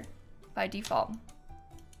all shared by default.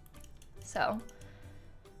 So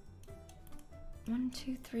 1,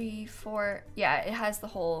 2, 3, 4. Yeah, it has the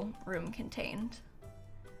whole room contained.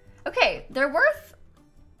 Okay, they're worth,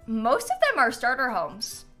 most of them are starter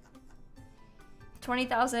homes.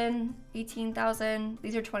 20,000, 18,000.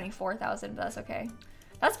 These are 24,000, but that's okay.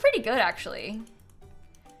 That's pretty good, actually.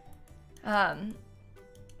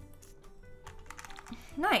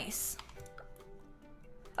 Nice.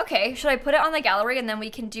 Okay, should I put it on the gallery and then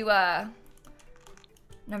we can do a...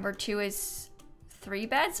 Number 2 is 3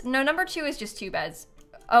 beds? No, number 2 is just 2 beds.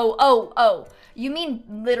 Oh. You mean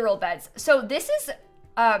literal beds. So this is,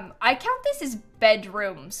 I count this as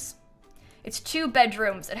bedrooms. It's 2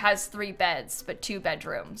 bedrooms. It has 3 beds, but 2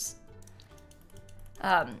 bedrooms.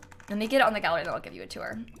 Let me get it on the gallery, then I'll give you a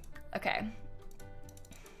tour. Okay.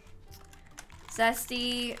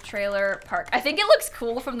 Zesty Trailer Park. I think it looks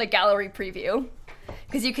cool from the gallery preview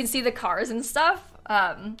because you can see the cars and stuff.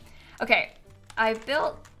 Okay, I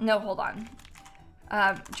built, no, hold on.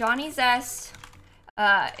 Johnny Zest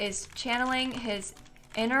is channeling his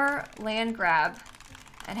inner land grab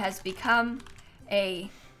and has become a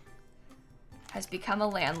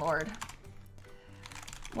landlord.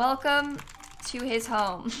 Welcome to his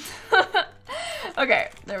home. Okay,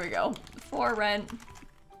 there we go. For rent.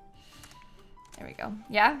 There we go.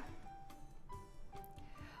 Yeah?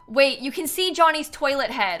 Wait, you can see Johnny's toilet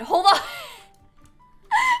head. Hold on.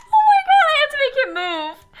 Oh my god, I have to make him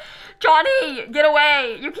move. Johnny, get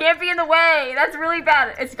away. You can't be in the way. That's really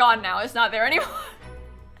bad. It's gone now. It's not there anymore.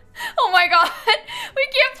 Oh my god. We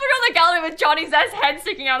can't put it on the gallery with Johnny's head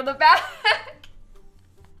sticking out of the back.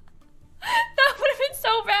 That would have been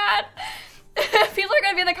so bad. People are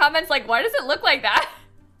gonna be in the comments like, why does it look like that?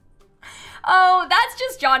 Oh, that's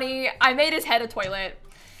just Johnny. I made his head a toilet.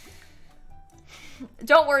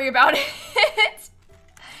 Don't worry about it.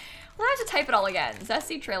 We'll have to type it all again.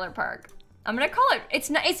 Zesty Trailer Park. I'm gonna call it, it's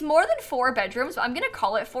more than 4 bedrooms, but I'm gonna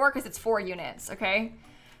call it 4 because it's 4 units, okay?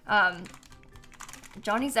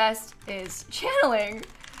 Johnny Zest is channeling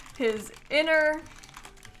his inner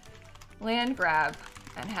land grab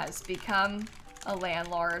and has become a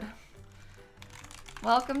landlord.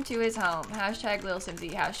 Welcome to his home. Hashtag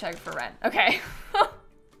lilsimsie, hashtag for rent. Okay.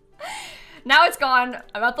 Now it's gone.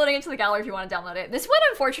 I'm uploading it to the gallery if you want to download it. This one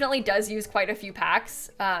unfortunately does use quite a few packs.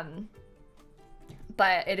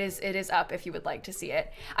 But it is up if you would like to see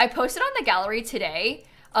it. I posted on the gallery today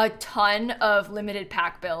a ton of limited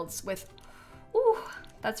pack builds with, ooh,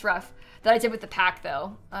 that's rough, that I did with the pack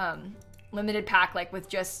though. Limited pack, like with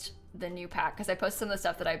just the new pack, because I posted some of the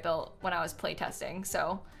stuff that I built when I was playtesting.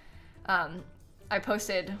 So I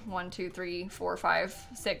posted 1, 2, 3, 4, 5,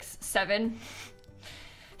 6, 7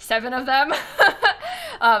 of them.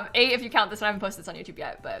 8 if you count this one. I haven't posted this on YouTube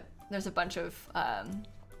yet, but there's a bunch of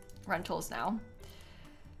rentals now.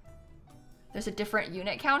 There's a different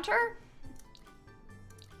unit counter.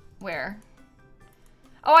 Where?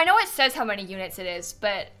 Oh, I know it says how many units it is,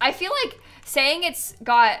 but I feel like saying it's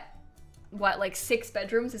got, what, like 6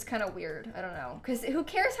 bedrooms is kind of weird. I don't know, because who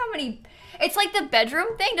cares how many, it's like the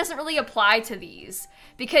bedroom thing doesn't really apply to these,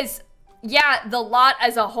 because yeah, the lot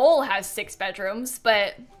as a whole has 6 bedrooms,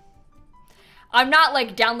 but I'm not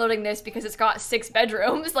like downloading this because it's got 6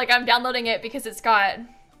 bedrooms. Like I'm downloading it because it's got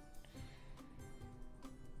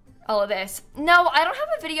all of this. No, I don't have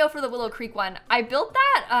a video for the Willow Creek one. I built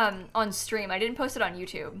that on stream. I didn't post it on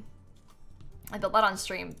YouTube. I built that on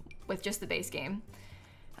stream with just the base game.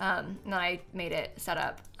 And then I made it set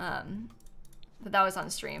up. But that was on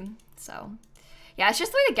stream. So yeah, it's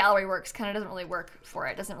just the way the gallery works. Kind of doesn't really work for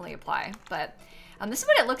it. Doesn't really apply. But This is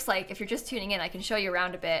what it looks like. If you're just tuning in, I can show you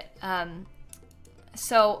around a bit.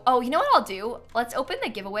 So, oh, you know what I'll do? Let's open the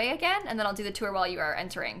giveaway again, and then I'll do the tour while you are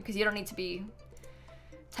entering, because you don't need to be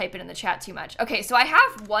typing in the chat too much. Okay, so I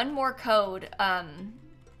have one more code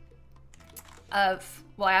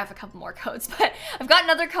well, I have a couple more codes, but I've got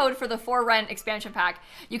another code for the For Rent expansion pack.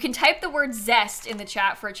 You can type the word Zest in the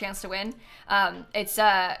chat for a chance to win. It's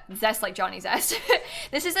Zest like Johnny Zest.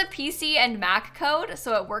 This is a PC and Mac code,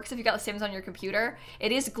 so it works if you got The Sims on your computer.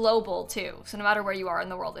 It is global too, so no matter where you are in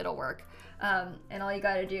the world, it'll work. And all you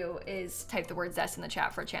gotta do is type the word Zest in the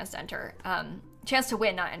chat for a chance to enter. Chance to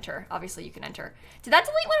win, not enter. Obviously you can enter. Did that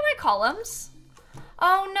delete one of my columns?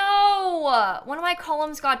 Oh no! One of my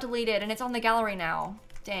columns got deleted and it's on the gallery now.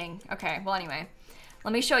 Dang. Okay, well anyway.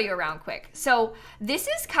 Let me show you around quick. So this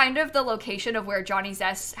is kind of the location of where Johnny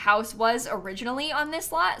Zest's house was originally on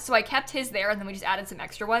this lot. So I kept his there and then we just added some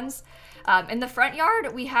extra ones. In the front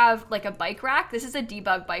yard, we have like a bike rack. This is a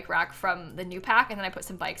debug bike rack from the new pack and then I put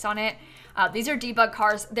some bikes on it. These are debug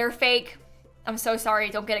cars. They're fake. I'm so sorry.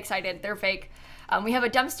 Don't get excited. They're fake. We have a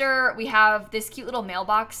dumpster. We have this cute little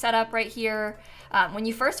mailbox set up right here. When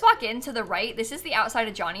you first walk in to the right, this is the outside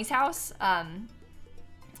of Johnny's house.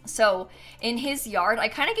 So in his yard, I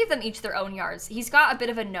kind of gave them each their own yards. He's got a bit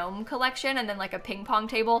of a gnome collection and then like a ping pong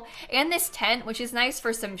table and this tent, which is nice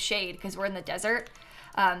for some shade because we're in the desert.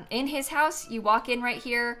 In his house, you walk in right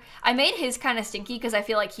here. I made his kind of stinky because I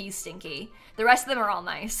feel like he's stinky. The rest of them are all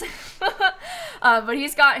nice. But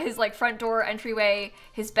he's got his like front door entryway.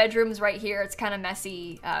 His bedroom's right here. It's kind of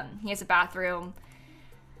messy. He has a bathroom,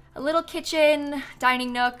 a little kitchen,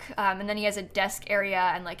 dining nook, and then he has a desk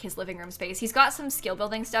area and like his living room space. He's got some skill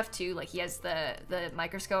building stuff too. Like he has the the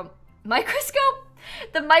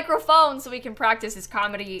microphone so he can practice his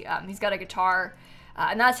comedy. He's got a guitar,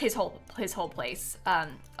 and that's his whole place.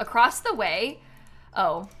 Across the way,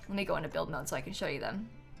 oh, let me go into build mode so I can show you them.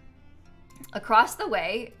 Across the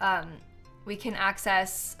way, we can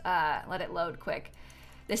access, let it load quick.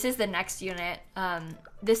 This is the next unit.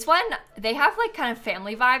 This one, they have like kind of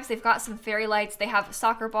family vibes. They've got some fairy lights. They have a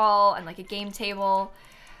soccer ball and like a game table.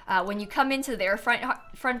 When you come into their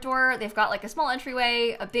front door, they've got like a small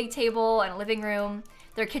entryway, a big table, and a living room.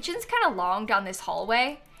 Their kitchen's kind of long down this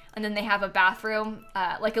hallway. And then they have a bathroom,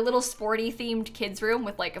 like a little sporty themed kids room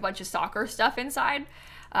with like a bunch of soccer stuff inside.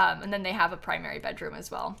 And then they have a primary bedroom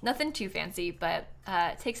as well. Nothing too fancy, but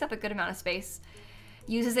it takes up a good amount of space.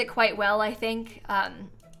 Uses it quite well, I think.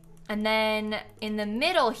 And then in the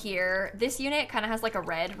middle here, this unit kind of has like a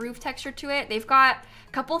red roof texture to it. They've got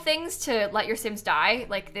a couple things to let your Sims die,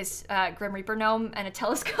 like this Grim Reaper gnome and a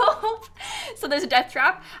telescope. So there's a death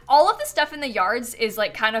trap. All of the stuff in the yards is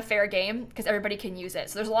like kind of fair game because everybody can use it.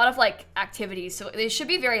 So there's a lot of like activities. So it should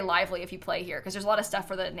be very lively if you play here because there's a lot of stuff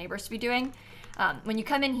for the neighbors to be doing. When you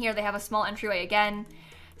come in here, they have a small entryway again.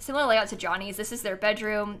 Similar layout to Johnny's. This is their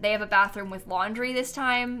bedroom. They have a bathroom with laundry this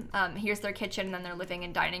time. Here's their kitchen and then their living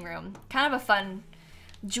and dining room. Kind of a fun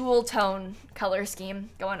jewel tone color scheme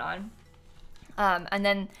going on. And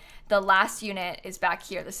then the last unit is back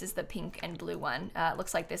here. This is the pink and blue one.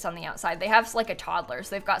 Looks like this on the outside. They have like a toddler,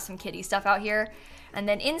 so they've got some kitty stuff out here. And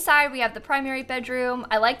then inside we have the primary bedroom.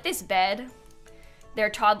 I like this bed. Their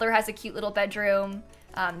toddler has a cute little bedroom.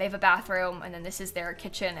 They have a bathroom, and then this is their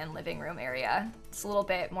kitchen and living room area. It's a little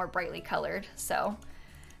bit more brightly colored, so.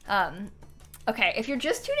 Okay, if you're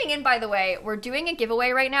just tuning in, by the way, we're doing a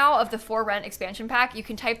giveaway right now of the For Rent expansion pack. You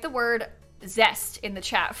can type the word Zest in the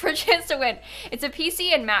chat for a chance to win. It's a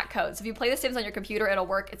PC and Mac code, so if you play The Sims on your computer, it'll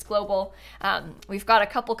work. It's global. We've got a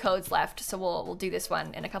couple codes left, so we'll do this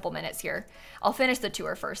one in a couple minutes here. I'll finish the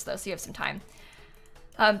tour first, though, so you have some time.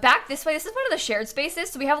 Back this way, this is one of the shared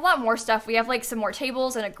spaces, so we have a lot more stuff. We have like some more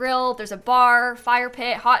tables and a grill. There's a bar, fire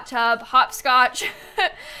pit, hot tub, hopscotch,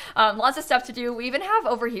 lots of stuff to do. We even have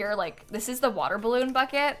over here, like, this is the water balloon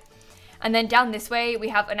bucket. And then down this way, we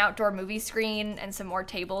have an outdoor movie screen and some more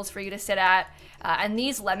tables for you to sit at. And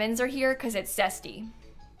these lemons are here because it's zesty.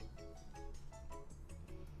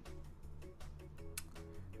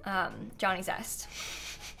 Johnny Zest.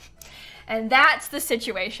 And that's the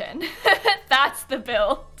situation. That's the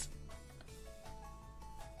build.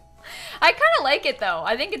 I kind of like it though.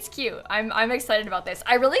 I think it's cute. I'm excited about this.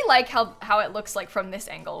 I really like how it looks like from this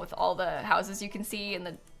angle with all the houses you can see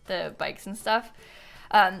and the bikes and stuff.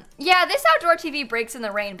 Yeah, this outdoor TV breaks in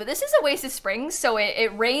the rain, but this is Oasis Springs, so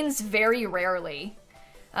it rains very rarely.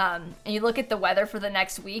 And you look at the weather for the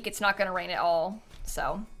next week, it's not gonna rain at all,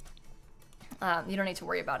 so you don't need to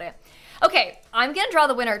worry about it. Okay, I'm gonna draw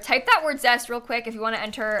the winner. Type that word Zest real quick if you wanna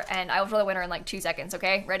enter, and I will draw the winner in like 2 seconds,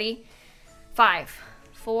 okay? Ready? 5,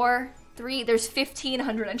 4, 3, there's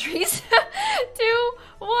 1,500 entries. 2,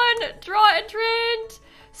 One draw entrant.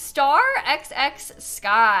 Star XX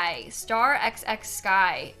Sky. Star XX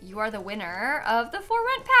Sky. You are the winner of the For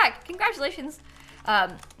Rent pack. Congratulations.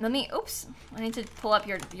 Let me, oops. I need to pull up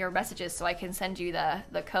your messages so I can send you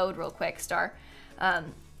the code real quick, Star.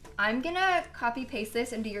 I'm gonna copy paste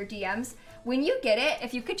this into your DMs. When you get it,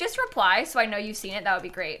 if you could just reply so I know you've seen it, that would be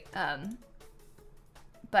great.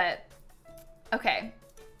 But, okay.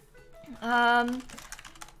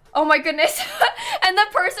 Oh my goodness. And the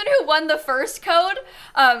person who won the first code,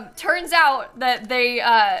 turns out that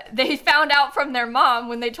they found out from their mom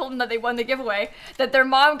when they told them that they won the giveaway that their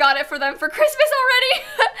mom got it for them for Christmas already.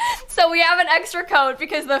 So we have an extra code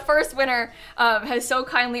because the first winner has so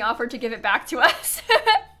kindly offered to give it back to us.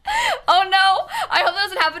 Oh no, I hope that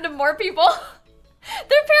doesn't happen to more people.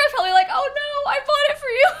 Their parents probably like, oh no, I bought it for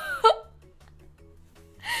you.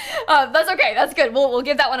 That's okay, that's good. We'll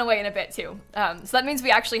give that one away in a bit too. So that means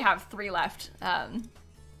we actually have 3 left.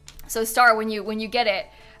 So Star, when you get it,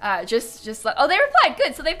 just let, oh, they replied,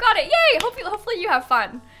 good, so they've got it, yay! Hopefully you have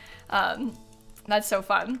fun. That's so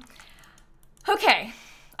fun. Okay,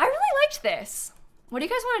 I really liked this. What do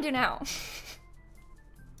you guys want to do now?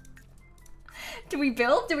 Do we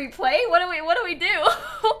build? Do we play? What do we do?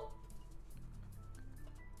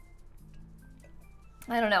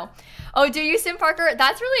 I don't know. Oh, do you, Sim Parker?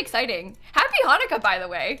 That's really exciting. Happy Hanukkah, by the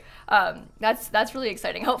way. That's really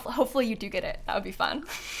exciting. Hopefully you do get it. That would be fun.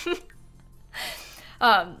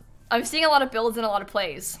 I'm seeing a lot of builds and a lot of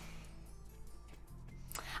plays.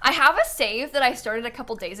 I have a save that I started a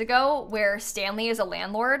couple days ago where Stanley is a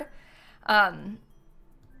landlord. Do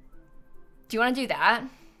you want to do that?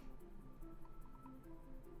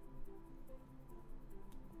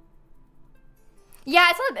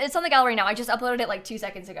 Yeah, it's on the gallery now. I just uploaded it like 2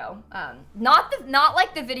 seconds ago. Not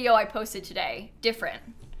like the video I posted today. Different,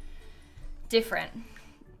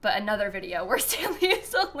 but another video where Stanley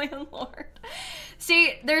is a landlord.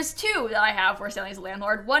 See, there's 2 that I have where Stanley's a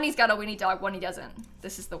landlord. One, he's got a weenie dog. One, he doesn't.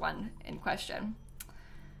 This is the one in question.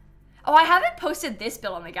 Oh, I haven't posted this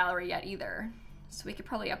build on the gallery yet either, so we could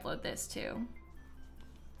probably upload this too.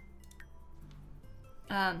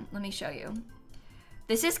 Let me show you.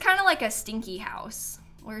 This is kind of like a stinky house.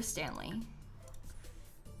 Where's Stanley?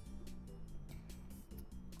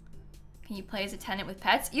 Can you play as a tenant with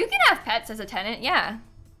pets? You can have pets as a tenant, yeah.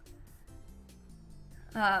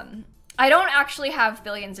 I don't actually have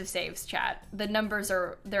billions of saves, chat. The numbers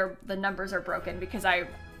are broken because I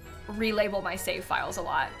relabel my save files a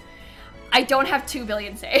lot. I don't have 2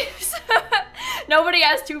 billion saves. Nobody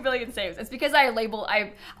has 2 billion saves. It's because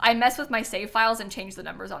I mess with my save files and change the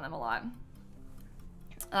numbers on them a lot.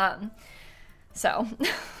 So.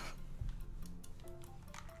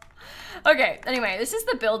 Okay, anyway, this is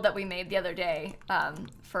the build that we made the other day,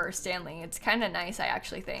 for Stanley. It's kind of nice, I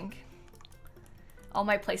actually think. All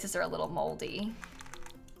my places are a little moldy.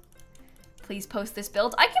 Please post this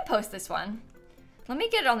build. I can post this one. Let me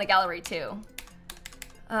get it on the gallery too.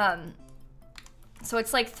 So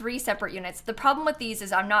it's like 3 separate units. The problem with these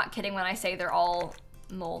is I'm not kidding when I say they're all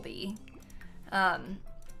moldy.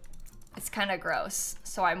 It's kind of gross,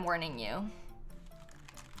 so I'm warning you.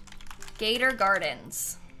 Gator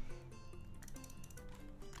Gardens.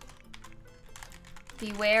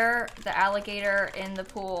 Beware the alligator in the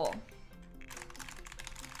pool.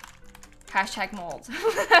 Hashtag mold.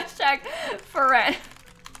 Hashtag for rent.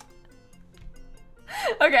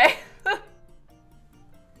 Okay.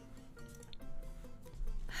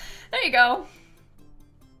 There you go.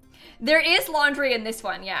 There is laundry in this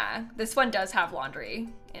one, yeah. This one does have laundry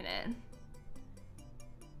in it.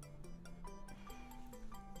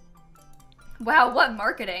 Wow, what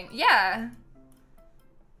marketing? Yeah.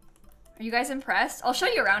 Are you guys impressed? I'll show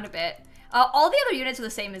you around a bit. All the other units are the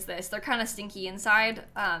same as this. They're kind of stinky inside.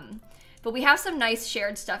 But we have some nice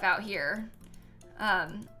shared stuff out here,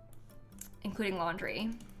 including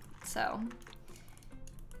laundry. So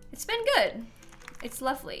it's been good. It's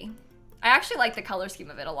lovely. I actually like the color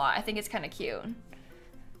scheme of it a lot. I think it's kind of cute.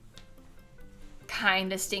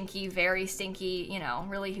 Kind of stinky, very stinky, you know,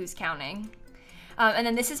 really who's counting? And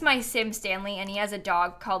then this is my Sim Stanley, and he has a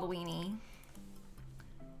dog called Weenie.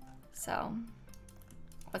 So,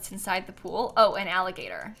 what's inside the pool? Oh, an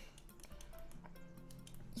alligator.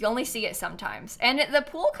 You only see it sometimes. And the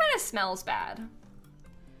pool kind of smells bad.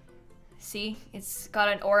 See? It's got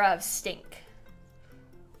an aura of stink.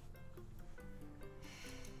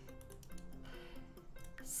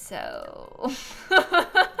 So...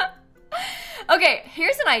 Okay,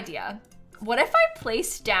 here's an idea. What if I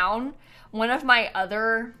place down one of my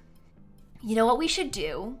other... You know what we should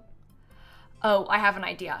do? Oh, I have an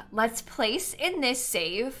idea. Let's place in this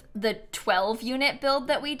save the 12 unit build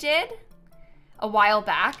that we did. a while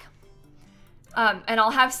back. And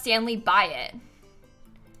I'll have Stanley buy it.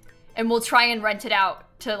 And we'll try and rent it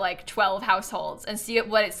out to like 12 households and see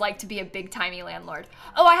what it's like to be a big timey landlord.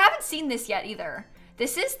 Oh, I haven't seen this yet either.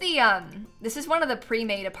 This is the this is one of the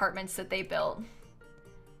pre-made apartments that they built.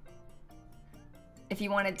 If you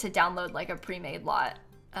wanted to download like a pre-made lot,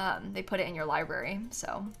 they put it in your library,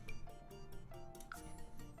 so.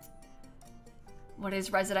 What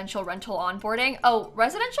is residential rental onboarding? Oh,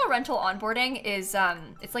 residential rental onboarding is,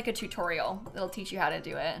 it's like a tutorial. It'll teach you how to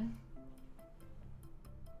do it.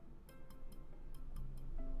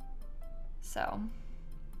 So.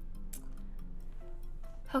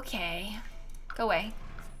 Okay. Go away.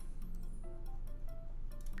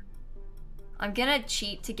 I'm gonna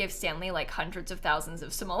cheat to give Stanley like hundreds of thousands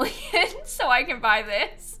of simoleons so I can buy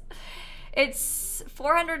this. It's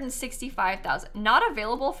 465,000. Not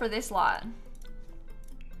available for this lot.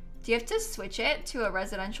 Do you have to switch it to a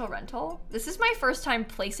residential rental? This is my first time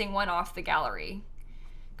placing one off the gallery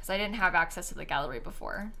because I didn't have access to the gallery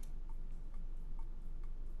before.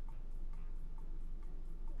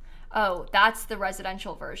 Oh, that's the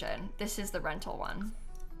residential version. This is the rental one.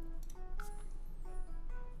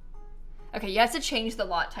 Okay, you have to change the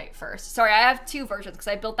lot type first. Sorry, I have two versions because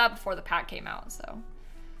I built that before the pack came out, so.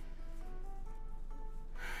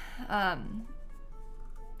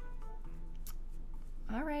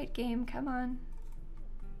 All right, game, come on.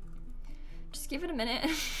 Just give it a minute.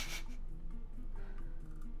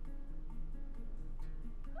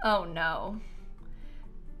 Oh no.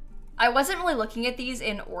 I wasn't really looking at these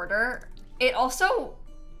in order. It relabeled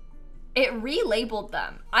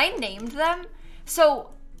them. I named them. So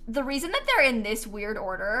the reason that they're in this weird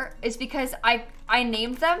order is because I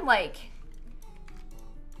named them like,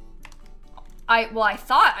 I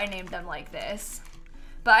thought I named them like this,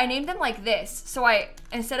 but I named them like this. So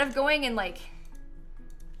instead of going in like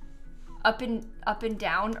up and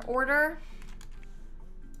down order,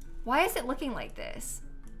 why is it looking like this?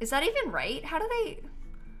 Is that even right?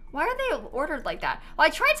 Why are they ordered like that? Well, I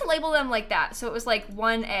tried to label them like that. So it was like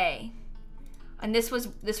 1A and this was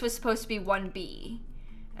supposed to be 1B.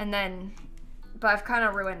 And then, but I've kind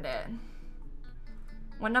of ruined it.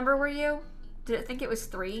 What number were you? Did it think it was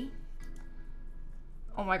 3?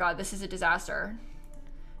 Oh my God, this is a disaster.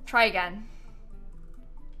 Try again.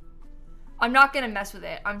 I'm not gonna mess with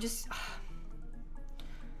it. I'm just,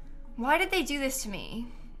 why did they do this to me?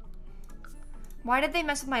 Why did they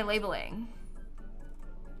mess with my labeling?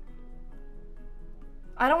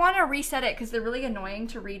 I don't want to reset it because they're really annoying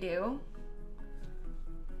to redo.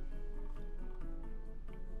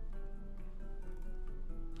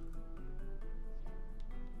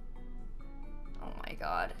 Oh my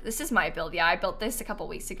God. This is my build. Yeah, I built this a couple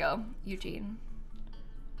weeks ago, Eugene.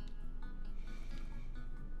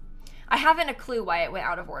 I haven't a clue why it went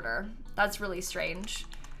out of order. That's really strange.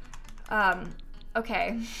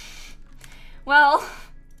 Okay. Well,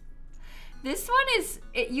 this one is,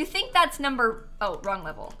 you think that's number, oh, wrong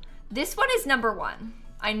level. This one is number 1.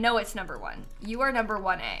 I know it's number 1. You are number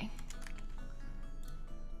 1A.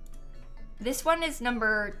 This one is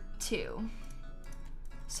number 2.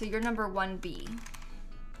 So you're number 1B.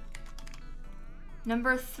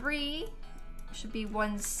 Number 3 should be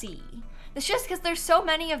 1C. It's just because there's so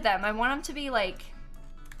many of them. I want them to be like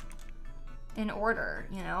in order,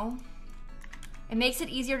 you know? It makes it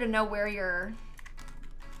easier to know where you're.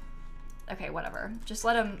 Okay, whatever. Just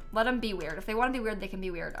let them be weird. If they want to be weird, they can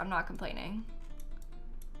be weird. I'm not complaining.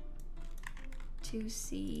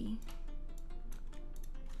 2C,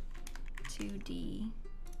 2D,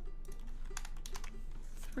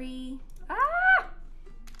 3. Ah!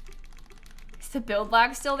 Is the build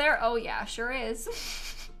lag still there? Oh yeah, sure is.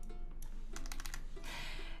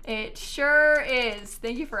 It sure is.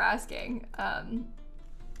 Thank you for asking.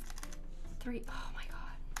 3. Oh my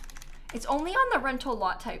God. It's only on the rental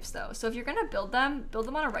lot types though. So if you're gonna build them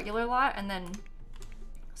on a regular lot and then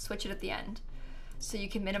switch it at the end so you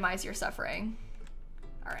can minimize your suffering.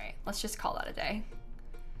 All right, let's just call that a day.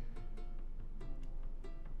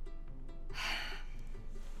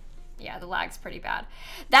 Yeah, the lag's pretty bad.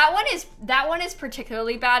 That one is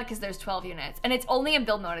particularly bad because there's 12 units and it's only in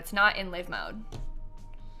build mode. It's not in live mode.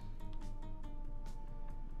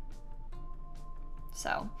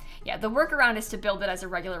 So yeah, the workaround is to build it as a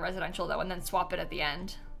regular residential though, and then swap it at the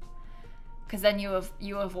end, because then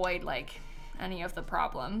you avoid like any of the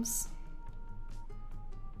problems.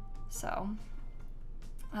 So,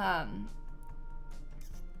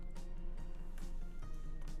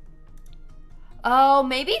 oh,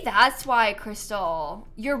 maybe that's why, Crystal.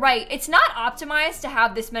 You're right. It's not optimized to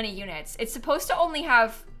have this many units. It's supposed to only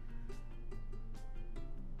have.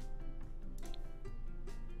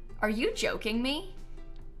 Are you joking me?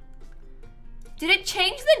 Did it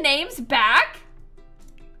change the names back?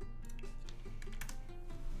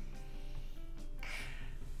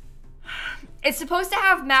 It's supposed to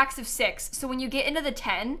have max of 6. So when you get into the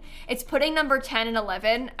 10, it's putting number 10 and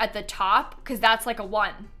 11 at the top because that's like a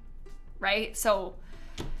 1, right? So,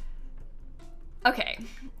 okay,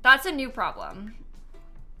 that's a new problem.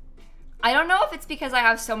 I don't know if it's because I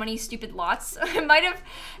have so many stupid lots. It might have,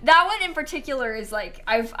 that one in particular is like,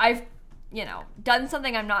 I've, you know, done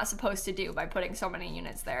something I'm not supposed to do by putting so many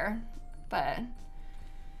units there, but.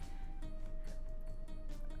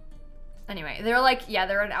 Anyway, they're like, yeah,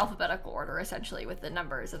 they're in alphabetical order essentially with the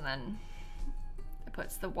numbers, and then it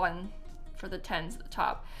puts the 1 for the 10s at the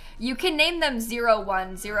top. You can name them 0,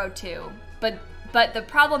 1, 0, 2, but the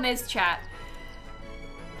problem is, chat,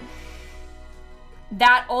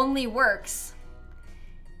 that only works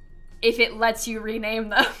if it lets you rename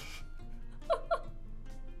them.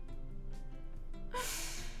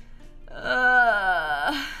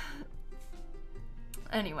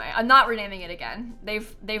 Anyway, I'm not renaming it again.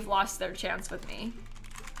 They've lost their chance with me.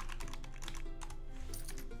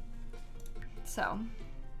 So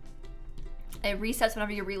it resets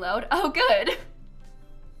whenever you reload. Oh, good.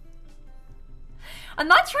 I'm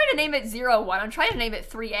not trying to name it 0, 1. I'm trying to name it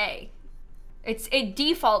 3A. It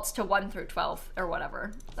defaults to 1 through 12 or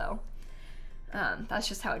whatever. So that's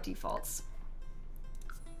just how it defaults.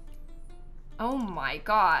 Oh my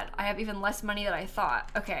god, I have even less money than I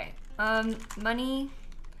thought. Okay, money.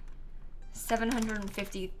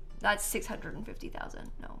 750, that's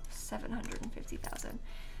 650,000. No, 750,000.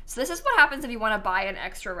 So this is what happens if you want to buy an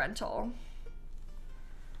extra rental.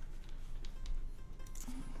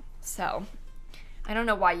 So, I don't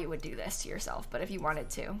know why you would do this to yourself, but if you wanted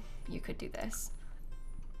to, you could do this.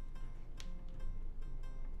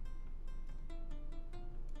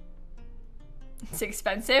 It's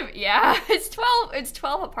expensive? Yeah, it's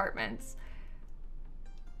 12 apartments.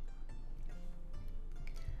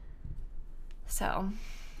 So,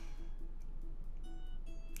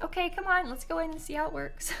 okay, come on, let's go in and see how it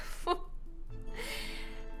works.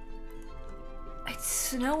 It's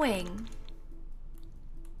snowing.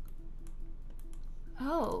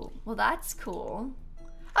 Oh, well that's cool.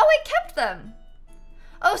 Oh, it kept them.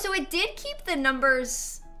 Oh, so it did keep the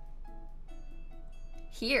numbers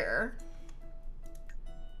here.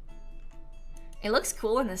 It looks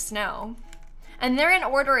cool in the snow. And they're in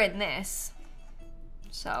order in this.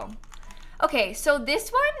 So. Okay, so this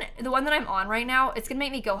one, the one that I'm on right now, it's gonna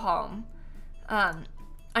make me go home. I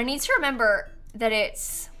need to remember that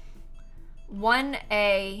it's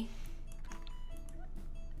 1A,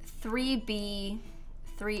 3B,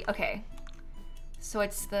 3, okay. So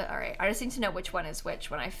it's the, all right, I just need to know which one is which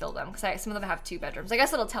when I fill them, because some of them have 2 bedrooms. I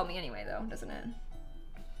guess it'll tell me anyway though, doesn't it?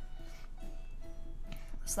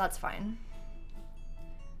 So that's fine.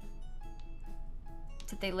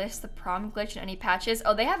 Did they list the prom glitch in any patches?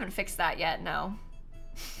 Oh, they haven't fixed that yet, no.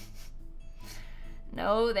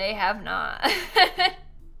 No, they have not.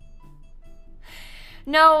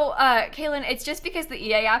 No, Kaylin, it's just because the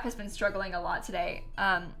EA app has been struggling a lot today.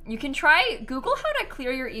 You can try, Google how to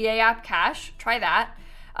clear your EA app cache, try that.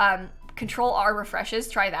 Control R refreshes,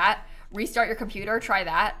 try that. Restart your computer, try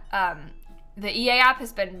that. The EA app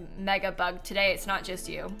has been mega bugged today, it's not just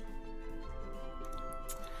you.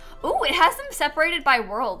 Ooh, it has them separated by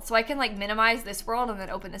world, so I can like minimize this world and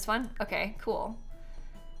then open this one. Okay, cool.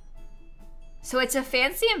 So it's a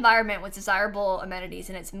fancy environment with desirable amenities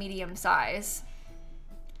and it's medium size.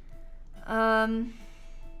 How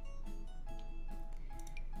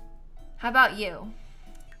about you?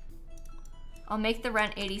 I'll make the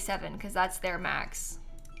rent 87 because that's their max.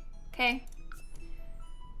 Okay.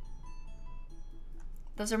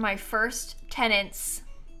 Those are my first tenants.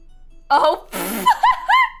 Oh.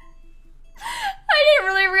 I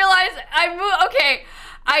didn't really realize okay,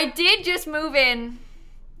 I did just move in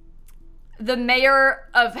the mayor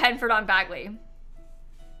of Henford-on-Bagley.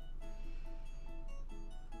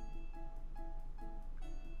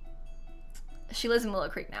 She lives in Willow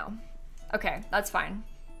Creek now. Okay, that's fine.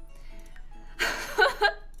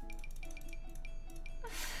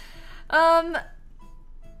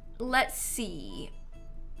 Let's see.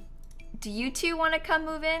 Do you two want to come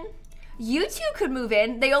move in? You two could move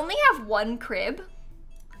in. They only have 1 crib.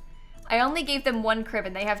 I only gave them 1 crib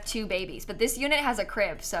and they have 2 babies, but this unit has a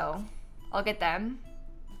crib, so I'll get them.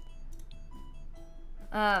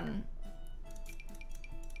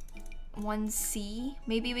 1C,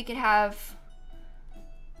 maybe we could have,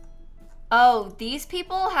 oh, these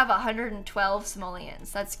people have 112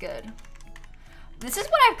 simoleons, that's good. This is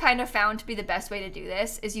what I've kind of found to be the best way to do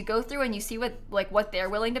this, is you go through and you see what they're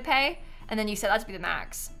willing to pay, and then you set that to be the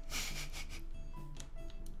max.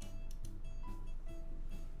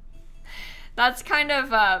 That's kind of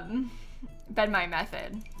been my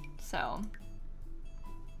method. So,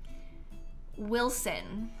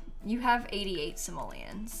 Wilson, you have 88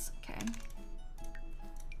 simoleons. Okay.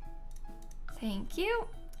 Thank you.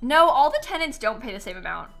 No, all the tenants don't pay the same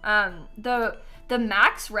amount. The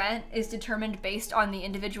max rent is determined based on the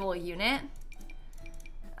individual unit.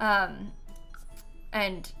 And,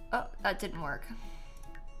 oh, that didn't work.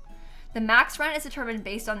 The max rent is determined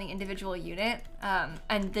based on the individual unit,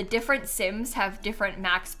 and the different sims have different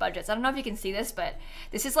max budgets. I don't know if you can see this, but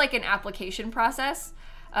this is like an application process,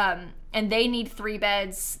 and they need 3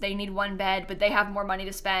 beds, they need 1 bed, but they have more money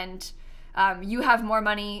to spend. You have more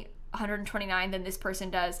money, 129, than this person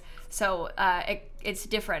does, so it's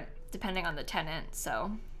different depending on the tenant.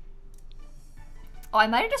 So, oh, I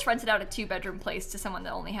might have just rented out a 2-bedroom place to someone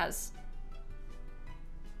that only has,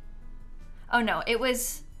 oh no,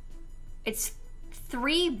 it's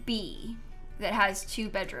 3B that has 2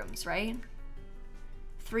 bedrooms, right?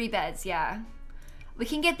 3 beds, yeah. We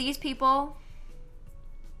can get these people.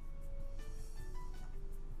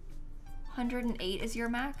 108 is your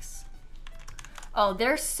max? Oh,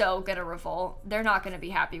 they're so gonna revolt. They're not gonna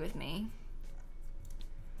be happy with me.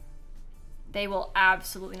 They will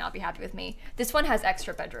absolutely not be happy with me. This one has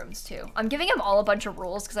extra bedrooms too. I'm giving them all a bunch of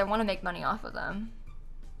rules because I want to make money off of them.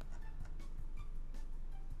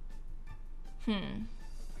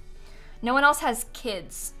 No one else has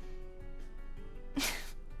kids.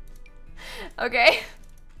 Okay.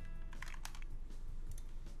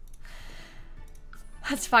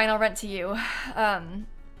 That's fine, I'll rent to you. I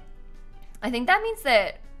think that means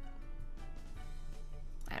that,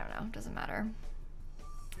 I don't know, doesn't matter.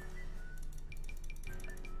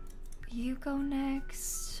 You go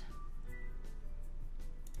next.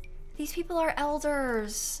 These people are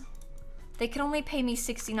elders. They can only pay me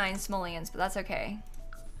 69 simoleons, but that's okay.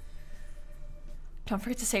 Don't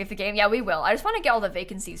forget to save the game. Yeah, we will. I just want to get all the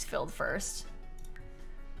vacancies filled first.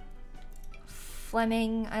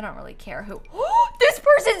 Fleming, I don't really care who. This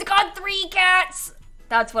person's got 3 cats!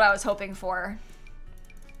 That's what I was hoping for.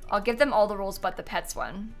 I'll give them all the rules but the pets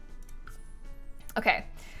one. Okay.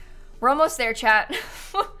 We're almost there, chat.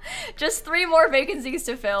 Just 3 more vacancies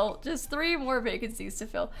to fill. Just 3 more vacancies to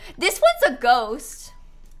fill. This one's a ghost.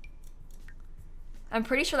 I'm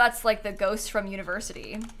pretty sure that's like the ghost from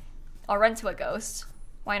university. I'll rent to a ghost.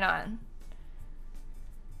 Why not?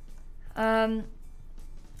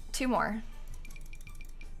 2 more.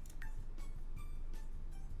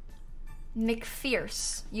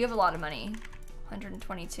 McFierce. You have a lot of money.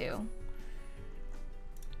 122.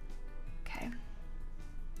 Okay.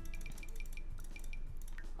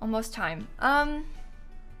 Almost time. How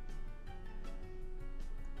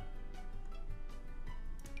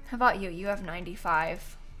about you? You have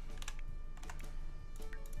 95.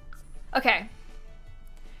 Okay.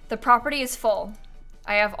 The property is full.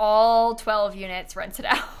 I have all 12 units rented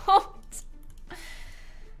out.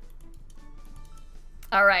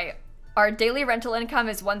 All right. Our daily rental income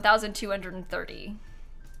is 1,230.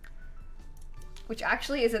 Which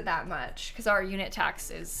actually isn't that much because our unit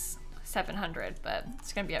tax is 700, but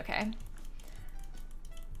it's gonna be okay.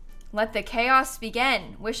 Let the chaos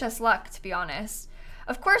begin. Wish us luck, to be honest.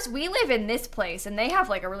 Of course, we live in this place and they have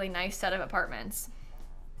like a really nice set of apartments.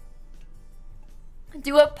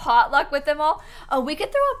 Do a potluck with them all? Oh, we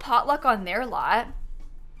could throw a potluck on their lot.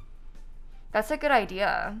 That's a good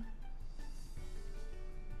idea.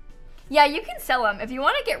 Yeah, you can sell them. If you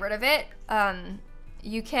want to get rid of it,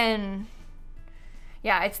 you can...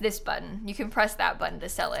 Yeah, it's this button. You can press that button to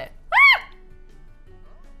sell it. Ah!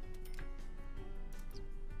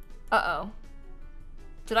 Uh-oh.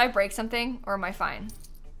 Did I break something or am I fine?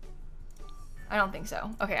 I don't think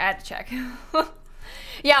so. Okay, I had to check.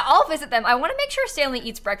 Yeah, I'll visit them. I want to make sure Stanley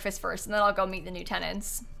eats breakfast first and then I'll go meet the new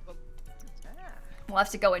tenants. We'll have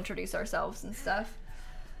to go introduce ourselves and stuff.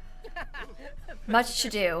 Much to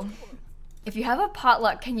do. If you have a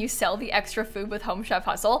potluck, can you sell the extra food with Home Chef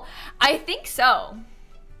Hustle? I think so.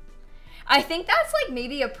 I think that's like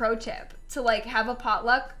maybe a pro tip to like have a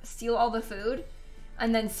potluck, steal all the food,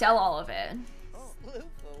 and then sell all of it.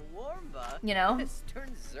 You know?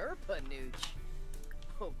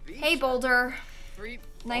 Hey Boulder.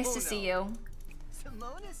 Nice to see you.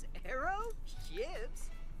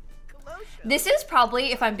 This is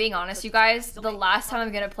probably, if I'm being honest, you guys, the last time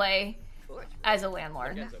I'm gonna play as a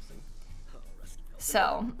landlord.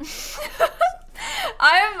 So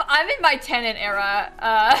I'm in my tenant era.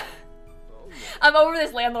 I'm over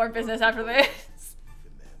this landlord business after this.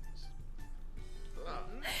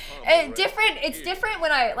 It's different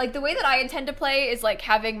when I, like, the way that I intend to play is like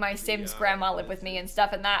having my Sims grandma live with me and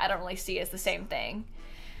stuff, and that I don't really see as the same thing.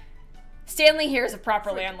 Stanley here is a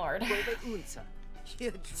proper landlord. So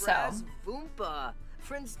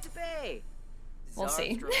we'll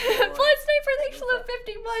see. Blood Sniper, thanks for the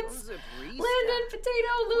 50 months. Landon,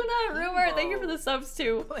 Potato, Luna, Rumor, thank you for the subs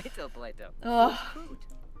too. Ugh.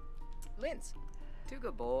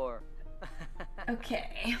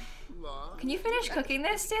 Okay. Can you finish cooking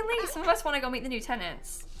this, Stanley? Some of us want to go meet the new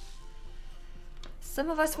tenants. Some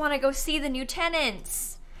of us want to go see the new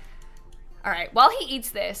tenants. All right, while he eats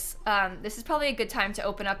this, this is probably a good time to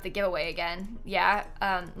open up the giveaway again. Yeah,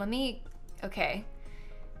 okay.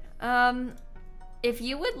 If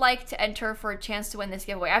you would like to enter for a chance to win this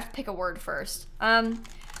giveaway, I have to pick a word first.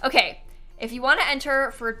 Okay, if you want to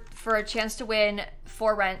enter for a chance to win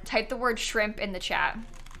for rent, type the word shrimp in the chat.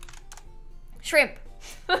 Shrimp.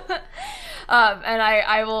 And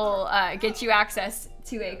I will get you access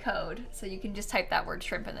to a code, so you can just type that word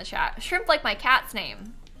shrimp in the chat. Shrimp like my cat's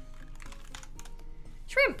name.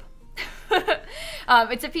 Shrimp.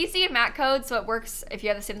 It's a PC and Mac code, so it works if you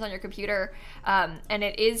have the Sims on your computer, and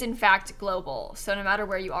it is in fact global, so no matter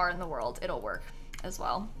where you are in the world, it'll work as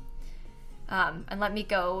well. And let me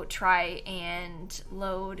go try and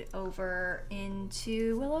load over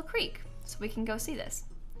into Willow Creek so we can go see this.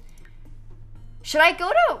 Should I go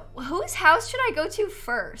to, whose house should I go to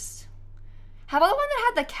first? How about the one that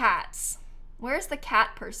had the cats? Where's the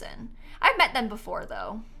cat person? I've met them before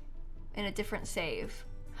though, in a different save.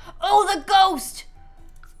 Oh, the ghost!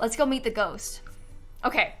 Let's go meet the ghost.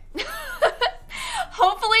 Okay.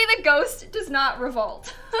 Hopefully the ghost does not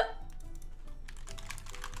revolt.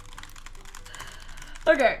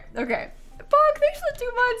 Okay. Bog, thanks for the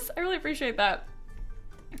 2 months. I really appreciate that.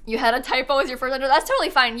 You had a typo as your first enter. That's totally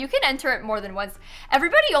fine. You can enter it more than once.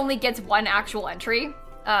 Everybody only gets one actual entry.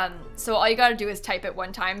 So all you gotta do is type it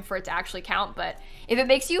one time for it to actually count. But if it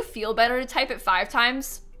makes you feel better to type it 5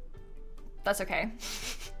 times, that's okay.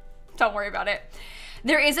 Don't worry about it.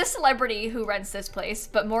 There is a celebrity who rents this place,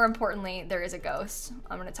 but more importantly, there is a ghost.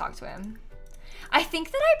 I'm gonna talk to him. I think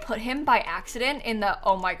that I put him by accident in the,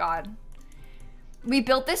 oh my God. We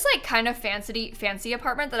built this like kind of fancy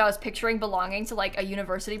apartment that I was picturing belonging to like a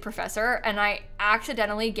university professor, and I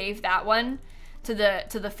accidentally gave that one to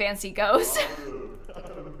the fancy ghost.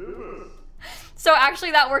 So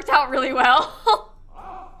actually that worked out really well.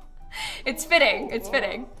 It's fitting, it's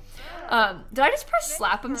fitting. Did I just press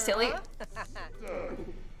slap him silly?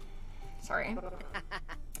 Sorry.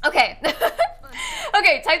 Okay.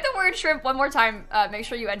 Okay, type the word shrimp one more time. Make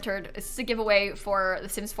sure you entered. This is a giveaway for The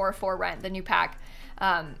Sims 4 for Rent, the new pack.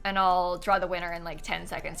 And I'll draw the winner in like 10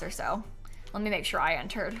 seconds or so. Let me make sure I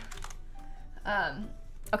entered.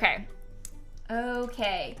 Okay.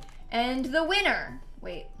 Okay. And the winner.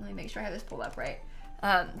 Wait, let me make sure I have this pulled up right.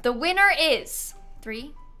 The winner is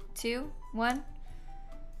 3, 2, 1.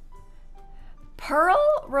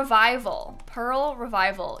 Pearl Revival. Pearl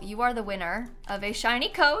Revival. You are the winner of a shiny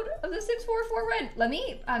code of The Sims 4 for Rent. Let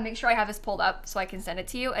me make sure I have this pulled up so I can send it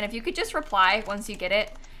to you. And if you could just reply once you get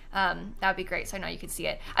it, that would be great so I know you can see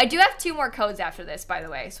it. I do have 2 more codes after this, by the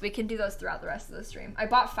way, so we can do those throughout the rest of the stream. I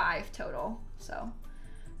bought 5 total, so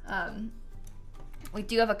we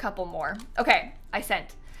do have a couple more. Okay, I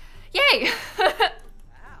sent. Yay!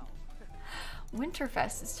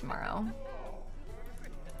 Winterfest is tomorrow.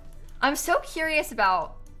 I'm so curious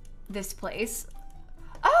about this place.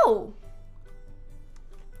 Oh!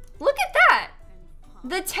 Look at that!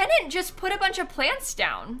 The tenant just put a bunch of plants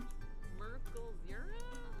down.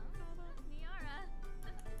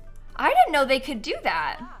 I didn't know they could do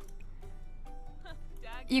that.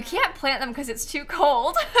 You can't plant them because it's too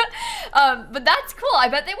cold. But that's cool. I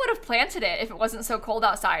bet they would have planted it if it wasn't so cold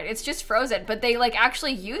outside. It's just frozen, but they like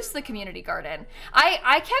actually used the community garden.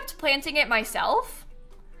 I kept planting it myself.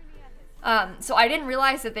 So I didn't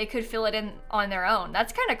realize that they could fill it in on their own.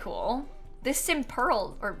 That's kind of cool. This Sim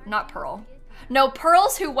Pearl, or not Pearl. No,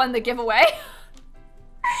 Pearl's who won the giveaway.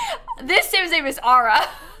 This Sim's name is Ara.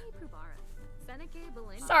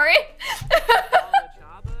 Sorry.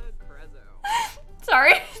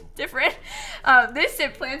 Sorry, different. This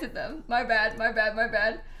Sim planted them. My bad, my bad, my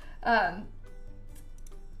bad.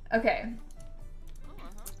 Okay.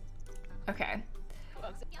 Okay.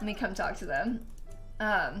 Let me come talk to them.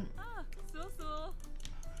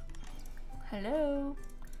 Hello.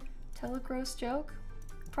 Tell a gross joke.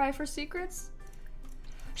 Pry for secrets.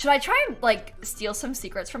 Should I try and like steal some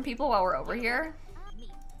secrets from people while we're over here?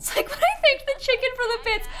 It's like when I thanked the chicken for the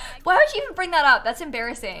bits. Why would you even bring that up? That's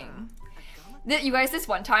embarrassing. You guys, this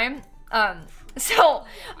one time, So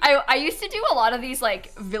I used to do a lot of these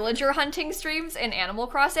like villager hunting streams in Animal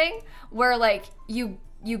Crossing where like you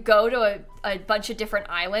go to a bunch of different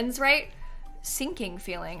islands, right? Sinking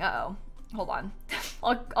feeling. Uh-oh. Hold on.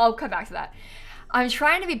 I'll come back to that. I'm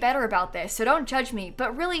trying to be better about this, so don't judge me,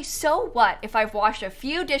 but really, so what if I've washed a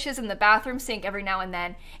few dishes in the bathroom sink every now and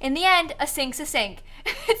then? In the end, a sink's a sink.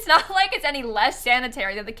 It's not like it's any less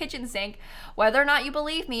sanitary than the kitchen sink. Whether or not you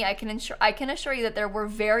believe me, I can assure you that there were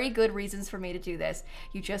very good reasons for me to do this.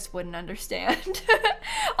 You just wouldn't understand.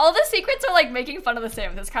 All the secrets are like making fun of the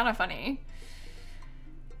Sims. It's kind of funny.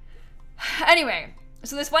 Anyway,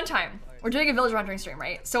 so this one time, we're doing a villager hunting stream,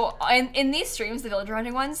 right? So in these streams, the villager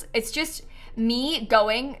hunting ones, it's just me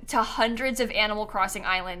going to hundreds of Animal Crossing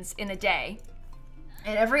islands in a day.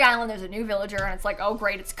 And every island there's a new villager and it's like, oh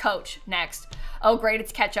great, it's Coach next. Oh great,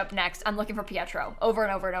 it's Ketchup next. I'm looking for Pietro over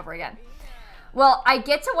and over and over again. Well, I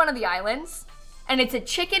get to one of the islands and it's a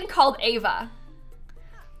chicken called Ava.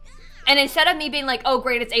 And instead of me being like, oh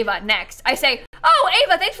great, it's Ava next, I say, oh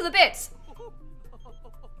Ava, thanks for the bits.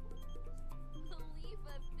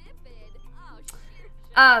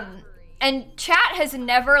 And chat has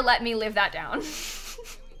never let me live that down.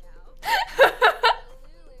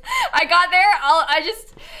 I got there,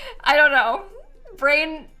 I don't know.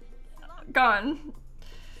 Brain gone.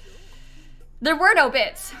 There were no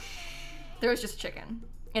bits. There was just chicken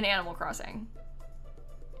in Animal Crossing.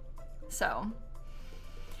 So,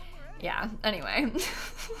 yeah, anyway.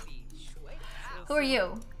 Who are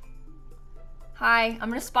you? Hi, I'm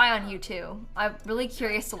gonna spy on you too. I'm really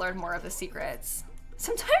curious to learn more of the secrets.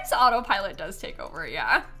 Sometimes autopilot does take over,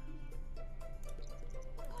 yeah.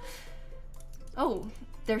 Oh,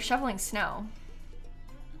 they're shoveling snow.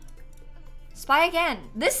 Spy again.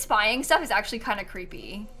 This spying stuff is actually kind of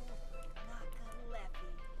creepy.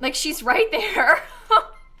 Like, she's right there.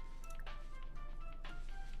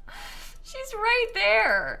 She's right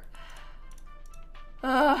there.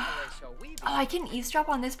 Oh, I can eavesdrop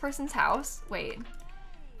on this person's house? Wait.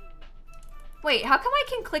 Wait, how come I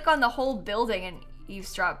can click on the whole building and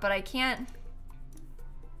eavesdrop, but I can't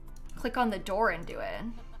click on the door and do it?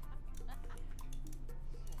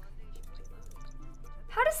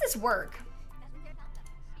 How does this work?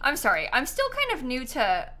 I'm sorry, I'm still kind of new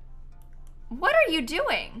to... What are you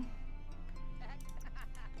doing?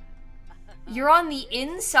 You're on the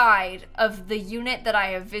inside of the unit that I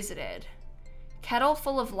have visited. Kettle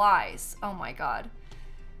full of lies. Oh my god.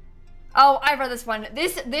 Oh, I've read this one.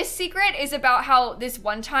 This secret is about how this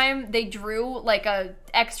one time they drew like a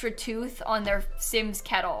extra tooth on their Sims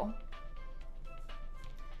kettle.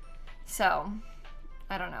 So,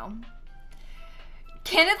 I don't know.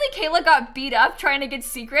 Candidly, Kayla got beat up trying to get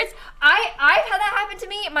secrets. I've had that happen to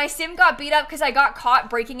me. My Sim got beat up because I got caught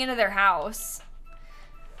breaking into their house.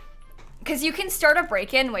 Because you can start a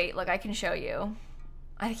break-in. Wait, look, I can show you.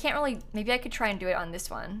 I can't really, maybe I could try and do it on this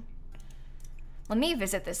one. Let me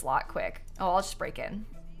visit this lot quick. Oh, I'll just break in.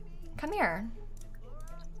 Come here.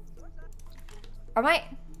 Are my...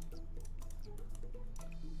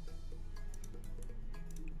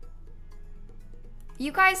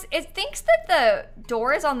 You guys, it thinks that the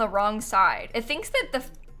door is on the wrong side. It thinks that the...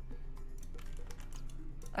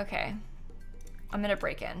 Okay. I'm gonna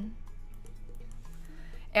break in.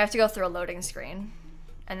 I have to go through a loading screen.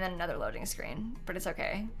 And then another loading screen. But it's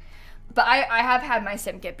okay. But I have had my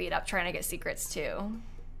Sim get beat up trying to get secrets too.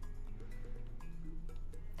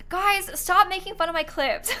 Guys, stop making fun of my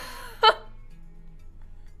clips.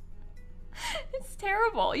 It's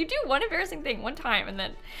terrible. You do one embarrassing thing one time and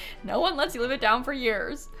then no one lets you live it down for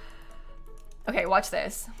years. Okay, watch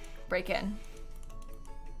this. Break in.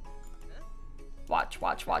 Watch,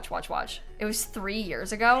 watch, watch, watch, watch. It was 3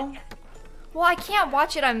 years ago. Well, I can't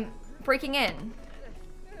watch it. I'm breaking in.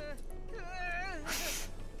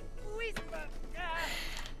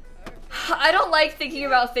 I don't like thinking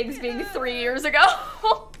about things being 3 years ago.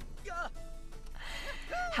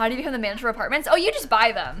 How do you become the manager of apartments? Oh, you just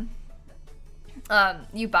buy them.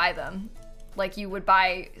 You buy them. Like you would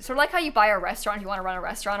buy, sort of like how you buy a restaurant if you want to run a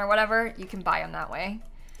restaurant or whatever, you can buy them that way.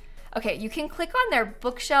 Okay, you can click on their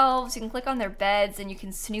bookshelves, you can click on their beds, and you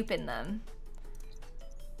can snoop in them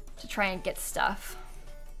to try and get stuff.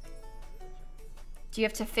 Do you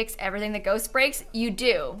have to fix everything the ghost breaks? You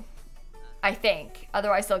do, I think.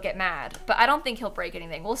 Otherwise they'll get mad. But I don't think he'll break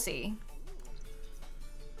anything. We'll see.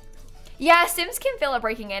 Yeah, Sims can fail at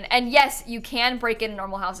breaking in. And yes, you can break in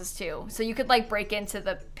normal houses too. So you could like break into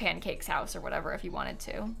the Pancake's house or whatever if you wanted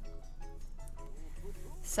to.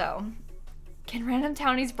 So, can random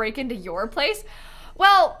townies break into your place?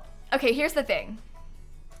 Well, okay, here's the thing.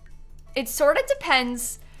 It sort of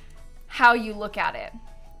depends how you look at it.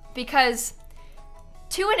 Because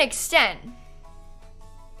to an extent,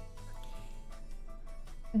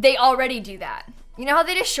 they already do that. You know how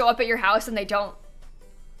they just show up at your house and they don't,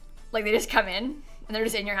 like they just come in and they're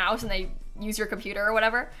just in your house and they use your computer or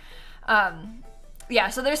whatever? Yeah,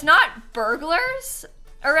 so there's not burglars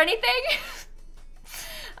or anything.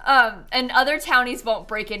 And other townies won't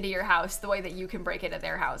break into your house the way that you can break into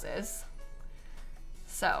their houses.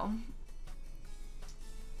 So,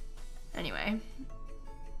 anyway.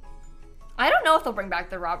 I don't know if they'll bring back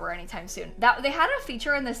the robber anytime soon. They had a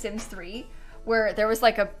feature in The Sims 3 where there was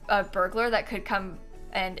like a burglar that could come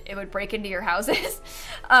and it would break into your houses.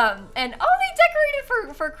 And oh, they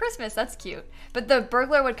decorated for Christmas. That's cute. But the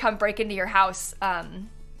burglar would come break into your house,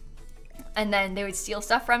 and then they would steal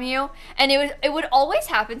stuff from you. And it would always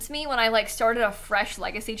happen to me when I like started a fresh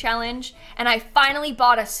legacy challenge and I finally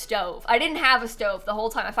bought a stove. I didn't have a stove the whole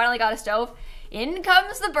time. I finally got a stove. In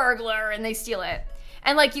comes the burglar and they steal it.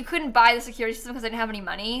 And like you couldn't buy the security system because I didn't have any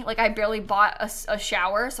money. Like I barely bought a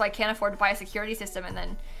shower, so I can't afford to buy a security system. And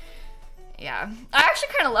then, yeah. I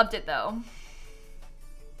actually kind of loved it though.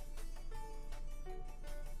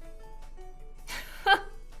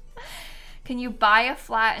 Can you buy a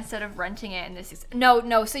flat instead of renting it? And this is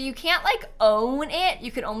no. So you can't like own it.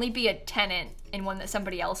 You can only be a tenant in one that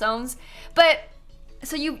somebody else owns. But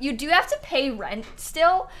so you do have to pay rent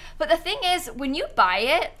still. But the thing is, when you buy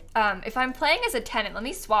it, if I'm playing as a tenant, let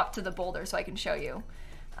me swap to the boulder so I can show you.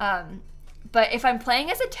 But if I'm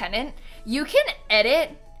playing as a tenant, you can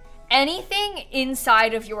edit anything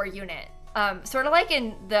inside of your unit. Sort of like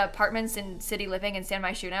in the apartments in City Living in San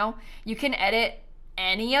Myshuno, you can edit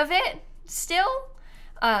any of it still,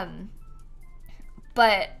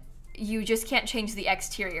 but you just can't change the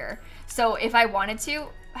exterior. So if I wanted to,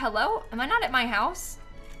 hello, am I not at my house?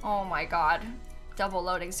 Oh my god, double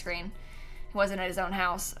loading screen. He wasn't at his own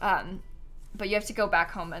house. But you have to go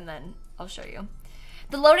back home and then I'll show you.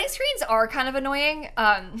 The loading screens are kind of annoying,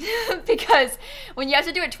 because when you have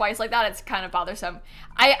to do it twice like that, it's kind of bothersome.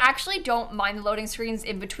 I actually don't mind the loading screens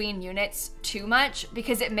in between units too much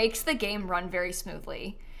because it makes the game run very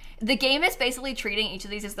smoothly. The game is basically treating each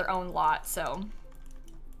of these as their own lot, so.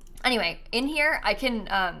 Anyway, in here, I can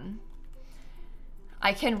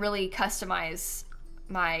really customize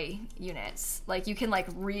my units. Like, you can, like,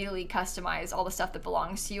 really customize all the stuff that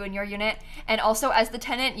belongs to you in your unit. And also, as the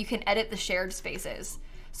tenant, you can edit the shared spaces.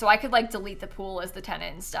 So I could, like, delete the pool as the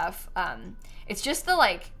tenant and stuff. It's just the,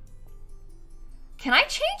 like... Can I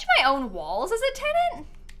change my own walls as a tenant?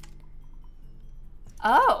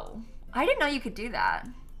 Oh, I didn't know you could do that.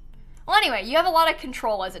 Well, anyway, you have a lot of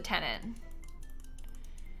control as a tenant.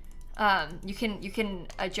 You can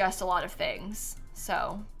adjust a lot of things.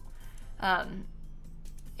 So,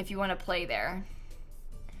 if you want to play there,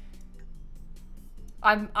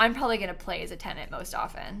 I'm probably gonna play as a tenant most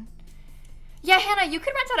often. Yeah, Hannah, you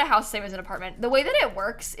could rent out a house same as an apartment. The way that it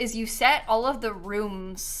works is you set all of the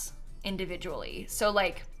rooms individually. So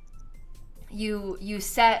like, you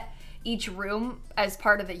set each room as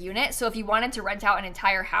part of the unit. So if you wanted to rent out an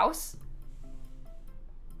entire house,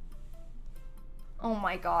 oh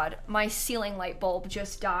my god, my ceiling light bulb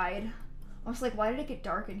just died. I was like, why did it get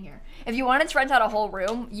dark in here? If you wanted to rent out a whole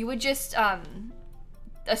room, you would just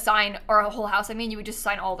assign, or a whole house, I mean, you would just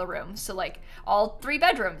assign all the rooms. So like all 3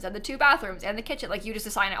 bedrooms and the 2 bathrooms and the kitchen, like you just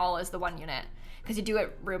assign it all as the one unit because you do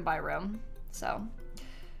it room by room. So,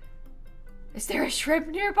 is there a shrimp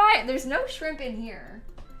nearby? There's no shrimp in here.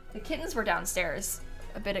 The kittens were downstairs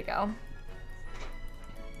a bit ago.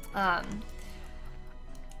 But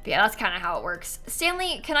yeah, that's kind of how it works.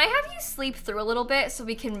 Stanley, can I have you sleep through a little bit so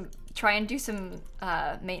we can try and do some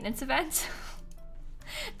maintenance events?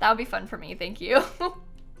 That would be fun for me, thank you.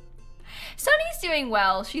 Sunny's doing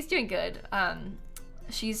well, she's doing good.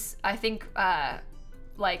 She's, I think,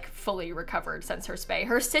 like fully recovered since her spay.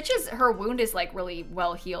 Her stitches, her wound is like really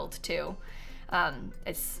well healed too.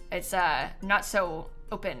 It's not so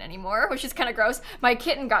open anymore, which is kind of gross. My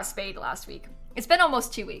kitten got spayed last week. It's been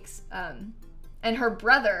almost 2 weeks. And her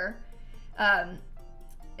brother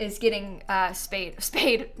is getting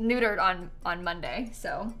neutered on Monday.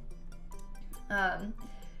 So,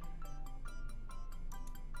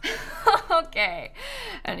 okay.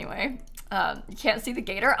 Anyway, you can't see the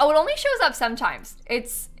gator. Oh, it only shows up sometimes.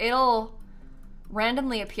 It'll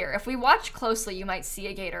randomly appear. If we watch closely, you might see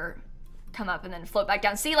a gator come up and then float back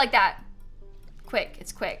down. See, like that. Quick,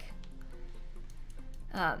 it's quick.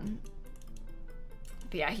 But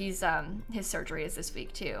yeah, he's his surgery is this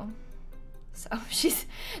week too. So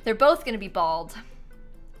they're both gonna be bald.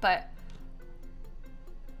 But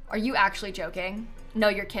are you actually joking? No,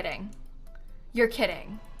 you're kidding. You're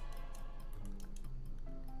kidding.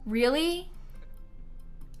 Really?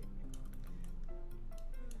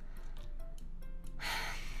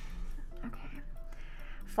 Okay.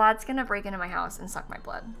 Vlad's gonna break into my house and suck my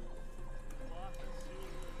blood.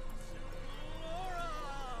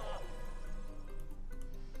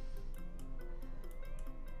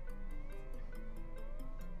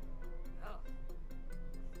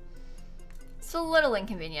 It's a little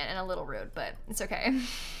inconvenient and a little rude, but it's okay.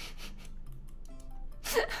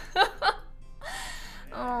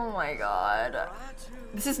 Oh my god.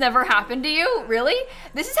 This has never happened to you? Really?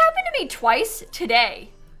 This has happened to me twice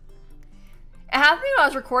today. It happened when I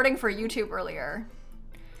was recording for YouTube earlier.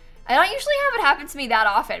 I don't usually have it happen to me that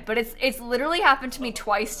often, but it's literally happened to me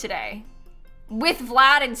twice today. With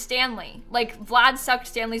Vlad and Stanley. Like, Vlad sucked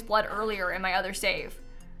Stanley's blood earlier in my other save.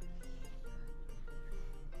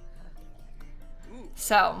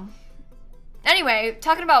 So, anyway,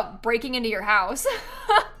 talking about breaking into your house.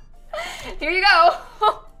 Here you go.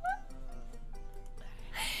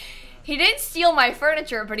 He didn't steal my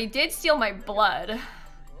furniture, but he did steal my blood.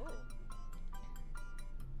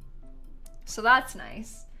 So that's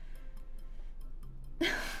nice.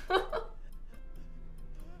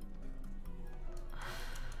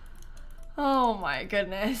 Oh my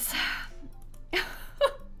goodness.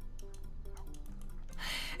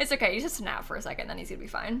 It's okay, he's just a nap for a second, then he's gonna be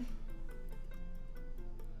fine.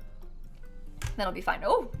 That'll be fine.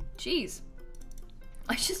 Oh, jeez.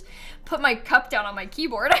 I just put my cup down on my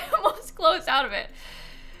keyboard. I almost closed out of it.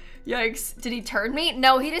 Yikes. Did he turn me?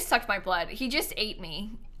 No, he just sucked my blood. He just ate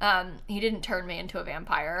me. He didn't turn me into a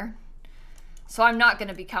vampire. So I'm not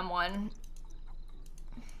gonna become one.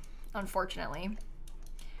 Unfortunately.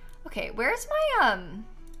 Okay, where's my,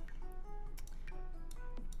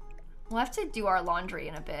 we'll have to do our laundry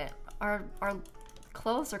in a bit. Our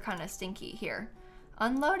clothes are kind of stinky. Here.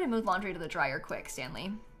 Unload and move laundry to the dryer quick,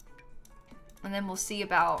 Stanley. And then we'll see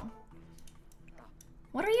about...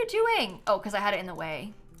 What are you doing? Oh, because I had it in the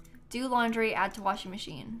way. Do laundry, add to washing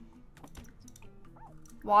machine.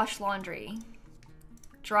 Wash laundry.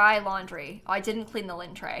 Dry laundry. Oh, I didn't clean the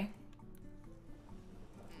lint tray.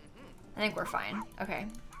 I think we're fine. Okay.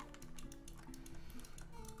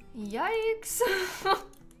 Yikes.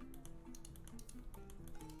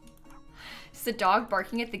 Is the dog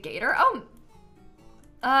barking at the gator? Oh,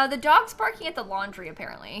 the dog's barking at the laundry,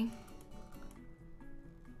 apparently.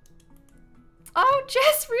 Oh,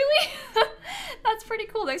 Jess, really? That's pretty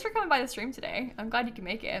cool. Thanks for coming by the stream today. I'm glad you can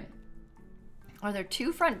make it. Are there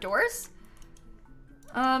 2 front doors?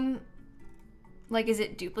 Like, is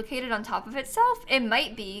it duplicated on top of itself? It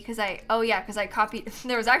might be, because oh yeah, because I copied,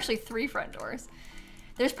 there was actually 3 front doors.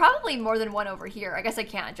 There's probably more than one over here. I guess I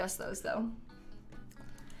can't adjust those, though.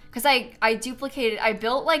 Because I duplicated, I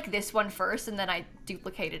built, like, this one first, and then I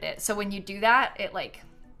duplicated it. So when you do that, it, like,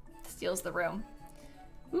 steals the room.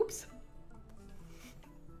 Oops.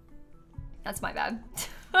 That's my bad.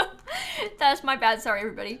 That's my bad. Sorry,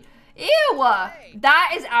 everybody. Ew!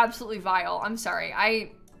 That is absolutely vile. I'm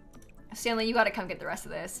sorry. Stanley, you gotta come get the rest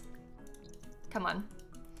of this. Come on.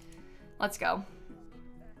 Let's go.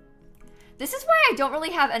 This is why I don't really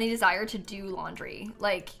have any desire to do laundry.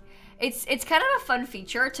 Like, it's kind of a fun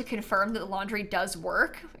feature to confirm that the laundry does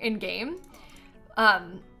work in game. But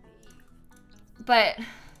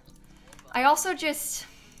I also just,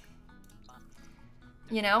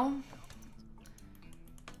 you know,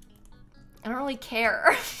 I don't really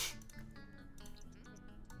care.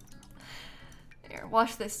 Here,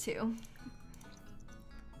 wash this too.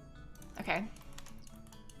 Okay.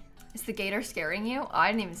 Is the gator scaring you? Oh,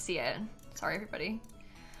 I didn't even see it. Sorry, everybody.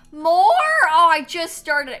 More? Oh, I just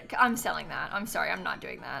started it. I'm selling that. I'm sorry, I'm not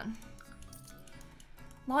doing that.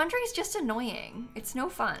 Laundry is just annoying. It's no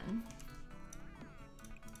fun.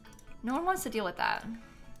 No one wants to deal with that.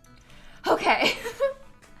 Okay.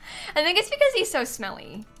 I think it's because he's so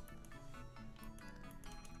smelly.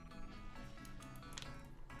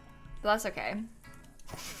 But that's okay.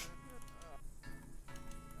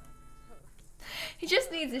 He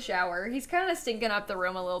just needs a shower. He's kind of stinking up the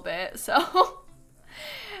room a little bit, so.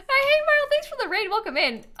 Hey, Marl, thanks for the raid. Welcome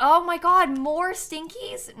in. Oh my god, more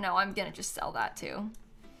stinkies? No, I'm gonna just sell that too.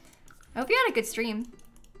 I hope you had a good stream.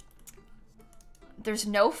 There's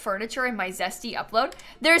no furniture in my Zesty upload?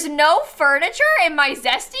 There's no furniture in my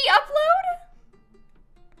Zesty upload?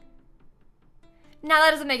 Now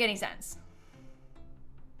that doesn't make any sense.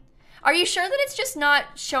 Are you sure that it's just not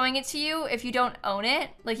showing it to you if you don't own it?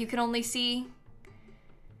 Like you can only see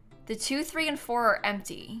the 2, 3, and 4 are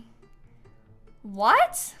empty.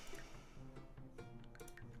 What?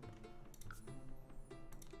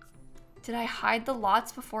 Did I hide the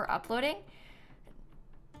lots before uploading?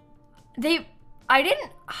 I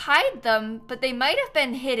didn't hide them, but they might have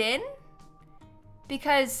been hidden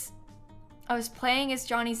because I was playing as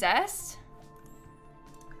Johnny Zest.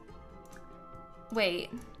 Wait.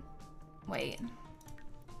 Wait.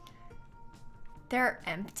 They're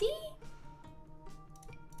empty?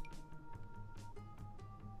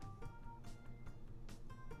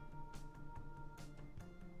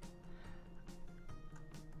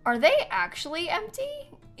 Are they actually empty?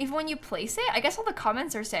 Even when you place it? I guess all the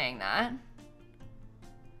comments are saying that.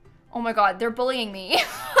 Oh my god, they're bullying me.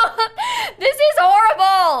 This is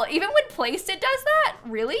horrible! Even when placed it does that?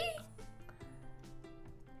 Really?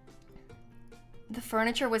 The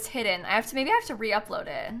furniture was hidden. Maybe I have to re-upload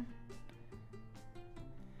it.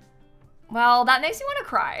 Well, that makes me want to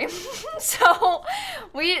cry. So,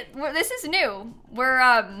 this is new. We're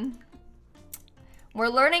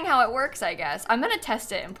learning how it works, I guess. I'm gonna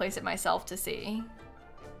test it and place it myself to see.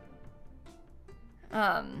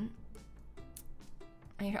 I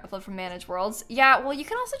need to upload from Manage Worlds. Yeah, well, you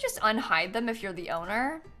can also just unhide them if you're the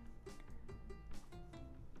owner.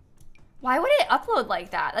 Why would it upload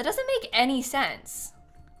like that? That doesn't make any sense.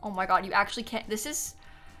 Oh my god, you actually can't.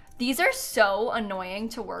 These are so annoying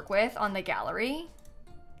to work with on the gallery.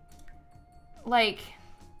 Like,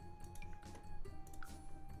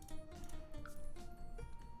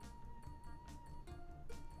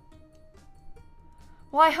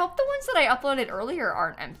 well, I hope the ones that I uploaded earlier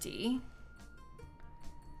aren't empty.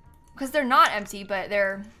 Because they're not empty, but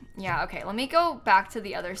they're, yeah, okay. Let me go back to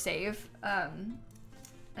the other save, and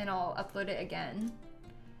I'll upload it again.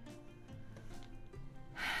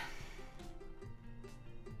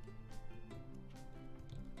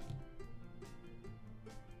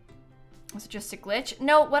 Was it just a glitch?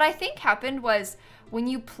 No, what I think happened was when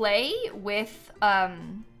you play with a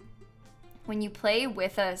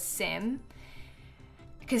sim,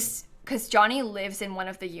 because Johnny lives in one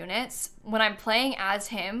of the units, when I'm playing as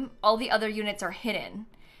him, all the other units are hidden.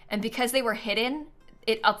 And because they were hidden,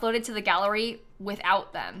 it uploaded to the gallery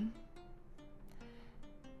without them.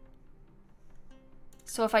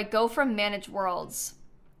 So if I go from Manage Worlds,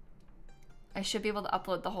 I should be able to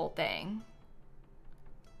upload the whole thing.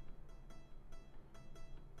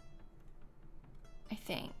 I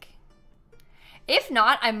think. If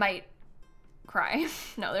not, I might cry.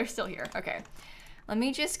 No, they're still here. Okay. Let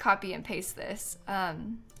me just copy and paste this. So I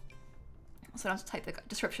don't have to type the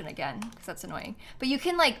description again, because that's annoying. But you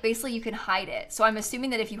can, like, basically you can hide it. So I'm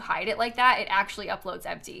assuming that if you hide it like that, it actually uploads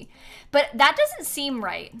empty. But that doesn't seem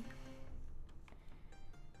right.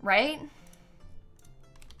 Right?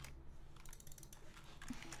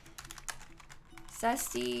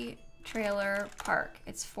 Zesty Trailer Park.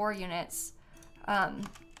 It's 4 units.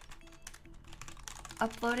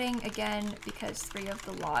 Uploading again because 3 of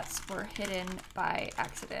the lots were hidden by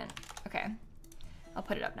accident. Okay, I'll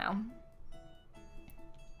put it up now.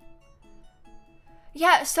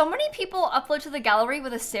 Yeah, so many people upload to the gallery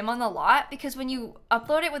with a sim on the lot because when you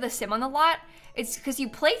upload it with a sim on the lot, it's because you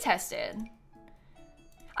play tested.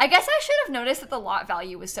 I guess I should have noticed that the lot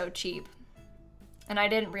value was so cheap. And I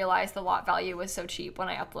didn't realize the lot value was so cheap when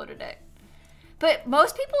I uploaded it. But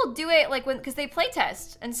most people do it like because they play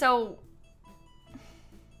test, and so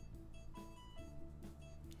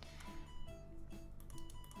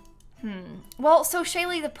well, so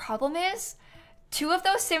Shaylee, the problem is 2 of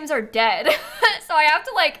those sims are dead. So I have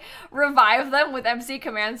to like revive them with MC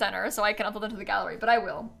Command Center so I can upload them to the gallery, but I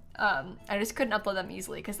will. I just couldn't upload them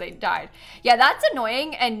easily because they died. Yeah, that's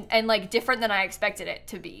annoying and like different than I expected it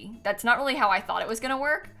to be. That's not really how I thought it was gonna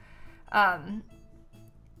work.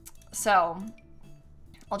 So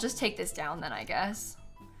I'll just take this down then, I guess.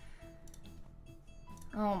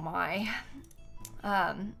 Oh my.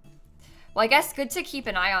 Well, I guess good to keep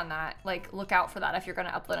an eye on that. Like, look out for that if you're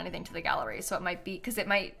gonna upload anything to the gallery. So it might be, because it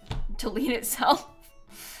might delete itself.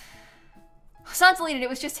 It's not deleted, it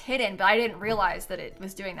was just hidden, but I didn't realize that it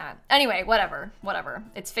was doing that. Anyway, whatever.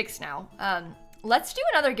 It's fixed now. Let's do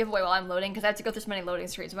another giveaway while I'm loading, because I have to go through so many loading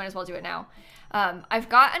screens. We might as well do it now. I've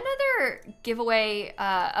got another giveaway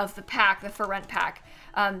of the pack, the For Rent pack.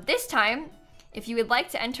 This time, if you would like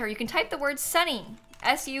to enter, you can type the word Sunny,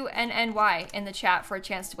 S-U-N-N-Y, in the chat for a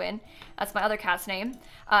chance to win. That's my other cat's name.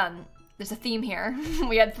 There's a theme here.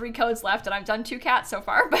 We had 3 codes left, and I've done 2 cats so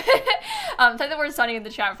far. But type the word Sunny in the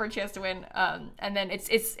chat for a chance to win. And then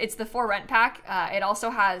it's the For Rent pack. It also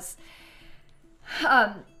has.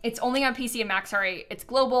 It's only on PC and Mac. Sorry, it's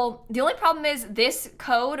global. The only problem is this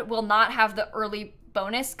code will not have the early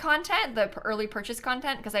bonus content, the early purchase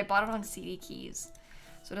content, because I bought it on CD Keys,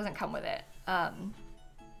 so it doesn't come with it.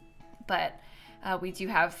 But we do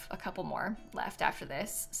have a couple more left after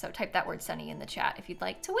this. So type that word Sunny in the chat if you'd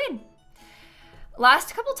like to win.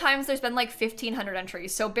 Last couple times there's been like 1,500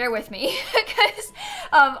 entries, so bear with me because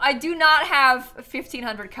I do not have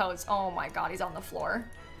 1,500 codes. Oh my god, he's on the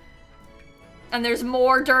floor. And there's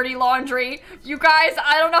more dirty laundry. You guys,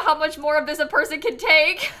 I don't know how much more of this a person can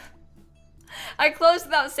take. I closed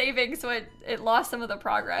without saving, so it lost some of the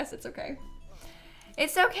progress. It's okay.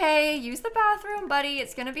 It's okay. Use the bathroom, buddy.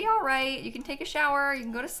 It's gonna be all right. You can take a shower. You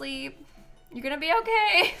can go to sleep. You're gonna be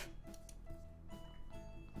okay.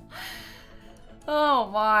 Oh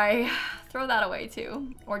my. Throw that away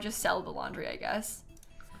too. Or just sell the laundry, I guess.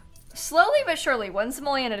 Slowly but surely, one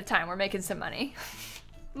simoleon at a time, we're making some money.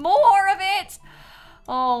 More of it!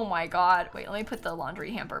 Oh my god. Wait, let me put the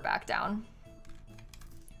laundry hamper back down.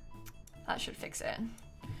 That should fix it.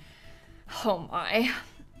 Oh my.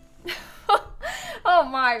 Oh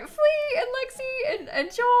my. Flea and Lexi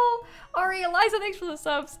and Joel. Ari, Eliza, thanks for the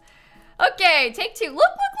subs. Okay, take two.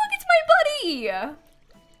 Look, it's my buddy!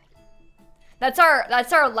 That's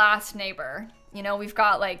our last neighbor. You know, we've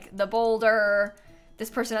got like the boulder, this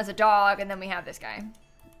person has a dog, and then we have this guy.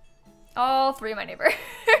 All three of my neighbors.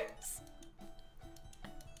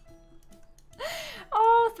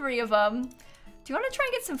 All three of them. Do you want to try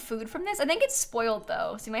and get some food from this? I think it's spoiled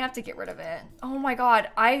though, so you might have to get rid of it. Oh my god,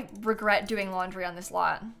 I regret doing laundry on this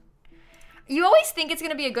lot. You always think it's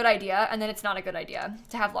gonna be a good idea, and then it's not a good idea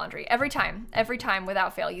to have laundry. Every time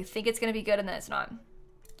without fail. You think it's gonna be good, and then it's not.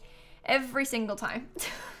 Every single time.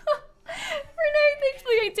 Renee, thanks for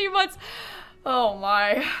the 18 months. Oh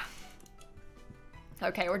my.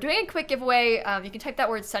 Okay, we're doing a quick giveaway. You can type that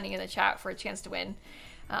word Sunny in the chat for a chance to win.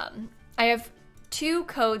 I have 2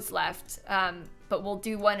 codes left, but we'll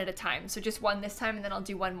do one at a time. So just one this time, and then I'll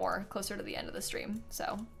do one more closer to the end of the stream.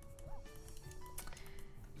 So,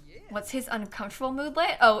 what's his uncomfortable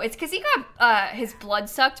moodlet? Oh, it's because he got his blood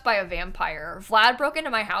sucked by a vampire. Vlad broke into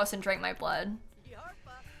my house and drank my blood.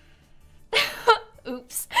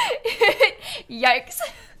 Oops. Yikes.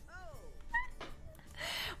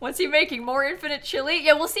 What's he making? More infinite chili?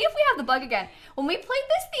 Yeah, we'll see if we have the bug again. When we played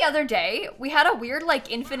this the other day, we had a weird,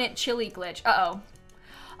 like, infinite chili glitch. Uh-oh.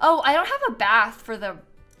 Oh, I don't have a bath for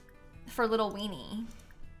little weenie.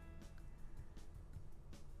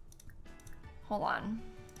 Hold on.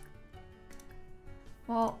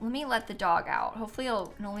 Well, let me let the dog out. Hopefully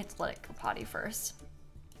it'll only let it go potty first.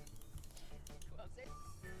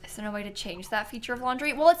 Is there no way to change that feature of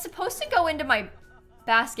laundry? Well, it's supposed to go into my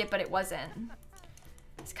basket, but it wasn't.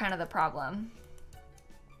 It's kind of the problem.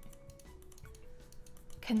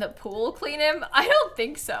 Can the pool clean him? I don't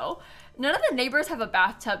think so. None of the neighbors have a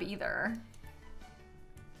bathtub either.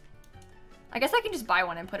 I guess I can just buy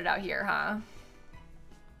one and put it out here, huh?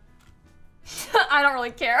 I don't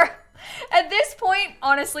really care. At this point,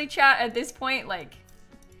 honestly, chat, at this point, like...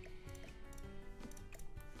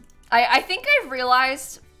 I think I've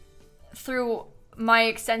realized through my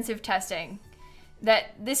extensive testing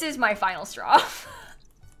that this is my final straw.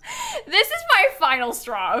 This is my final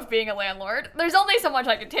straw of being a landlord. There's only so much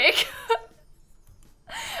I can take.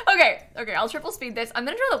 Okay, I'll triple speed this. I'm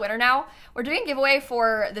gonna draw the winner now. We're doing a giveaway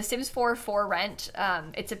for The Sims 4 for rent.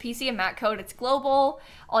 It's a PC and Mac code. It's global.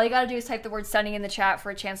 All you gotta do is type the word Sunny in the chat for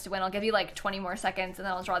a chance to win. I'll give you like 20 more seconds and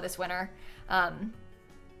then I'll draw this winner. And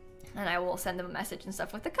I will send them a message and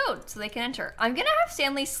stuff with the code so they can enter. I'm gonna have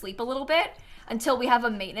Stanley sleep a little bit until we have a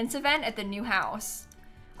maintenance event at the new house.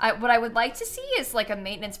 What I would like to see is like a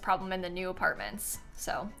maintenance problem in the new apartments.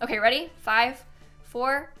 So, okay, ready? 5,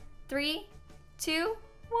 4, 3, 2,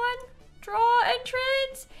 1. Draw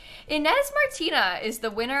entrance. Inez Martina is the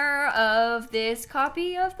winner of this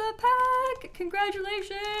copy of the pack.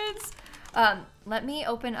 Congratulations. Let me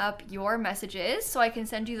open up your messages so I can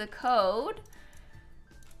send you the code.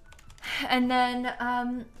 And then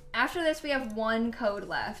after this, we have 1 code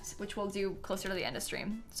left, which we'll do closer to the end of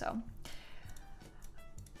stream. So,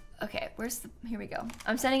 okay, here we go.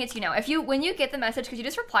 I'm sending it to you now. When you get the message, could you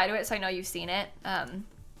just reply to it so I know you've seen it?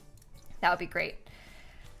 That would be great.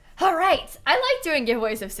 All right, I like doing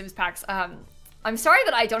giveaways of Sims packs. I'm sorry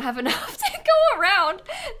that I don't have enough to go around.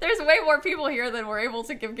 There's way more people here than we're able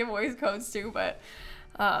to give giveaways codes to, but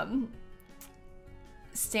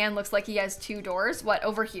Stan looks like he has 2 doors. What,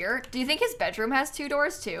 over here? Do you think his bedroom has 2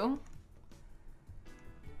 doors too?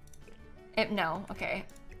 No, okay.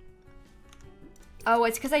 Oh,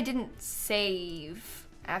 it's because I didn't save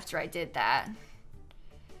after I did that.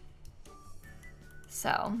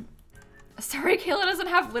 So, sorry, Kayla doesn't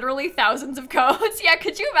have literally thousands of codes. Yeah,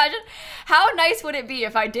 could you imagine? How nice would it be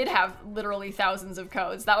if I did have literally thousands of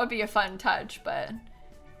codes? That would be a fun touch, but...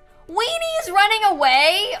 Weenie's running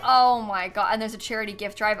away? Oh my god, and there's a charity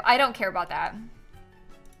gift drive. I don't care about that.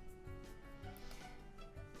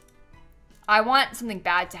 I want something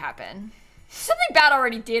bad to happen. Something bad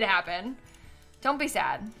already did happen. Don't be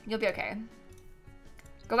sad. You'll be okay.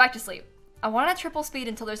 Go back to sleep. I want to triple speed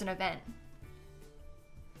until there's an event.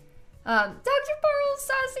 Dr. Barles,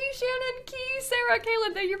 Sassy, Shannon, Key, Sarah,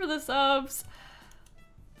 Kaylin, thank you for the subs.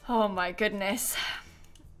 Oh my goodness.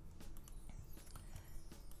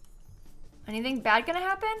 Anything bad gonna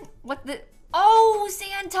happen? What the? Oh,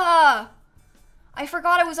 Santa! I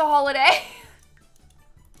forgot it was a holiday.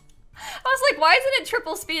 I was like, why isn't it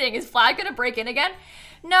triple speeding? Is Vlad gonna break in again?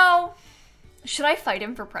 No. Should I fight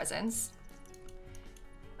him for presents?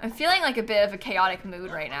 I'm feeling like a bit of a chaotic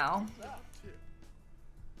mood right now.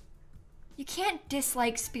 You can't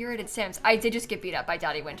dislike Spirited Sims. I did just get beat up by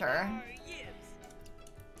Daddy Winter.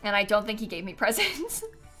 And I don't think he gave me presents.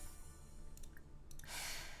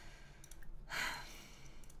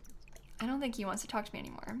 I don't think he wants to talk to me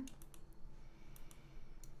anymore.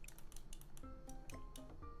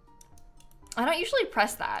 I don't usually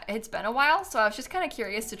press that. It's been a while, so I was just kind of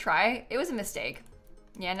curious to try. It was a mistake.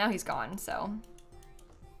 Yeah, now he's gone, so.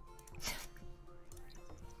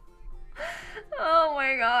 Oh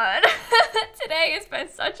my god. Today has been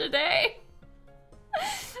such a day.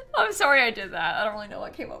 I'm sorry I did that. I don't really know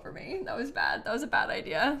what came over me. That was bad. That was a bad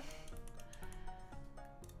idea.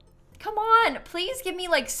 Come on, please give me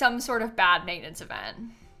like some sort of bad maintenance event.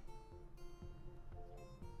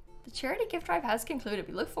 The charity gift drive has concluded.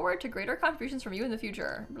 We look forward to greater contributions from you in the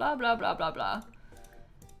future. Blah, blah, blah, blah, blah.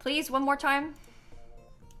 Please, one more time.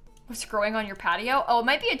 What's growing on your patio? Oh, it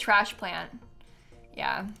might be a trash plant.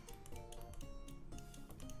 Yeah.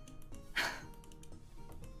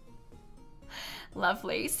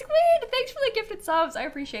 Lovely. Squid, thanks for the gifted subs. I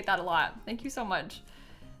appreciate that a lot. Thank you so much.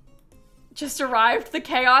 Just arrived, the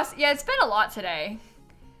chaos. Yeah, it's been a lot today.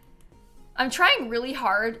 I'm trying really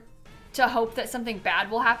hard to hope that something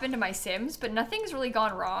bad will happen to my Sims, but nothing's really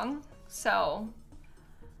gone wrong, so.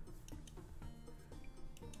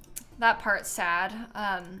 That part's sad.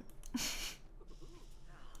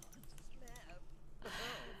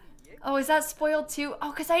 Oh, is that spoiled too? Oh,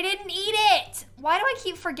 because I didn't eat it! Why do I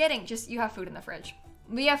keep forgetting? Just, you have food in the fridge.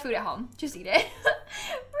 We have food at home. Just eat it.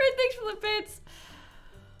 Red, thanks for the bits.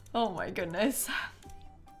 Oh my goodness.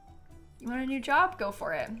 You want a new job? Go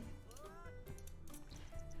for it.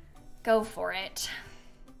 Go for it.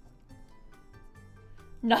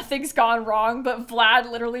 Nothing's gone wrong, but Vlad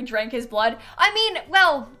literally drank his blood. I mean,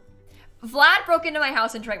 well, Vlad broke into my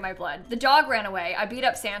house and drank my blood. The dog ran away. I beat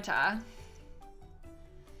up Santa.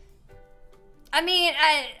 I mean,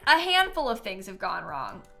 a handful of things have gone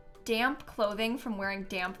wrong. Damp clothing from wearing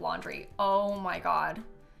damp laundry. Oh my god.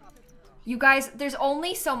 You guys, there's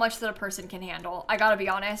only so much that a person can handle. I gotta be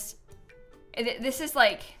honest. This is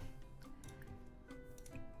like...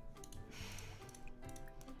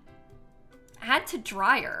 Add to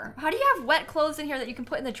dryer. How do you have wet clothes in here that you can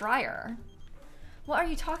put in the dryer? What are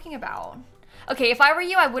you talking about? Okay, if I were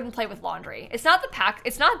you, I wouldn't play with laundry. It's not the pack,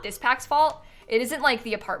 it's not this pack's fault. It isn't like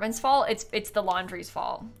the apartment's fault, it's the laundry's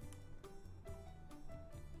fault.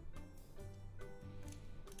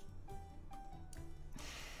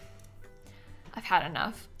 I've had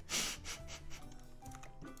enough.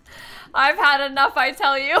 I've had enough, I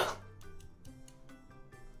tell you.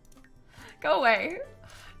 Go away.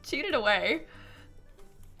 Cheat it away.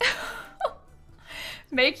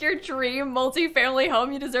 Make your dream multi-family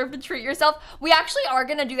home. You deserve to treat yourself. We actually are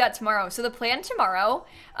gonna do that tomorrow. So the plan tomorrow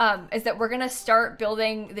is that we're gonna start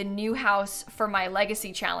building the new house for my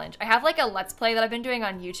legacy challenge. I have like a let's play that I've been doing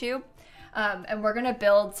on YouTube. And we're gonna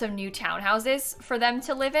build some new townhouses for them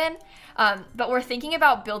to live in. But we're thinking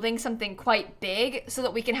about building something quite big so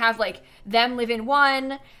that we can have like them live in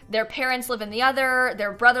one, their parents live in the other,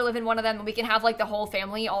 their brother live in one of them, and we can have like the whole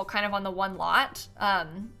family all kind of on the one lot.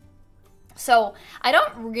 So I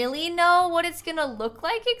don't really know what it's gonna look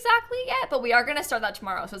like exactly yet, but we are gonna start that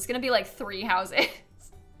tomorrow. So it's gonna be like 3 houses.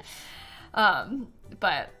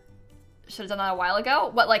 But should have done that a while ago.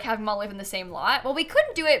 What, like have them all live in the same lot? Well, we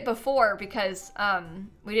couldn't do it before because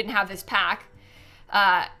we didn't have this pack.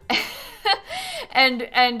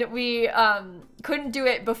 And we couldn't do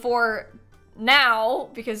it before now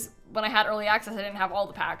because when I had early access, I didn't have all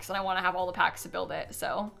the packs, and I want to have all the packs to build it,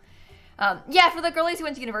 so. Yeah, for the girlies who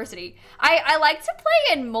went to university. I like to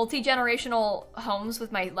play in multi-generational homes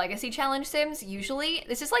with my Legacy Challenge Sims, usually.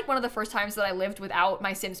 This is like one of the first times that I lived without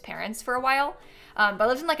my Sims parents for a while. But I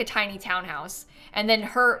lived in like a tiny townhouse. And then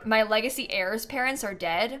my Legacy heir's parents are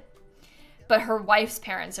dead, but her wife's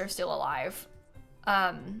parents are still alive.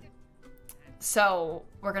 So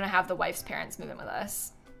we're gonna have the wife's parents move in with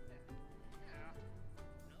us.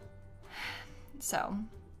 So...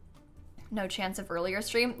 no chance of earlier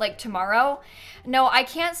stream, like tomorrow. No, I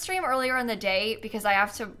can't stream earlier in the day because I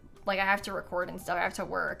have to record and stuff. I have to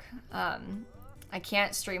work. I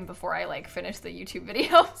can't stream before I like finish the YouTube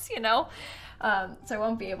videos, you know? So I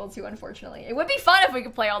won't be able to, unfortunately. It would be fun if we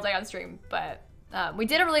could play all day on stream, but we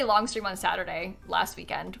did a really long stream on Saturday last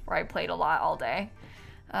weekend where I played a lot all day.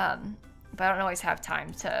 But I don't always have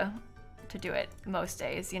time to do it most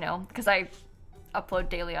days, you know, because I upload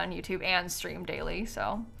daily on YouTube and stream daily,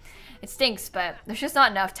 so it stinks, but there's just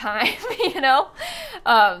not enough time, you know?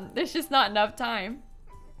 There's just not enough time.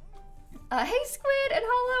 Hey Squid and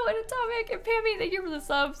Hollow and Atomic and Pammy, thank you for the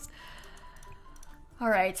subs. All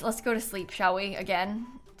right, let's go to sleep, shall we? Again,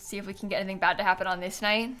 see if we can get anything bad to happen on this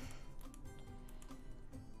night.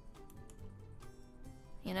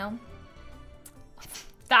 You know?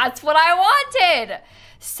 That's what I wanted!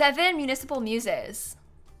 7 municipal muses.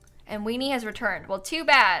 And Weenie has returned. Well, too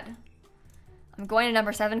bad. I'm going to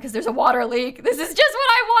number 7 because there's a water leak. This is just what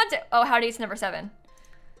I wanted. Oh, how do you number 7?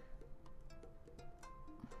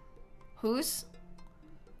 Whose?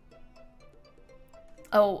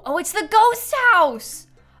 Oh, it's the ghost house!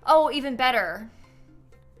 Oh, even better.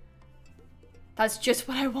 That's just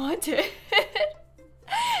what I wanted.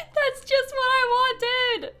 That's just what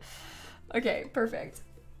I wanted. Okay, perfect.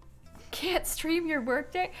 Can't stream your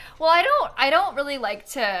workday? Well, I don't really like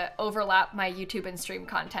to overlap my YouTube and stream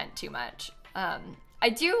content too much. I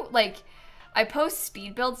do, like, I post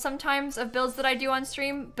speed builds sometimes of builds that I do on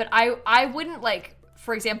stream, but I wouldn't, like,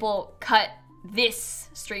 for example, cut this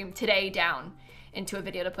stream today down into a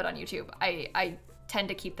video to put on YouTube. I tend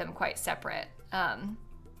to keep them quite separate.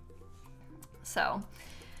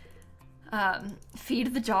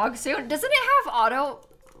 Feed the dog soon. Doesn't it have auto,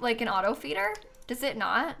 like an auto feeder? Does it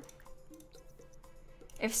not?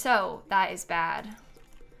 If so, that is bad.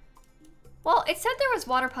 Well, it said there was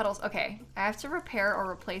water puddles. Okay, I have to repair or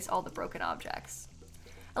replace all the broken objects.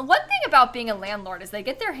 And one thing about being a landlord is they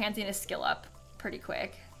get their handiness skill up pretty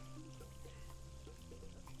quick.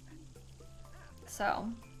 So,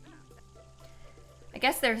 I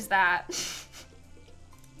guess there's that.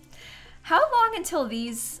 How long until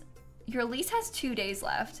these... Your lease has 2 days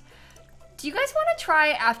left. Do you guys want to try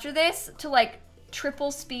after this to like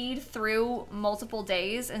triple speed through multiple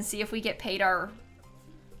days and see if we get paid our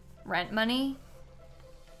rent money?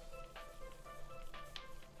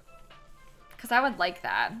 Because I would like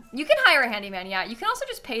that. You can hire a handyman, yeah. You can also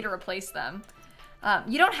just pay to replace them.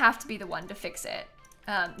 You don't have to be the one to fix it.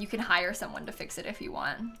 You can hire someone to fix it if you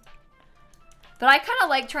want. But I kind of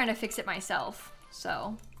like trying to fix it myself,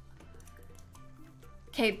 so.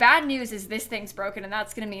 Okay, bad news is this thing's broken, and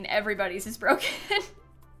that's gonna mean everybody's is broken.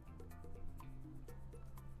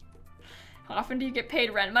 How often do you get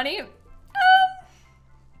paid rent money?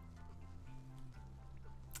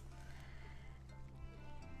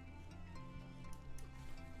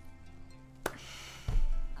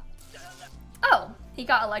 Oh, he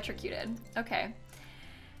got electrocuted. Okay.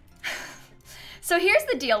 So here's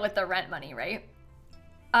the deal with the rent money, right?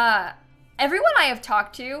 Everyone I have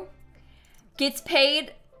talked to gets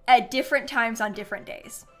paid at different times on different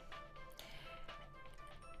days.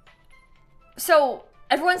 So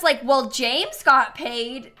everyone's like, well, James got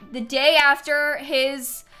paid the day after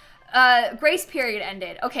his grace period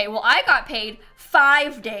ended. Okay, well, I got paid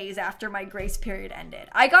 5 days after my grace period ended.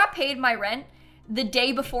 I got paid my rent the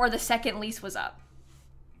day before the second lease was up.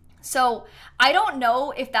 So I don't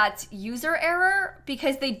know if that's user error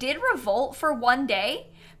because they did revolt for 1 day,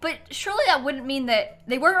 but surely that wouldn't mean that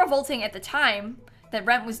they weren't revolting at the time that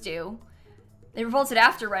rent was due. They revolted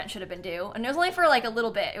after rent should have been due, and it was only for like a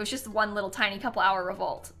little bit. It was just one little tiny couple hour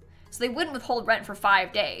revolt. So they wouldn't withhold rent for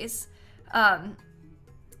 5 days.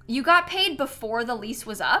 You got paid before the lease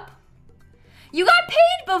was up? You got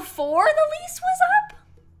paid before the lease was up?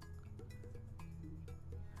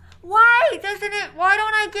 Why doesn't it, why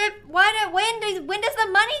don't I get, when does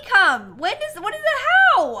the money come? What is it,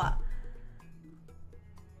 how?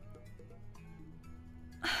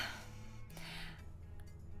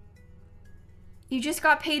 You just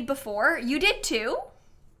got paid before? You did too?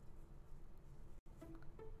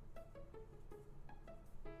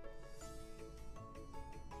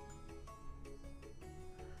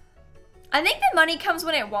 I think the money comes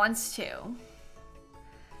when it wants to.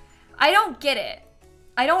 I don't get it.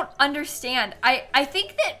 I don't understand. I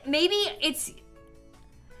think that maybe it's...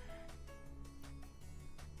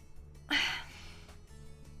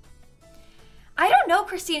 I don't know,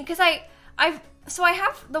 Christine, because I have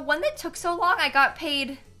the one that took so long, I got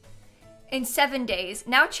paid in 7 days.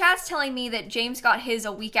 Now chat's telling me that James got his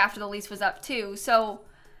a week after the lease was up too. So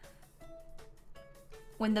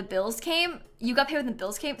when the bills came, you got paid when the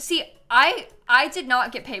bills came? See, I did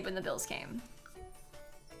not get paid when the bills came.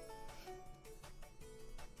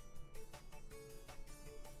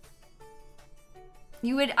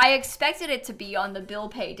 I expected it to be on the bill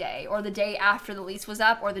pay day or the day after the lease was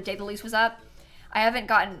up or the day the lease was up. I haven't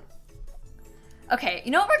gotten. Okay,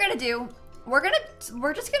 you know what we're gonna do?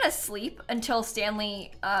 We're just gonna sleep until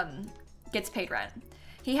Stanley gets paid rent.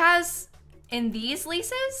 He has, in these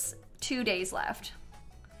leases, 2 days left.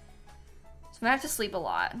 So I'm gonna have to sleep a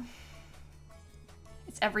lot.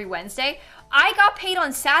 It's every Wednesday. I got paid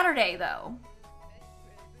on Saturday though.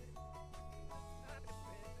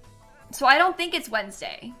 So I don't think it's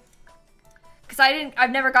Wednesday. Cause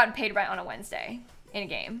I've never gotten paid rent on a Wednesday in a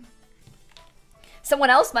game. Someone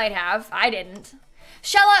else might have, I didn't.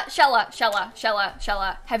 Shella,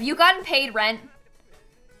 have you gotten paid rent?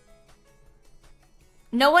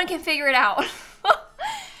 No one can figure it out.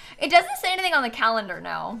 It doesn't say anything on the calendar,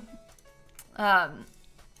 no.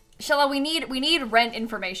 Shella, we need rent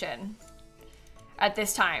information at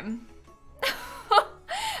this time. Hope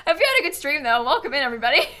you had a good stream though. Welcome in,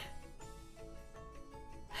 everybody.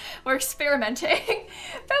 We're experimenting.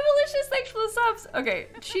 Fabulicious, thanks for the subs. Okay,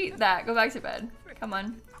 cheat that. Go back to bed. Come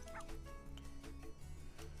on.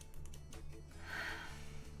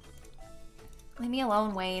 Leave me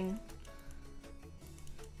alone, Wayne.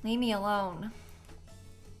 Leave me alone.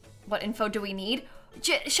 What info do we need?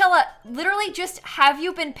 Shella, literally just, have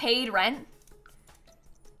you been paid rent?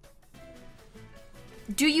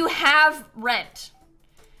 Do you have rent?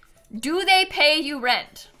 Do they pay you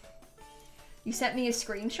rent? You sent me a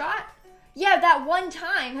screenshot? Yeah, that one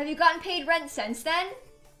time. Have you gotten paid rent since then?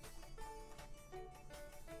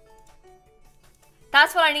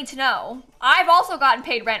 That's what I need to know. I've also gotten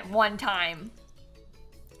paid rent one time.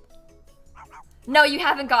 No, you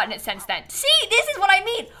haven't gotten it since then. See, this is what I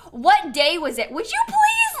mean. What day was it? Would you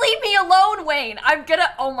please leave me alone, Wayne?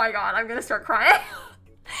 Oh my God, I'm gonna start crying.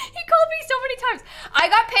 He called me so many times. I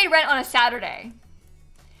got paid rent on a Saturday.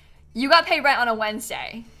 You got paid rent on a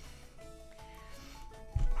Wednesday.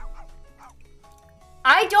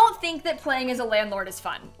 I don't think that playing as a landlord is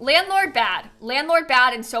fun. Landlord bad. Landlord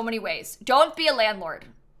bad in so many ways. Don't be a landlord.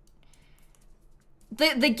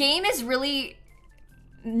 The game is really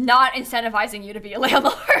not incentivizing you to be a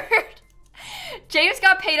landlord. James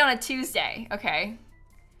got paid on a Tuesday. Okay.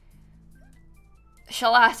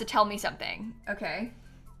 Shella has to tell me something. Okay.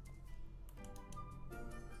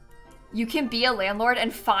 You can be a landlord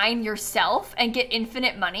and fine yourself and get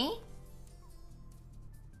infinite money?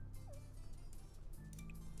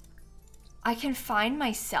 I can fine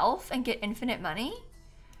myself and get infinite money?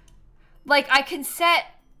 Like, I can set...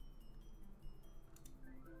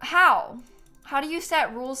 How? How do you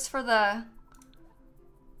set rules for the...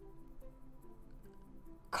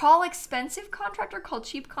 Call expensive contractor, call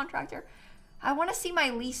cheap contractor? I want to see my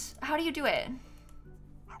lease. How do you do it?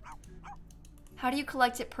 How do you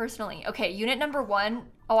collect it personally? Okay, unit number 1.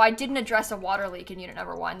 Oh, I didn't address a water leak in unit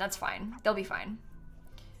number 1. That's fine. They'll be fine.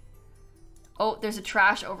 Oh, there's a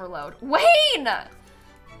trash overload. Wayne!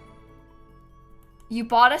 You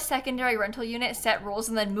bought a secondary rental unit, set rules,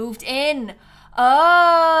 and then moved in. Oh,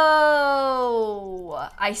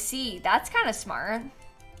 I see. That's kind of smart.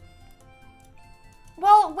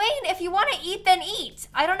 Well, Wayne, if you want to eat, then eat.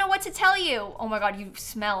 I don't know what to tell you. Oh my God, you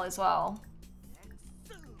smell as well.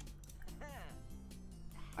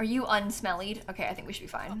 Are you unsmellied? Okay, I think we should be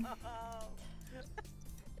fine.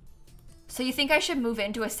 So you think I should move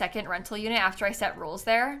into a second rental unit after I set rules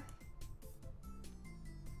there?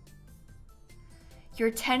 Your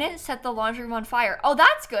tenant set the laundry room on fire. Oh,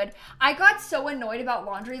 that's good. I got so annoyed about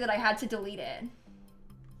laundry that I had to delete it.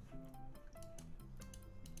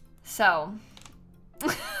 So,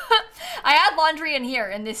 I had laundry in here,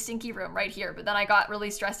 in this stinky room right here, but then I got really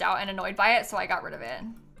stressed out and annoyed by it, so I got rid of it.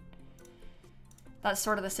 That's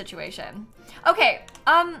sort of the situation. Okay,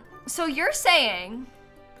 so you're saying...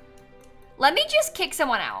 Let me just kick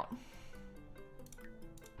someone out.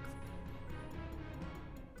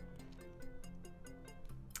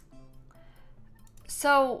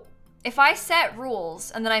 So, if I set rules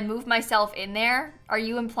and then I move myself in there, are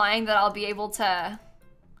you implying that I'll be able to...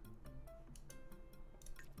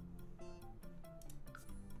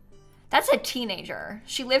 That's a teenager.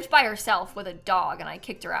 She lived by herself with a dog and I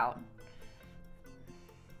kicked her out.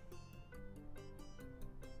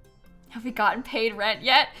 Have we gotten paid rent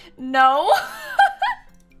yet? No.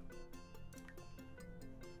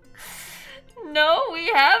 No, we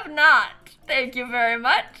have not. Thank you very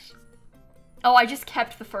much. Oh, I just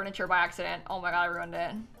kept the furniture by accident. Oh my God, I ruined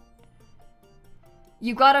it.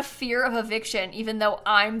 You got a fear of eviction even though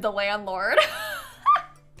I'm the landlord.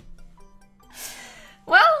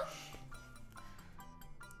 Well.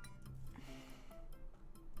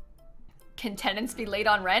 Can tenants be late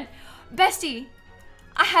on rent? Bestie.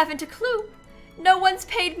 I haven't a clue. No one's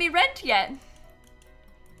paid me rent yet.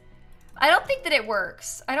 I don't think that it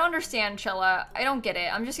works. I don't understand, Chilla. I don't get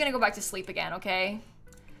it. I'm just gonna go back to sleep again, okay?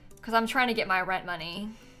 Because I'm trying to get my rent money.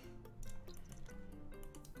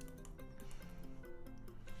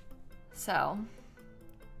 So.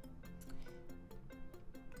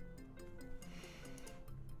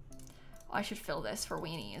 I should fill this for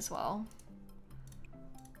Weenie as well.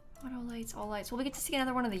 Auto lights, all lights. Well, we get to see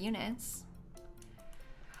another one of the units.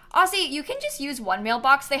 Aussie, you can just use one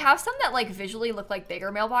mailbox. They have some that like visually look like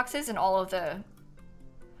bigger mailboxes and all of the...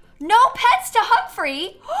 No pets to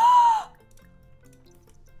Humphrey!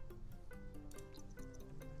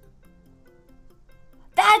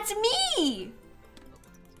 That's me!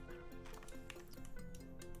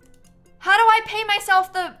 How do I pay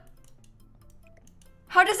myself the...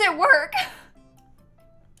 How does it work?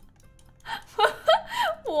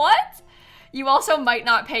 What? You also might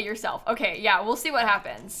not pay yourself. Okay, yeah, we'll see what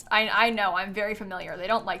happens. I know, I'm very familiar. They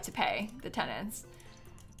don't like to pay the tenants.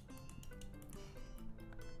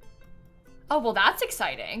 Oh, well, that's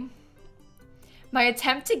exciting. My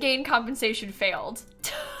attempt to gain compensation failed.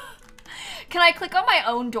 Can I click on my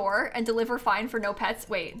own door and deliver fine for no pets?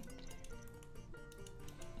 Wait.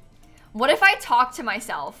 What if I talk to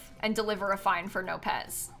myself and deliver a fine for no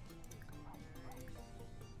pets?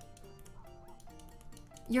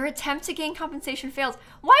 Your attempt to gain compensation fails.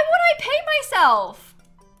 Why would I pay myself?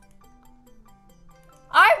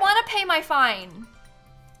 I want to pay my fine.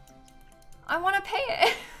 I want to pay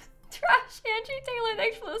it. Trash Angie Taylor,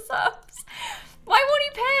 thanks for the subs. Why won't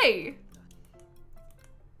he pay?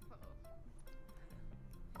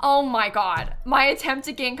 Oh my god. My attempt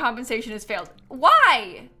to gain compensation has failed.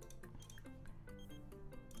 Why?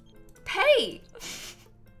 Pay.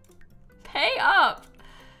 Pay up.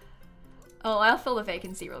 Oh, I'll fill the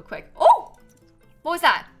vacancy real quick. Oh! What was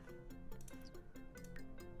that?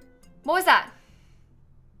 What was that?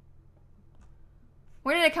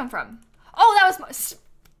 Where did it come from? Oh, that was my...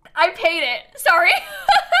 I paid it. Sorry.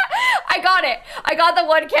 I got it. I got the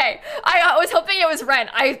 1K. I was hoping it was rent.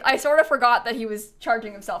 I sort of forgot that he was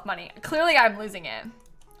charging himself money. Clearly, I'm losing it.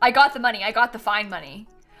 I got the money. I got the fine money.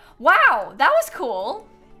 Wow, that was cool.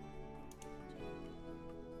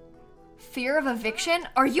 Fear of eviction?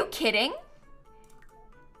 Are you kidding?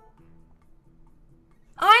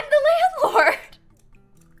 I'm the landlord.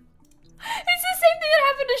 It's the same thing that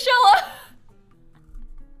happened to Shella.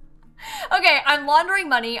 Okay, I'm laundering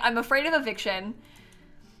money. I'm afraid of eviction.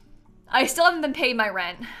 I still haven't been paid my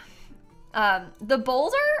rent. The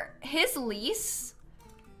Boulder, his lease.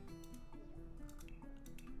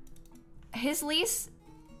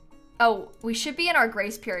 Oh, we should be in our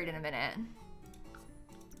grace period in a minute.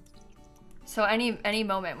 So any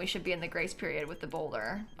moment we should be in the grace period with the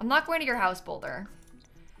Boulder. I'm not going to your house, Boulder.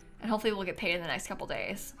 And hopefully we'll get paid in the next couple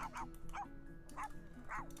days.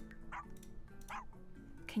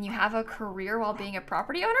 Can you have a career while being a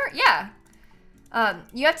property owner? Yeah.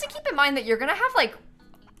 You have to keep in mind that you're gonna have like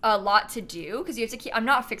a lot to do because you have to keep, I'm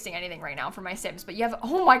not fixing anything right now for my Sims, but you have,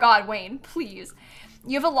 oh my God, Wayne, please.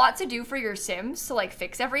 You have a lot to do for your Sims to like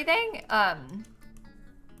fix everything.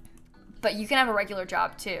 But you can have a regular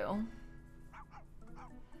job too.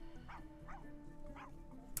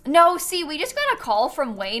 No, see, we just got a call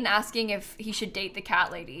from Wayne asking if he should date the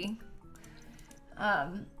cat lady.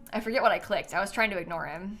 I forget what I clicked. I was trying to ignore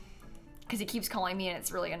him because he keeps calling me and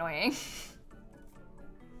it's really annoying.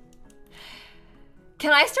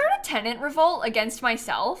 Can I start a tenant revolt against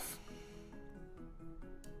myself?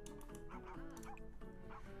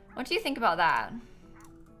 What do you think about that?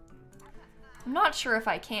 I'm not sure if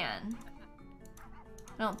I can.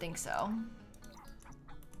 I don't think so.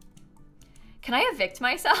 Can I evict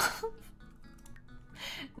myself?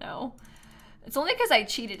 No. It's only because I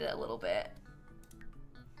cheated it a little bit.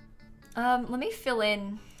 Let me fill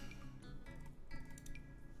in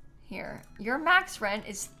here. Your max rent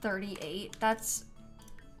is 38. That's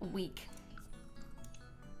weak.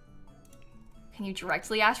 Can you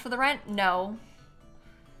directly ask for the rent? No.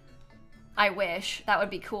 I wish. That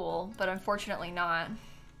would be cool, but unfortunately not.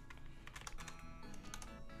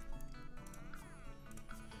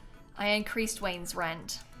 I increased Wayne's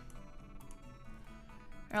rent.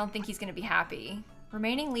 I don't think he's gonna be happy.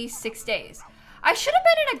 Remaining lease 6 days. I should have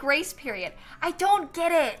been in a grace period. I don't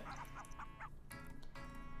get it.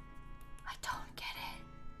 I don't get it.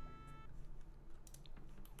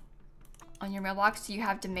 On your mailbox, do you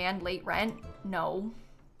have demand late rent? No.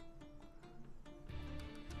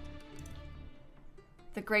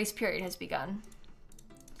 The grace period has begun.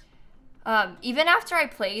 Even after I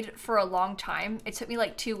played for a long time, it took me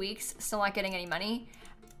like 2 weeks, still not getting any money.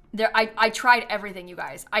 I tried everything, you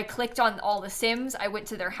guys. I clicked on all the Sims. I went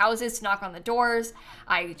to their houses to knock on the doors.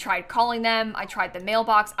 I tried calling them. I tried the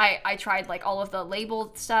mailbox. I tried like all of the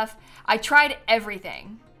labeled stuff. I tried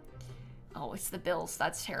everything. Oh, it's the bills.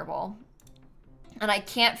 That's terrible. And I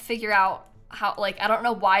can't figure out how, like, I don't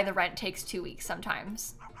know why the rent takes 2 weeks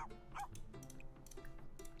sometimes.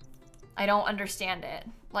 I don't understand it.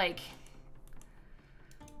 Like,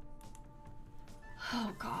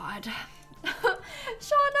 oh God.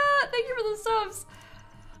 Shauna, thank you for the subs.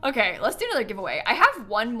 Okay, let's do another giveaway. I have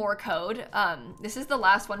one more code. This is the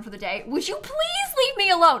last one for the day. Would you please leave me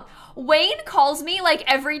alone? Wayne calls me like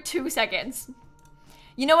every 2 seconds.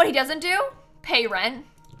 You know what he doesn't do? Pay rent.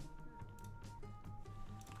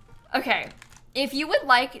 Okay, if you would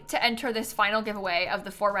like to enter this final giveaway of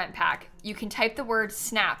the For Rent pack, you can type the word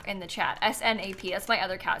SNAP in the chat. S-N-A-P, that's my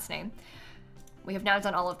other cat's name. We have now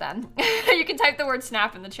done all of them. You can type the word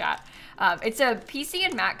SNAP in the chat. It's a PC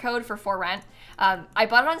and Mac code for Rent. I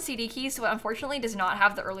bought it on CD Keys, so it unfortunately does not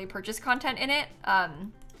have the early purchase content in it.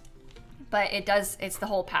 But it does, it's the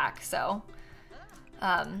whole pack, so.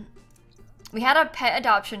 We had a pet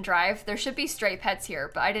adoption drive. There should be stray pets here,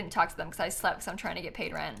 but I didn't talk to them because I slept because I'm trying to get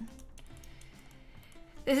paid rent.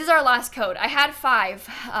 This is our last code. I had 5,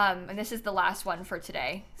 and this is the last one for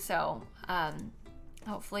today. So,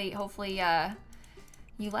 hopefully,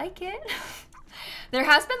 you like it. There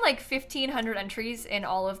has been like 1,500 entries in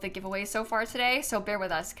all of the giveaways so far today, so bear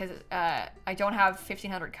with us because I don't have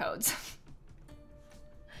 1,500 codes.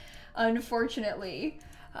 Unfortunately.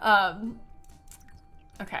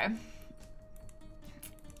 Okay.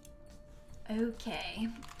 Okay.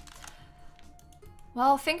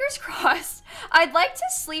 Well, fingers crossed. I'd like to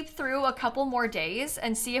sleep through a couple more days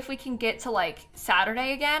and see if we can get to like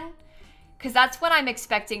Saturday again. Because that's when I'm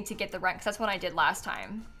expecting to get the rent, because that's what I did last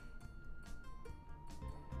time.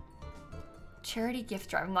 Charity gift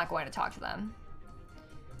drive. I'm not going to talk to them.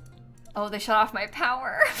 Oh, they shut off my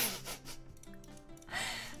power.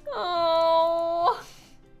 Oh.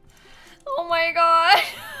 Oh my God.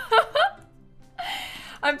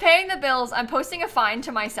 I'm paying the bills. I'm posting a fine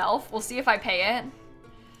to myself. We'll see if I pay it.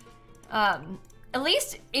 At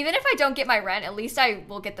least, even if I don't get my rent, at least I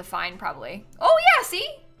will get the fine probably. Oh yeah, see?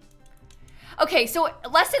 Okay, so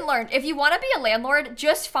lesson learned. If you want to be a landlord,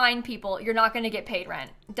 just fine people. You're not going to get paid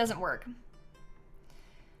rent. It doesn't work.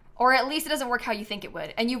 Or at least it doesn't work how you think it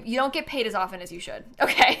would. And you don't get paid as often as you should.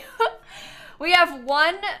 Okay. We have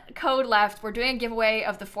one code left. We're doing a giveaway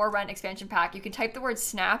of the For Rent expansion pack. You can type the word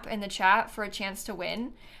SNAP in the chat for a chance to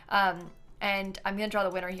win. And I'm going to draw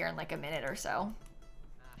the winner here in like a minute or so.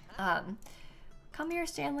 Come here,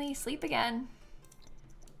 Stanley. Sleep again.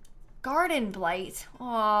 Garden blight.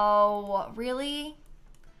 Oh, really?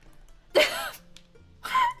 The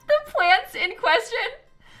plants in question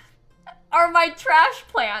are my trash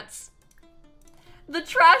plants. The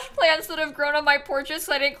trash plants that have grown on my porches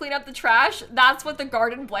so I didn't clean up the trash, that's what the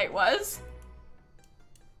garden blight was.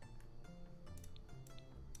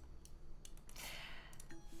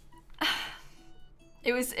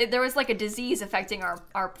 There was like a disease affecting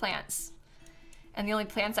our plants. And the only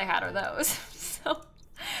plants I had are those. So,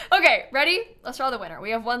 okay, ready? Let's draw the winner.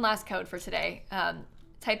 We have one last code for today.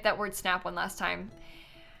 Type that word SNAP one last time.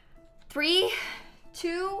 3,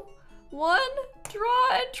 2, 1, draw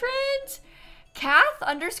entrant.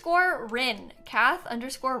 Kath_Rin.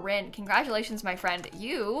 Kath_Rin. Congratulations, my friend.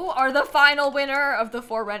 You are the final winner of the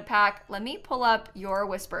For Rent pack. Let me pull up your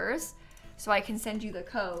whispers so I can send you the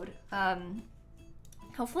code.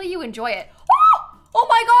 Hopefully you enjoy it. Oh! Oh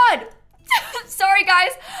my God! Sorry,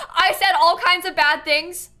 guys. I said all kinds of bad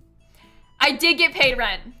things. I did get paid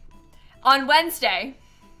rent on Wednesday.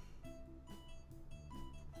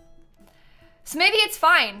 So maybe it's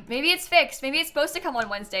fine. Maybe it's fixed. Maybe it's supposed to come on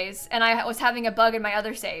Wednesdays. And I was having a bug in my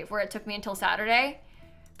other save where it took me until Saturday.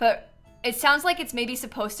 But it sounds like it's maybe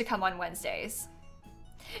supposed to come on Wednesdays.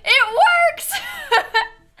 It works!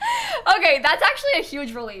 Okay, that's actually a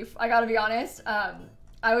huge relief. I gotta be honest.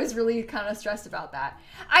 I was really kind of stressed about that.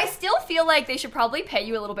 I still feel like they should probably pay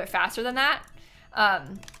you a little bit faster than that.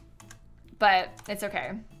 But it's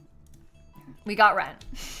okay. We got rent.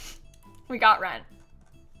 We got rent.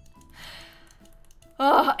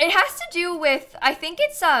 Oh, it has to do with, I think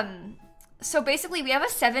it's, so basically we have a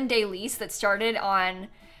 7-day lease that started on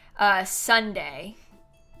Sunday.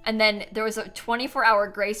 And then there was a 24-hour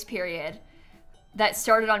grace period that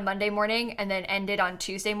started on Monday morning and then ended on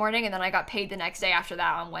Tuesday morning. And then I got paid the next day after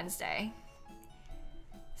that on Wednesday.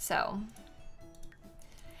 So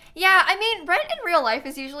Yeah, I mean, rent in real life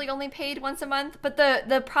is usually only paid once a month, but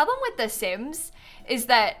the problem with The Sims is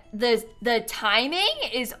that the timing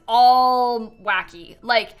is all wacky.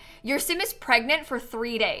 Like, your sim is pregnant for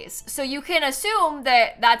 3 days, so you can assume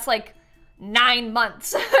that that's like 9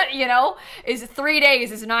 months, you know? Is 3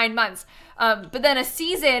 days is 9 months. But then a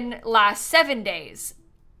season lasts 7 days.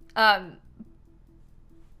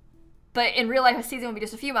 But in real life, a season would be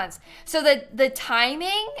just a few months. So the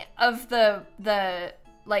timing of the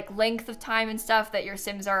like length of time and stuff that your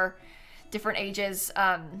sims are different ages,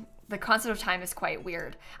 the concept of time is quite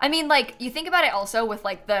weird. I mean, like, you think about it also with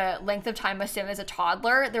like the length of time a sim is a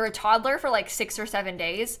toddler. They're a toddler for like 6 or 7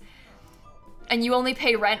 days, and you only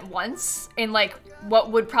pay rent once in like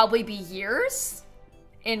what would probably be years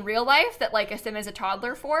in real life that like a sim is a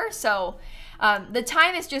toddler for. So the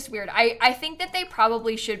time is just weird. I think that they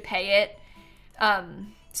probably should pay it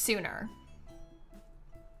sooner.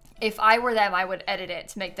 If I were them, I would edit it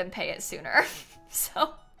to make them pay it sooner.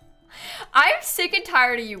 So I'm sick and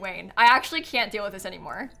tired of you, Wayne. I actually can't deal with this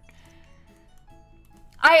anymore.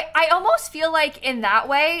 I almost feel like in that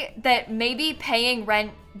way that maybe paying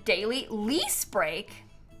rent daily, lease break.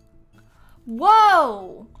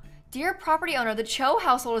 Whoa. Dear property owner, the Cho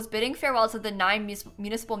household is bidding farewell to the 9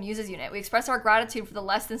 Municipal Muses unit. We express our gratitude for the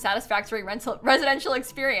less than satisfactory residential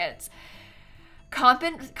experience.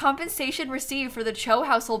 Compensation received for the Cho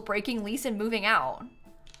household breaking lease and moving out.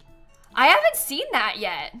 I haven't seen that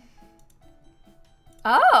yet.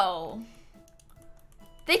 Oh.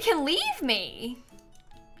 They can leave me.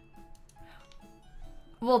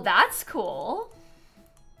 Well, that's cool.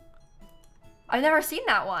 I've never seen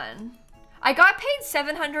that one. I got paid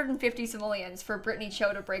 750 simoleons for Brittany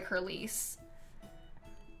Cho to break her lease.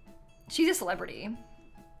 She's a celebrity.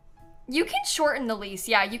 You can shorten the lease.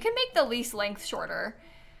 Yeah, you can make the lease length shorter.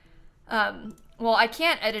 Well, I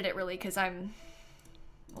can't edit it really because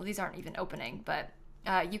well, these aren't even opening, but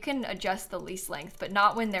you can adjust the lease length, but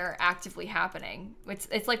not when they're actively happening.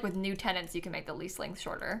 It's like with new tenants, you can make the lease length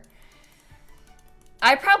shorter.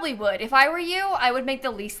 I probably would. If I were you, I would make the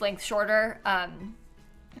lease length shorter.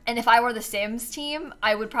 And if I were the Sims team,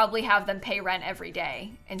 I would probably have them pay rent every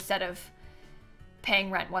day instead of paying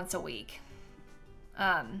rent once a week.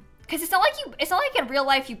 Because it's not like in real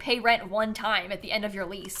life you pay rent one time at the end of your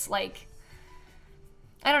lease. Like,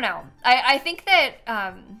 I don't know. I think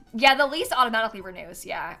that, yeah, the lease automatically renews.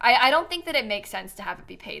 Yeah. I don't think that it makes sense to have it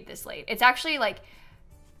be paid this late. It's actually, like,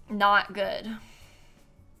 not good.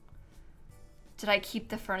 Did I keep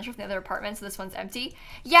the furniture from the other apartment so this one's empty?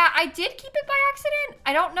 Yeah, I did keep it by accident.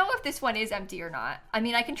 I don't know if this one is empty or not. I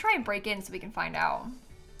mean, I can try and break in so we can find out.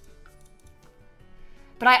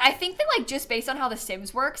 But I think that, like, just based on how The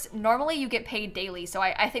Sims works, normally you get paid daily, so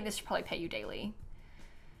I think this should probably pay you daily.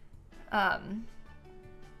 I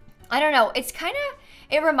don't know. It's kind of,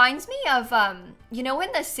 it reminds me of, you know,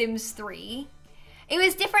 in The Sims 3, it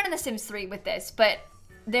was different in The Sims 3 with this, but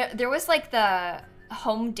there was, like, the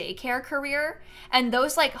home daycare career, and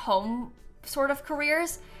those, like, home sort of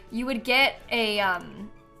careers, you would get a,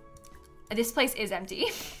 this place is empty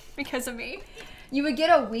because of me. You would get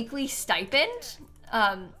a weekly stipend.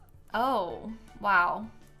 Oh, wow.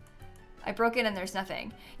 I broke in and there's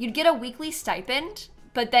nothing. You'd get a weekly stipend,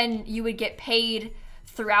 but then you would get paid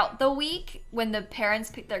throughout the week when the parents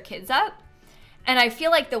pick their kids up. And I feel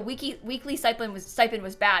like the weekly stipend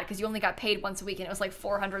was bad because you only got paid once a week and it was like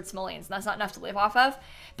 400 simoleons, and that's not enough to live off of.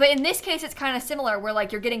 But in this case, it's kind of similar where,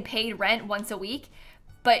 like, you're getting paid rent once a week,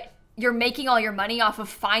 but you're making all your money off of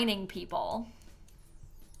fining people.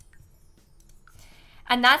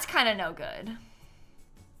 And that's kind of no good,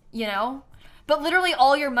 you know? But literally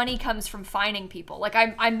all your money comes from fining people. Like,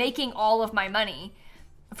 I'm making all of my money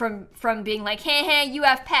from being like, hey, you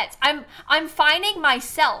have pets. I'm fining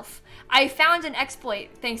myself. I found an exploit,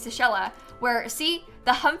 thanks to Shella, where, see,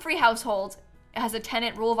 the Humphrey household has a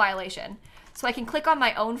tenant rule violation. So I can click on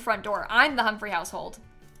my own front door. I'm the Humphrey household.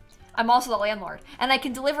 I'm also the landlord. And I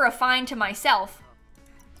can deliver a fine to myself.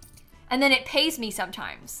 And then it pays me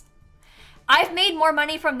sometimes. I've made more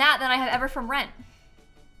money from that than I have ever from rent.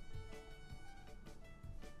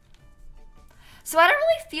 So I don't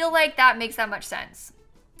really feel like that makes that much sense.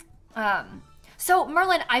 So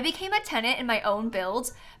Merlin, I became a tenant in my own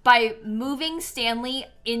build by moving Stanley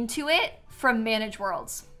into it from Manage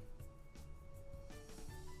Worlds.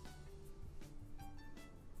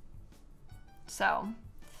 So,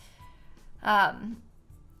 I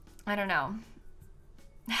don't know.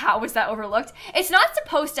 How was that overlooked? It's not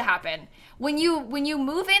supposed to happen. When you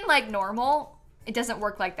move in like normal, it doesn't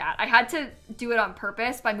work like that. I had to do it on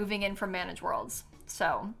purpose by moving in from Manage Worlds.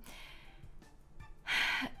 So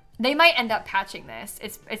they might end up patching this.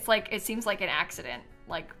 It's like, it seems like an accident.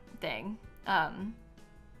 Like, thing.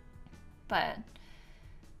 But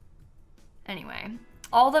anyway,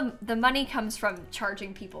 all the money comes from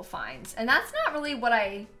charging people fines, and that's not really what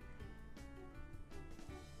I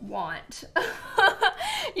want.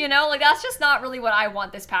 You know, like that's just not really what I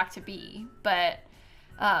want this pack to be. But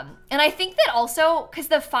and I think that also because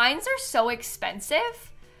the fines are so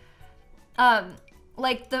expensive,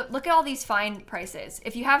 like look at all these fine prices.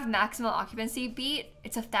 If you have maximum occupancy beat,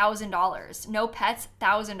 it's $1,000. No pets,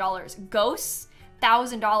 $1,000. Ghosts,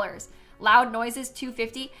 $1,000. Loud noises,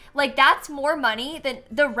 $250. Like that's more money than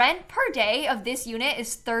the rent per day of this unit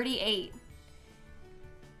is $38.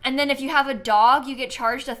 And then if you have a dog, you get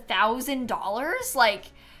charged $1,000. Like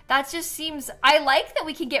that just seems. I like that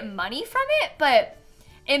we can get money from it, but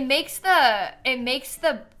it makes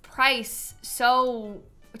the price so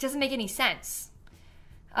it doesn't make any sense.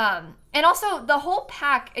 And also the whole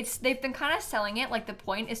pack, they've been kind of selling it like the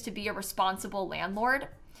point is to be a responsible landlord.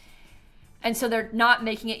 And so they're not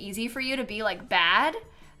making it easy for you to be like bad.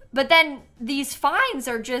 But then these fines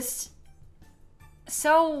are just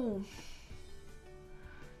so,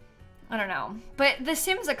 I don't know. But the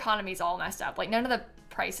Sims economy is all messed up. Like none of the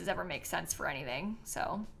prices ever make sense for anything.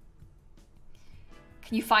 So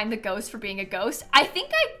can you find the ghost for being a ghost? I think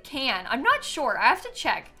I can. I'm not sure. I have to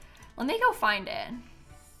check. Let me go find it.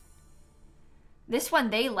 This one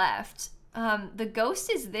they left. The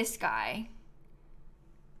ghost is this guy.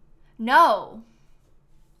 No,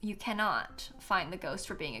 you cannot find the ghost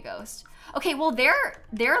for being a ghost. Okay, well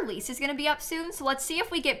their lease is gonna be up soon, so let's see if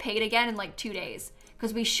we get paid again in like 2 days,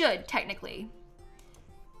 because we should technically.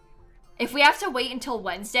 If we have to wait until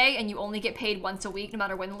Wednesday and you only get paid once a week, no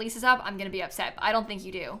matter when the lease is up, I'm gonna be upset. But I don't think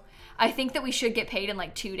you do. I think that we should get paid in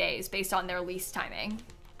like 2 days based on their lease timing.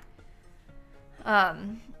 I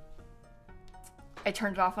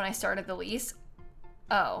turned it off when I started the lease.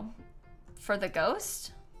 Oh, for the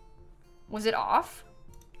ghost? Was it off?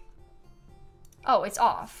 Oh, it's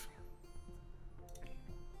off.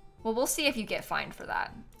 Well, we'll see if you get fined for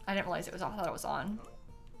that. I didn't realize it was off. I thought it was on.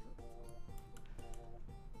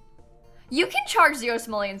 You can charge 0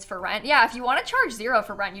 simoleons for rent. Yeah, if you want to charge 0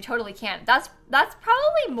 for rent, you totally can. That's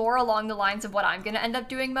probably more along the lines of what I'm going to end up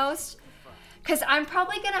doing most. Because I'm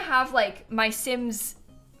probably going to have, like, my Sims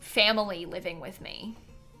family living with me.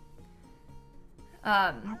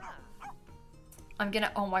 I'm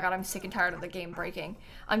gonna, oh my god, I'm sick and tired of the game breaking.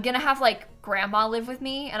 I'm gonna have like grandma live with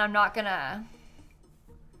me, and I'm not gonna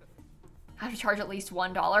have to charge at least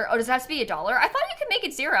 $1. Oh, does it have to be $1? I thought you could make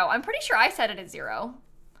it 0. I'm pretty sure I set it at 0.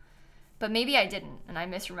 But maybe I didn't, and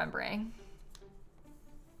I'm misremembering.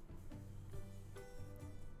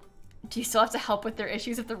 Do you still have to help with their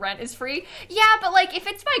issues if the rent is free? Yeah, but like if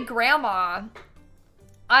it's my grandma,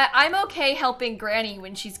 I'm okay helping Granny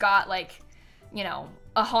when she's got like, you know,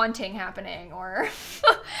 a haunting happening, or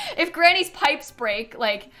if Granny's pipes break,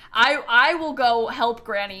 like I will go help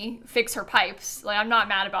Granny fix her pipes. Like I'm not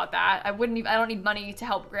mad about that. I don't need money to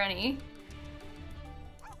help Granny.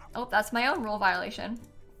 Oh, that's my own rule violation.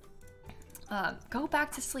 Go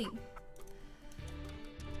back to sleep.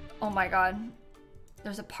 Oh my god.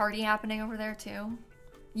 There's a party happening over there too.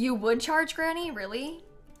 You would charge Granny? Really?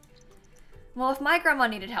 Well, if my grandma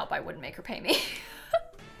needed help, I wouldn't make her pay me.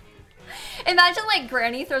 Imagine like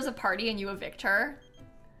Granny throws a party and you evict her.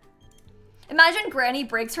 Imagine Granny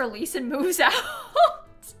breaks her lease and moves out.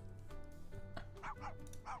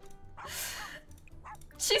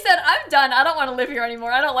 She said, I'm done. I don't want to live here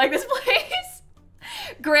anymore. I don't like this place.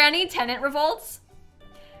 Granny tenant revolts.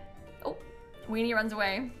 Oh, Weenie runs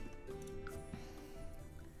away.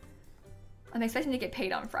 I'm expecting to get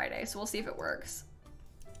paid on Friday, so we'll see if it works.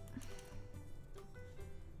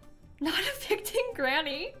 Not evicting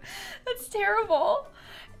Granny. That's terrible.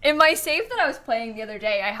 In my save that I was playing the other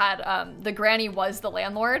day, I had the Granny was the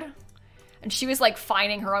landlord, and she was like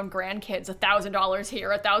fining her own grandkids $1,000 here,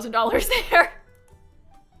 $1,000 there.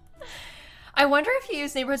 I wonder if you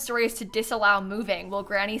use neighborhood stories to disallow moving, will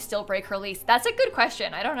Granny still break her lease? That's a good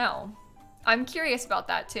question. I don't know. I'm curious about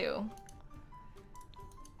that too.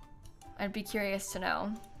 I'd be curious to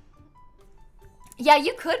know. Yeah,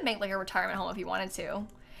 you could make like a retirement home if you wanted to.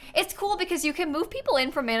 It's cool because you can move people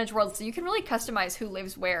in from Managed Worlds, so you can really customize who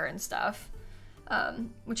lives where and stuff.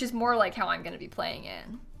 Which is more like how I'm going to be playing it.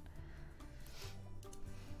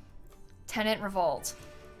 Tenant Revolt.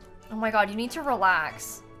 Oh my god, you need to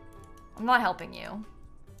relax. I'm not helping you.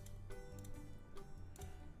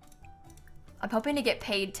 I'm hoping to get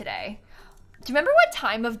paid today. Do you remember what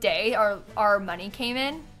time of day our money came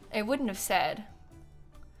in? It wouldn't have said.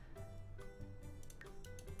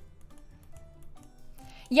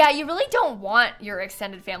 Yeah, you really don't want your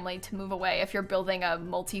extended family to move away if you're building a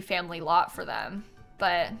multi-family lot for them.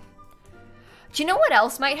 But Do you know what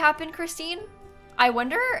else might happen, Christine? I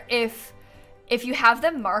wonder if you have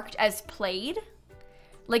them marked as played,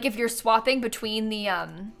 like if you're swapping between the,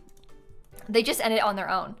 they just end it on their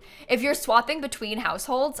own. If you're swapping between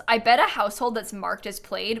households, I bet a household that's marked as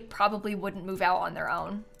played probably wouldn't move out on their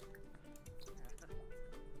own.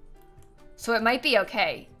 So it might be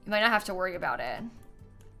okay. You might not have to worry about it.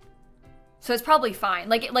 So it's probably fine.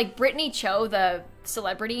 Like Brittany Cho, the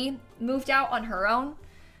celebrity, moved out on her own.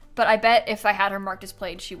 But I bet if I had her marked as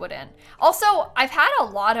played, she wouldn't. Also, I've had a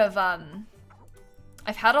lot of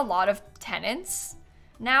tenants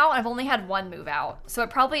now. I've only had one move out. So it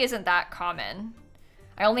probably isn't that common.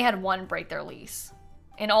 I only had one break their lease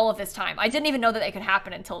in all of this time. I didn't even know that it could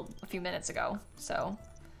happen until a few minutes ago. So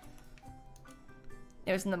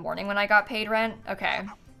it was in the morning when I got paid rent. Okay.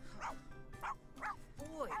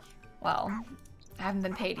 Well, I haven't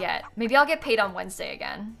been paid yet. Maybe I'll get paid on Wednesday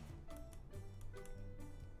again.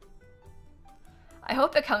 I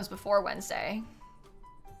hope it comes before Wednesday.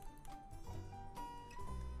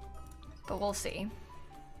 But we'll see.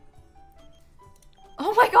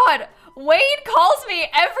 Oh my god! Wade calls me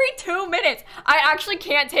every 2 minutes! I actually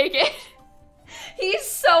can't take it. He's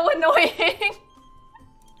so annoying.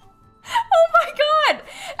 Oh my god!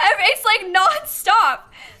 It's like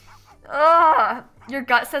non-stop. Ugh. Your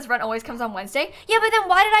gut says rent always comes on Wednesday? Yeah, but then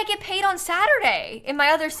why did I get paid on Saturday in my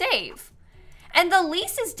other save? And the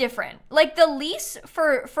lease is different. Like the lease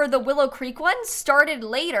for the Willow Creek one started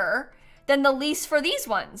later than the lease for these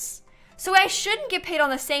ones. So I shouldn't get paid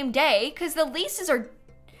on the same day because the leases they're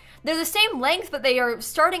the same length, but they are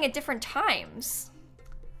starting at different times.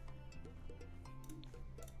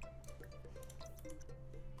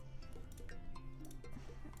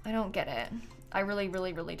 I don't get it. I really,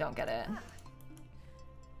 really, really don't get it.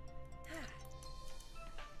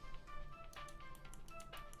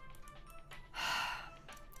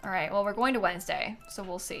 All right, well, we're going to Wednesday, so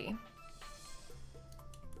we'll see.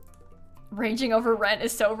 Raging over rent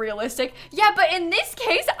is so realistic. Yeah, but in this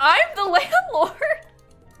case, I'm the landlord.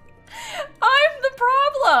 I'm the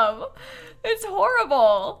problem. It's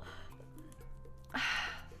horrible.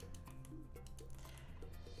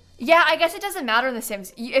 Yeah, I guess it doesn't matter in The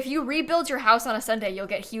Sims. If you rebuild your house on a Sunday, you'll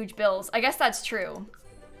get huge bills. I guess that's true.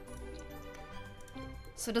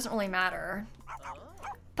 So it doesn't really matter.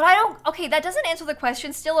 But I don't, okay, that doesn't answer the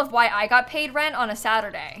question still of why I got paid rent on a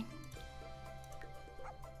Saturday.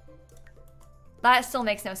 That still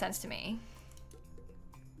makes no sense to me.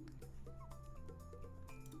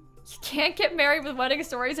 You can't get married with wedding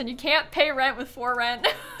stories and you can't pay rent with for rent.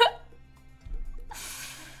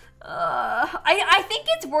 I think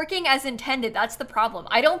it's working as intended. That's the problem.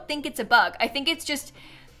 I don't think it's a bug. I think it just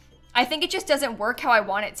doesn't work how I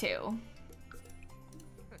want it to.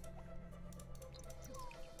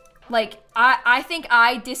 Like, I think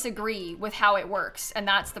I disagree with how it works, and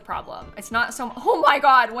that's the problem. It's not so, oh my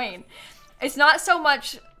god, Wayne. It's not so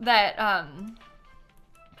much that,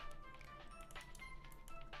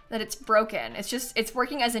 that it's broken. It's just, it's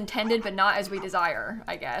working as intended, but not as we desire,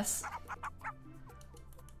 I guess.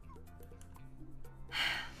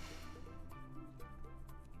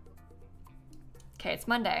 Okay, it's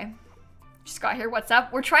Monday. Just got here, what's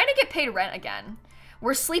up? We're trying to get paid rent again.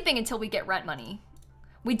 We're sleeping until we get rent money.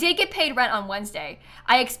 We did get paid rent on Wednesday.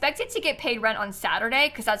 I expected to get paid rent on Saturday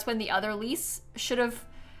because that's when the other lease should have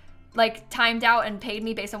like timed out and paid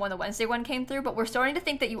me based on when the Wednesday one came through, but we're starting to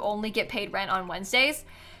think that you only get paid rent on Wednesdays,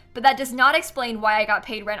 but that does not explain why I got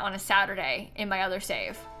paid rent on a Saturday in my other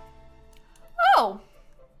save. Oh.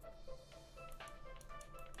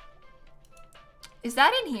 Is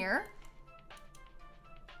that in here?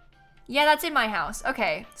 Yeah, that's in my house.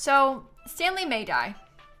 Okay, so Stanley may die.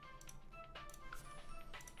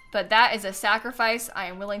 But that is a sacrifice I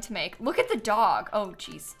am willing to make. Look at the dog. Oh,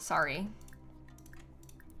 jeez. Sorry.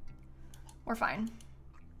 We're fine.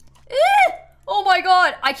 Eh! Oh my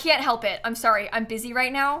god. I can't help it. I'm sorry. I'm busy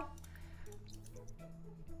right now.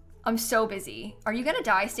 I'm so busy. Are you gonna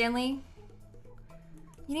die, Stanley?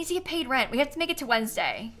 You need to get paid rent. We have to make it to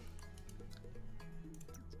Wednesday.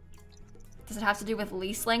 Does it have to do with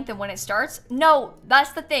lease length and when it starts? No,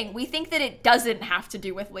 that's the thing. We think that it doesn't have to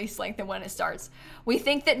do with lease length and when it starts. We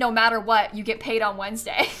think that no matter what, you get paid on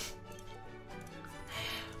Wednesday.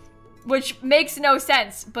 Which makes no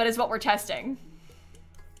sense, but is what we're testing.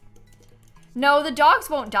 No, the dogs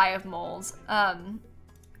won't die of mold.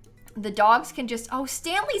 The dogs can just... Oh,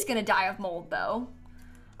 Stanley's gonna die of mold, though.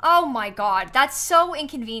 Oh my god, that's so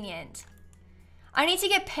inconvenient. I need to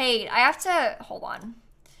get paid. I have to... Hold on.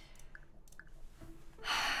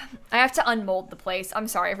 I have to unmold the place. I'm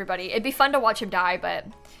sorry, everybody. It'd be fun to watch him die, but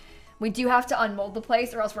we do have to unmold the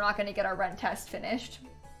place or else we're not going to get our rent test finished.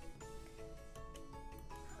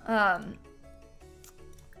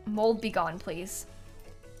 Mold be gone, please.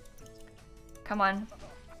 Come on.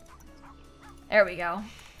 There we go.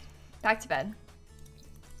 Back to bed.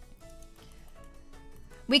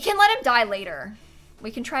 We can let him die later. We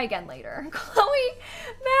can try again later. Chloe,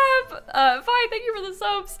 Map, fine, thank you for the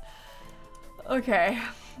subs. Okay,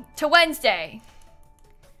 to Wednesday.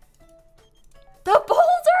 The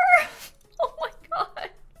boulder! Oh my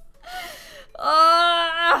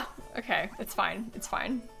god. Okay, it's fine, it's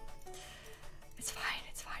fine. It's fine,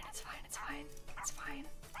 it's fine, it's fine, it's fine, it's fine.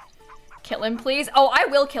 Kill him, please. Oh, I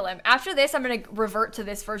will kill him. After this, I'm gonna revert to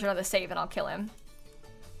this version of the save and I'll kill him.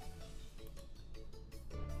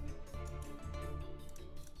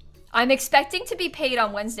 I'm expecting to be paid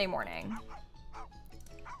on Wednesday morning.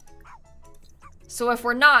 So if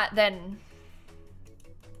we're not, then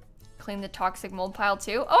clean the toxic mold pile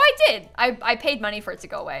too. Oh, I did. I paid money for it to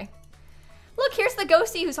go away. Look, here's the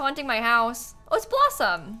ghostie who's haunting my house. Oh, it's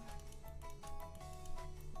Blossom.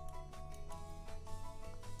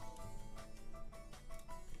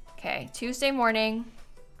 Okay, Tuesday morning.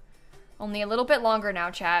 Only a little bit longer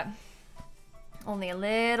now, chat. Only a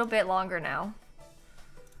little bit longer now.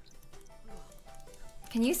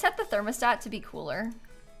 Can you set the thermostat to be cooler?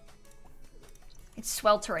 It's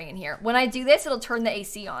sweltering in here. When I do this, it'll turn the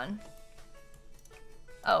AC on.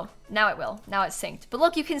 Oh, now it will. Now it's synced. But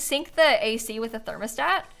look, you can sync the AC with the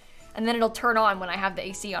thermostat, and then it'll turn on when I have the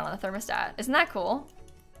AC on the thermostat. Isn't that cool?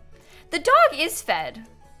 The dog is fed.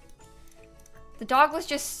 The dog was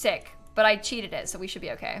just sick, but I cheated it, so we should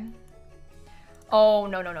be okay. Oh,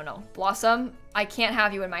 no, no, no, no. Blossom, I can't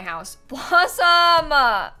have you in my house. Blossom!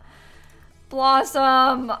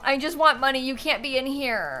 Blossom, I just want money. You can't be in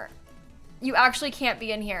here. You actually can't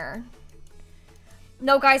be in here.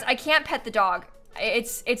 No, guys, I can't pet the dog.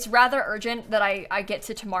 It's rather urgent that I get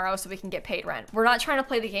to tomorrow so we can get paid rent. We're not trying to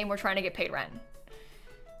play the game, we're trying to get paid rent.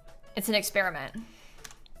 It's an experiment.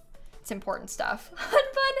 It's important stuff. Fun,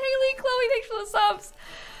 Haley, Chloe, thanks for the subs.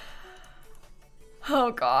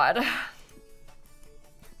 Oh, God.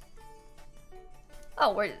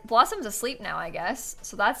 Oh, Blossom's asleep now, I guess.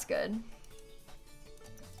 So that's good.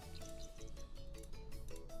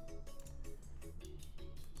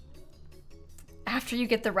 After you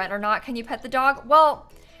get the rent or not, can you pet the dog?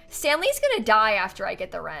 Well, Stanley's gonna die after I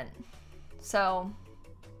get the rent. So,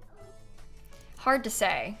 hard to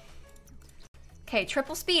say. Okay,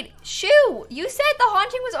 triple speed. Shoo! You said the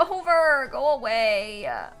haunting was over! Go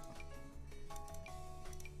away.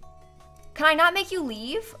 Can I not make you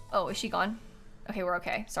leave? Oh, is she gone? Okay, we're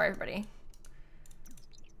okay. Sorry, everybody.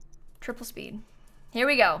 Triple speed. Here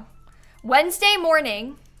we go. Wednesday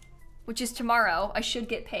morning, which is tomorrow, I should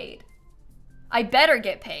get paid. I better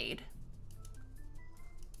get paid.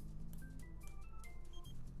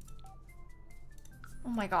 Oh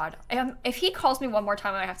my god. If he calls me one more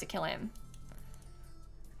time, I have to kill him.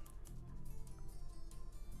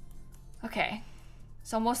 Okay.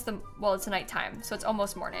 It's almost well, it's nighttime, so it's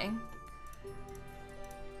almost morning.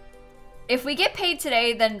 If we get paid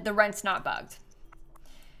today, then the rent's not bugged.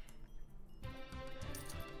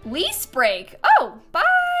 Lease break. Oh, bye.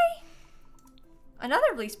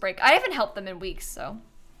 Another lease break. I haven't helped them in weeks, so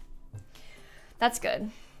that's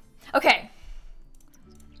good. Okay.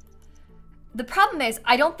 The problem is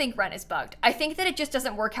I don't think rent is bugged. I think that it just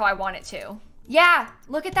doesn't work how I want it to. Yeah,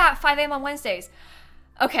 look at that, 5 a.m. on Wednesdays.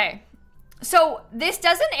 Okay, so this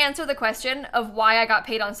doesn't answer the question of why I got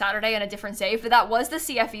paid on Saturday in a different save, but that was the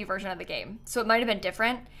CFE version of the game, so it might have been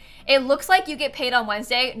different. It looks like you get paid on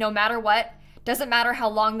Wednesday no matter what. Doesn't matter how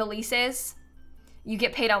long the lease is, you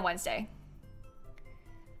get paid on Wednesday.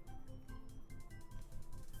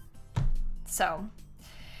 So,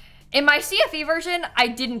 in my CFE version, I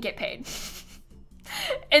didn't get paid.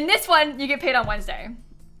 In this one, you get paid on Wednesday.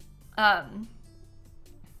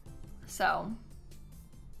 So,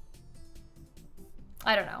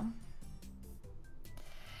 I don't know.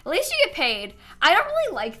 At least you get paid. I don't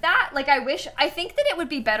really like that. Like, I think that it would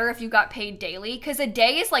be better if you got paid daily, because a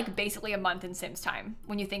day is like basically a month in Sims time.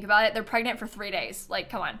 When you think about it, they're pregnant for 3 days. Like,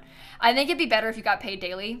 come on. I think it'd be better if you got paid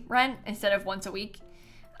daily rent instead of once a week.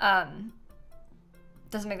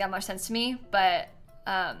 Doesn't make that much sense to me, but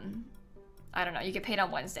I don't know. You get paid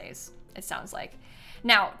on Wednesdays, it sounds like.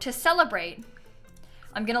 Now, to celebrate,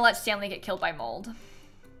 I'm gonna let Stanley get killed by mold.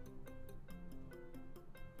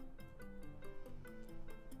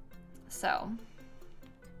 So,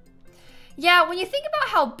 yeah, when you think about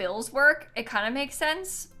how bills work, it kind of makes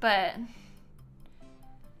sense, but you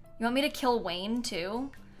want me to kill Wayne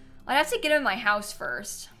too? I'd have to get him in my house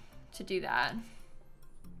first to do that.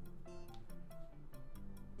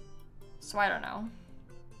 So I don't know.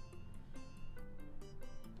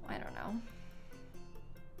 I don't know.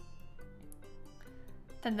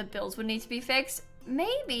 then the bills would need to be fixed.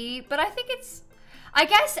 Maybe, but I think it's, I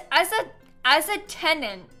guess as a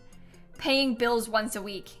tenant, paying bills once a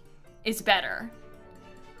week is better.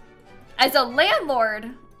 As a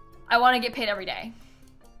landlord, I want to get paid every day.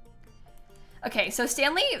 Okay, so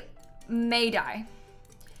Stanley may die.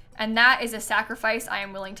 And that is a sacrifice I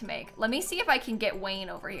am willing to make. Let me see if I can get Wayne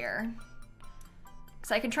over here.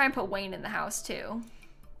 Because I can try and put Wayne in the house too.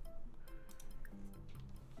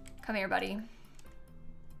 Come here, buddy.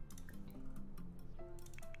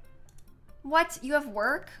 What? You have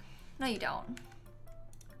work? No, you don't.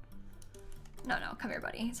 No, come here,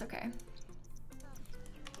 buddy. It's okay.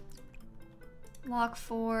 Lock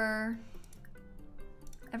for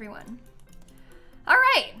everyone. All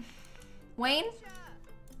right. Wayne,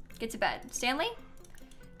 get to bed. Stanley,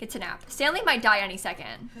 get to nap. Stanley might die any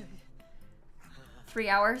second. 3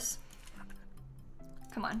 hours.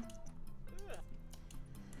 Come on.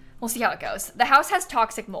 We'll see how it goes. The house has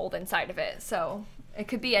toxic mold inside of it, so it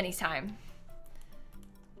could be any time.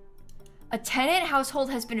 A tenant household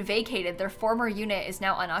has been vacated. Their former unit is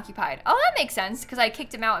now unoccupied. Oh, that makes sense, because I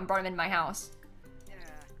kicked him out and brought him in my house.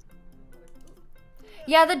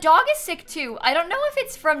 Yeah, the dog is sick too. I don't know if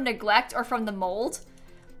it's from neglect or from the mold.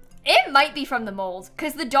 It might be from the mold,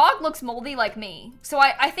 because the dog looks moldy like me. So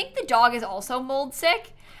I think the dog is also mold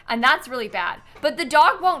sick, and that's really bad. But the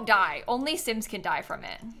dog won't die. Only Sims can die from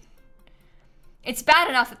it. It's bad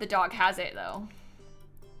enough that the dog has it, though.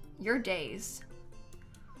 You're dazed.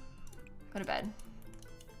 Go to bed.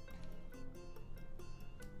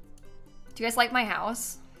 Do you guys like my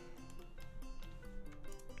house?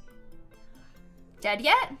 Dead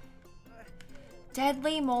yet?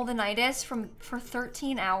 Deadly moldinitis for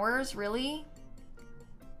 13 hours? Really?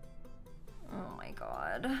 Oh my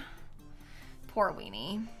god. Poor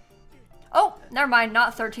weenie. Oh, never mind.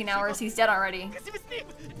 Not 13 hours. He's dead already.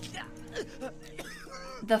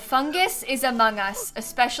 The fungus is among us,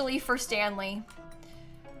 especially for Stanley.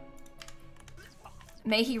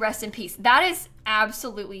 May he rest in peace. That is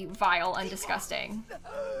absolutely vile and disgusting.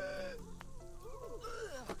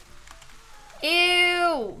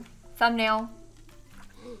 Ew. Thumbnail.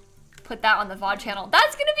 Put that on the VOD channel.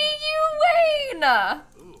 That's gonna be you, Wayne!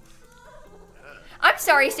 I'm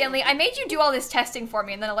sorry, Stanley. I made you do all this testing for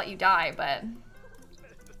me and then I let you die, but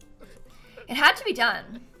it had to be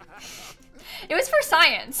done. It was for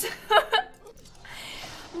science.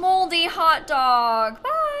 Moldy hot dog.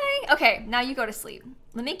 Bye. Okay, now you go to sleep.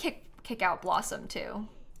 Let me kick out Blossom too,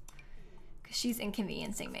 because she's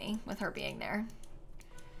inconveniencing me with her being there.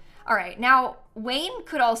 All right, now Wayne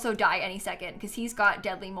could also die any second because he's got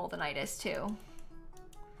deadly moldinitis too.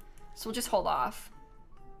 So we'll just hold off.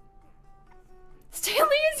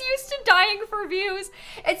 Stanley is used to dying for views.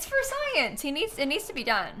 It's for science. It needs to be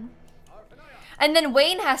done. And then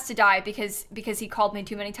Wayne has to die because he called me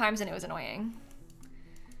too many times and it was annoying.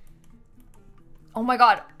 Oh my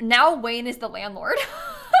god, now Wayne is the landlord.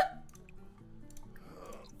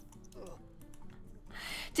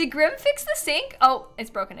 Did Grim fix the sink? Oh, it's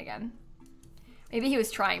broken again. Maybe he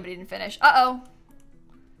was trying, but he didn't finish. Uh-oh.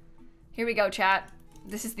 Here we go, chat.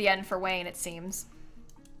 This is the end for Wayne, it seems.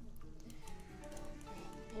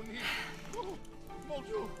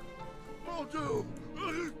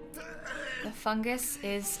 The fungus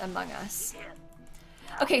is among us.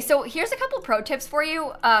 Okay, so here's a couple pro tips for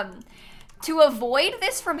you. To avoid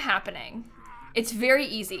this from happening, it's very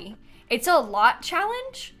easy. It's a lot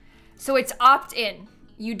challenge, so it's opt-in.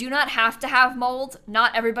 You do not have to have mold.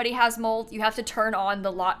 Not everybody has mold. You have to turn on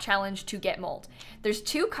the lot challenge to get mold. There's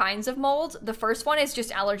 2 kinds of mold. The first one is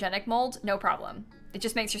just allergenic mold, no problem. It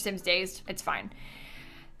just makes your Sims dazed, it's fine.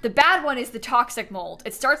 The bad one is the toxic mold.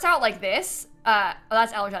 It starts out like this. Oh,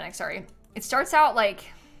 that's allergenic, sorry. It starts out like,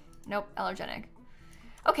 nope, allergenic.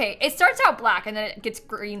 Okay, it starts out black and then it gets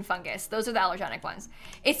green fungus. Those are the allergenic ones.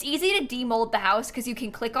 It's easy to demold the house because you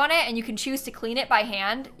can click on it and you can choose to clean it by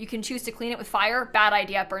hand. You can choose to clean it with fire. Bad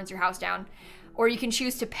idea, burns your house down. Or you can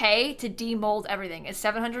choose to pay to demold everything. It's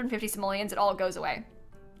 750 simoleons, it all goes away.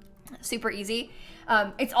 Super easy.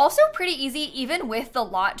 It's also pretty easy, even with the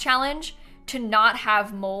lot challenge, to not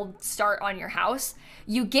have mold start on your house.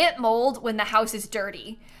 You get mold when the house is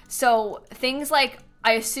dirty. So things like,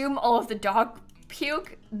 I assume all of the dog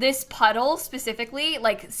puke, this puddle specifically,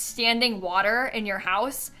 like standing water in your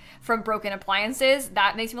house from broken appliances,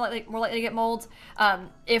 that makes me more likely to get mold.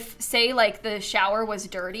 If, say, like the shower was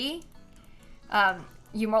dirty,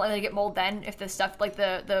 you're more likely to get mold then if the stuff, like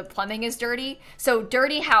the plumbing is dirty. So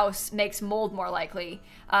dirty house makes mold more likely.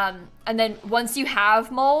 And then once you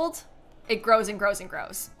have mold, it grows and grows and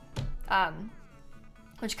grows,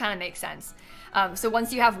 which kind of makes sense. So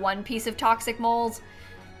once you have one piece of toxic mold,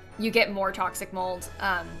 you get more toxic mold,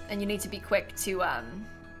 and you need to be quick to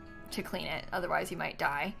clean it. Otherwise, you might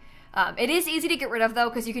die. It is easy to get rid of though,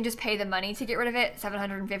 because you can just pay the money to get rid of it,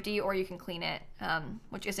 $750, or you can clean it,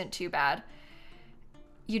 which isn't too bad.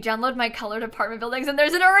 You download my colored apartment buildings and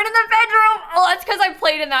there's an urn in the bedroom. Oh, that's because I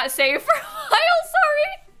played in that save for a while,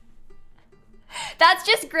 sorry. That's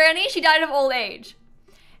just Granny, she died of old age.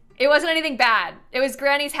 It wasn't anything bad. It was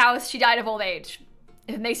Granny's house, she died of old age.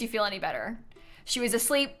 If it makes you feel any better. She was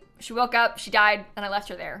asleep, she woke up, she died, and I left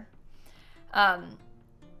her there.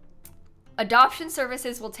 Adoption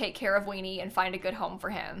services will take care of Weenie and find a good home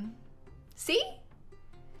for him. See?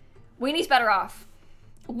 Weenie's better off.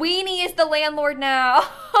 Weenie is the landlord now.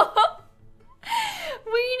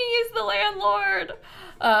 Weenie is the landlord.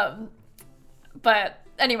 But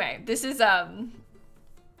anyway, this is,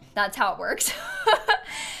 that's how it works.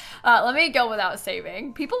 Let me go without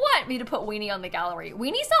saving. People want me to put Weenie on the gallery.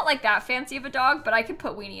 Weenie's not like that fancy of a dog, but I could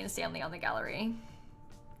put Weenie and Stanley on the gallery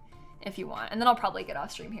if you want. And then I'll probably get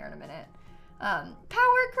off stream here in a minute. Power,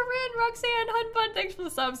 Corinne, Roxanne, Hunbud, thanks for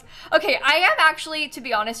the subs. Okay, I am actually, to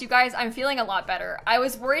be honest, you guys, I'm feeling a lot better. I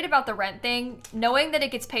was worried about the rent thing. Knowing that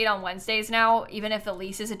it gets paid on Wednesdays now, even if the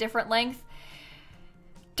lease is a different length,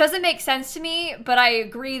 doesn't make sense to me, but I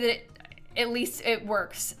agree that at least it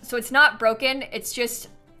works. So it's not broken, it's just,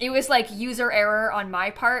 it was like user error on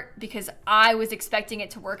my part because I was expecting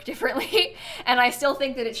it to work differently, and I still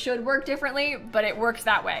think that it should work differently, but it works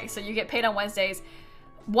that way. So you get paid on Wednesdays.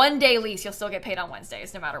 1 day lease, you'll still get paid on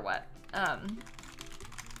Wednesdays, no matter what. And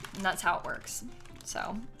that's how it works. So,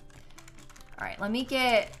 all right, let me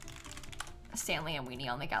get Stanley and Weenie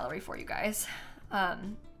on the gallery for you guys.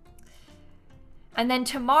 And then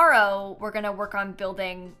tomorrow, we're gonna work on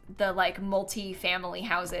building the like multi-family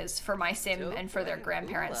houses for my sim and for their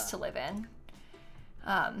grandparents to live in.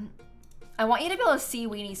 I want you to be able to see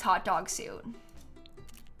Weenie's hot dog suit.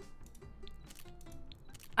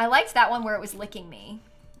 I liked that one where it was licking me.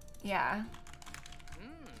 Yeah.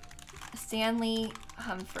 Stanley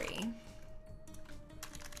Humphrey.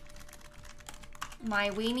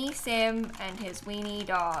 My weenie sim and his weenie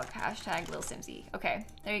dog. Hashtag lilsimsie. Okay,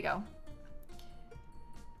 there you go.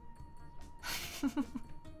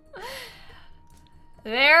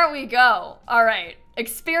 There we go. All right,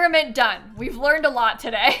 experiment done. We've learned a lot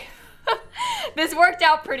today. This worked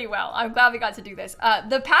out pretty well. I'm glad we got to do this.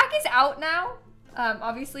 The pack is out now.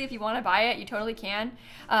 Obviously, if you want to buy it, you totally can.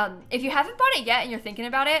 If you haven't bought it yet and you're thinking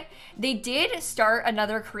about it, they did start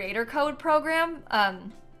another creator code program,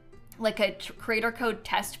 like a creator code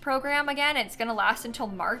test program again. It's going to last until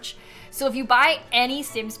March. So if you buy any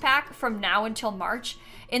Sims pack from now until March,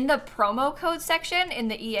 in the promo code section in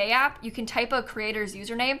the EA app, you can type a creator's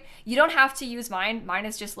username. You don't have to use mine. Mine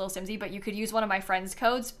is just lilsimsie, but you could use one of my friends'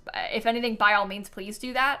 codes. If anything, by all means, please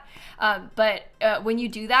do that. But when you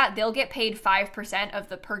do that, they'll get paid 5% of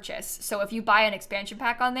the purchase. So if you buy an expansion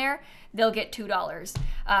pack on there, they'll get $2.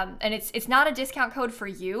 And it's not a discount code for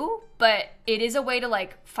you, but it is a way to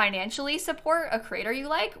like financially support a creator you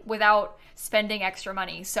like without spending extra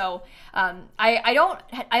money. So I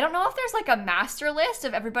don't know if there's like a master list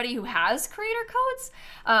of everybody who has creator codes,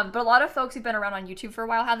 but a lot of folks who've been around on YouTube for a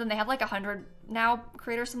while have them. They have like 100 now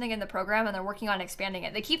creators something in the program, and they're working on expanding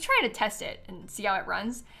it. They keep trying to test it and see how it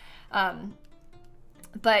runs.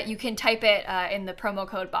 But you can type it in the promo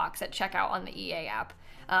code box at checkout on the EA app.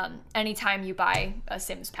 Anytime you buy a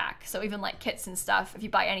Sims pack. So even like kits and stuff, if you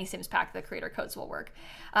buy any Sims pack, the creator codes will work.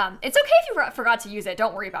 It's okay if you forgot to use it.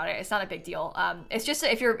 Don't worry about it. It's not a big deal. It's just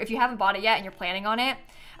if you haven't bought it yet and you're planning on it,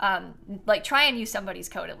 like try and use somebody's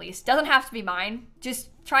code at least. Doesn't have to be mine. Just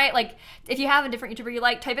try it. Like if you have a different YouTuber you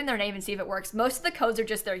like, type in their name and see if it works. Most of the codes are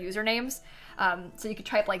just their usernames. So you could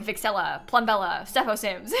type like Vixella, Plumbella, Stepho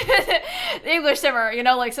Sims, the English Simmer, you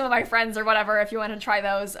know, like some of my friends or whatever, if you want to try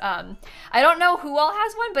those. I don't know who all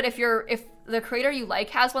has one, but if the creator you like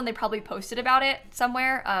has one, they probably posted about it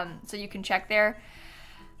somewhere. So you can check there.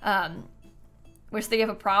 Wish they give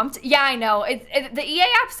a prompt. Yeah, I know. The EA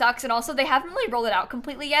app sucks, and also they haven't really rolled it out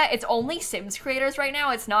completely yet. It's only Sims creators right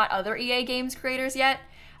now. It's not other EA games creators yet.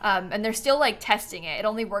 And they're still like testing it. It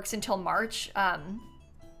only works until March.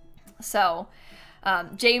 So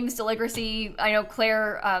James Deligracy, I know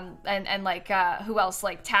Claire, and like who else?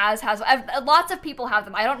 Like Taz has. Lots of people have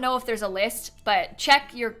them. I don't know if there's a list, but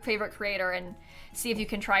check your favorite creator and see if you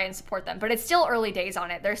can try and support them. But it's still early days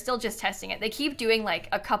on it. They're still just testing it. They keep doing like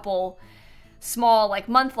a couple small, like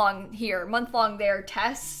month-long here, month-long there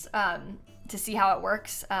tests to see how it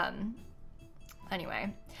works.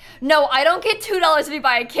 Anyway, no, I don't get $2 if you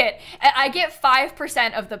buy a kit. I get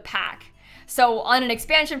 5% of the pack. So on an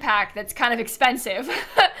expansion pack, that's kind of expensive.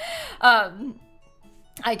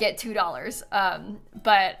 I get $2.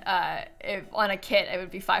 But if on a kit, it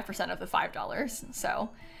would be 5% of the $5. So,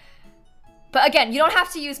 but again, you don't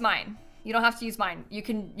have to use mine. You don't have to use mine. You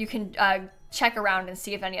can check around and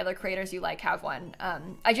see if any other creators you like have one.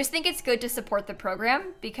 I just think it's good to support the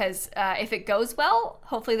program because if it goes well,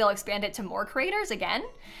 hopefully they'll expand it to more creators again.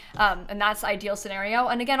 And that's the ideal scenario.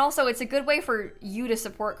 And again, also it's a good way for you to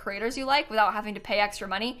support creators you like without having to pay extra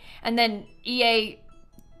money. And then EA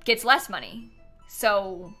gets less money.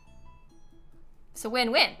 So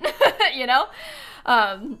win-win, you know?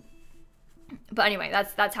 But anyway,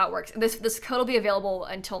 that's how it works. This code will be available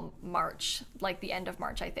until March, like the end of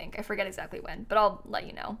March, I think. I forget exactly when, but I'll let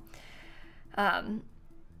you know.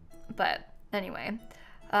 But anyway,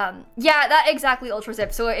 yeah, that exactly Ultra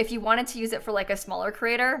Zip. So if you wanted to use it for like a smaller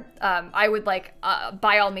creator, I would like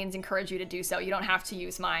by all means encourage you to do so. You don't have to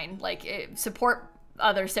use mine. Like support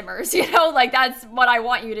other simmers, you know, like that's what I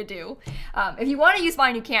want you to do. If you want to use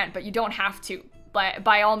mine, you can, but you don't have to. But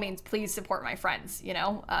by all means, please support my friends, you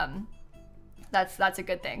know. That's a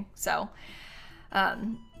good thing. So, but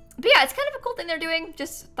yeah, it's kind of a cool thing they're doing.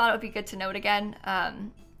 Just thought it would be good to note again.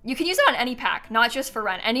 You can use it on any pack, not just for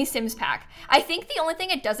Rent, any Sims pack. I think the only thing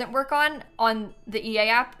it doesn't work on the EA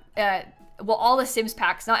app, well, all the Sims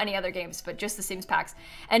packs, not any other games, but just the Sims packs,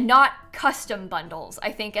 and not custom bundles.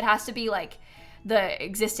 I think it has to be like the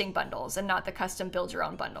existing bundles and not the custom build your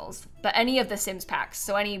own bundles, but any of the Sims packs.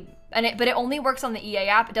 So but it only works on the EA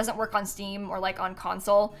app. It doesn't work on Steam or like on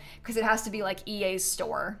console because it has to be like EA's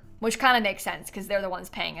store, which kind of makes sense because they're the ones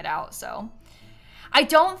paying it out. So I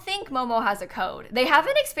don't think Momo has a code. They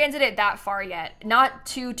haven't expanded it that far yet. Not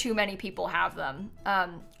too many people have them.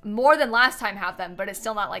 More than last time have them, but it's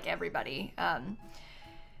still not like everybody.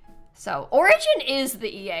 So Origin is the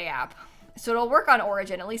EA app. So it'll work on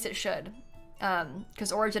Origin, at least it should.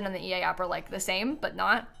 Because Origin and the EA app are like the same, but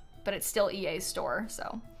but it's still EA's store,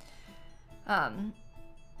 so. But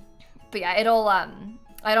yeah, it'll,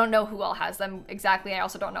 I don't know who all has them exactly. I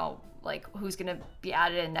also don't know like who's gonna be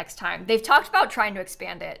added in next time. They've talked about trying to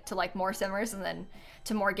expand it to like more simmers and then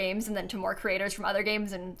to more games and then to more creators from other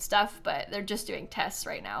games and stuff, but they're just doing tests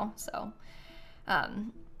right now, so.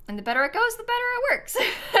 And the better it goes, the better it works.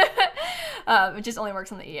 It just only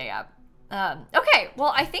works on the EA app. Okay,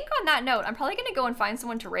 well, I think on that note, I'm probably going to go and find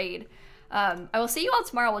someone to raid. I will see you all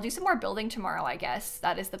tomorrow. We'll do some more building tomorrow, I guess.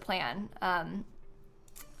 That is the plan.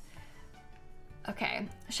 Okay,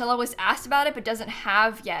 Shella was asked about it, but doesn't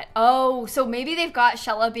have yet. Oh, so maybe they've got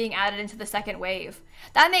Shella being added into the second wave.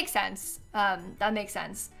 That makes sense. That makes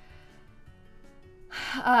sense.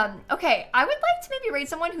 Okay, I would like to maybe raid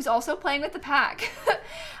someone who's also playing with the pack.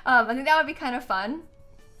 I think that would be kind of fun.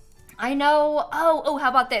 I know. Oh, how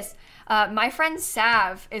about this? My friend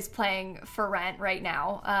Sav is playing for Rent right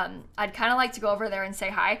now. I'd kind of like to go over there and say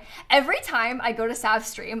hi. Every time I go to Sav's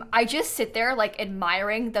stream, I just sit there like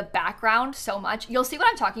admiring the background so much. You'll see what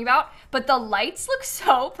I'm talking about, but the lights look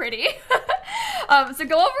so pretty. So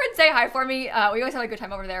go over and say hi for me. We always have a good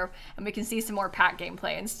time over there, and we can see some more pack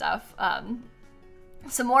gameplay and stuff.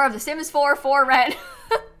 Some more of The Sims 4 for Rent.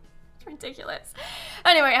 Ridiculous.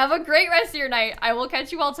 Anyway, have a great rest of your night. I will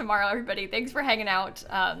catch you all tomorrow, everybody. Thanks for hanging out.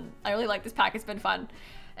 I really like this pack. It's been fun.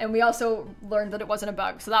 And we also learned that it wasn't a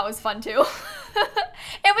bug, so that was fun too.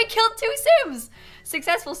 And we killed 2 Sims.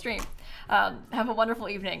 Successful stream. Have a wonderful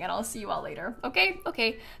evening, and I'll see you all later. Okay?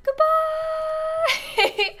 Okay.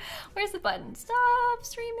 Goodbye. Where's the button? Stop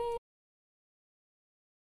streaming.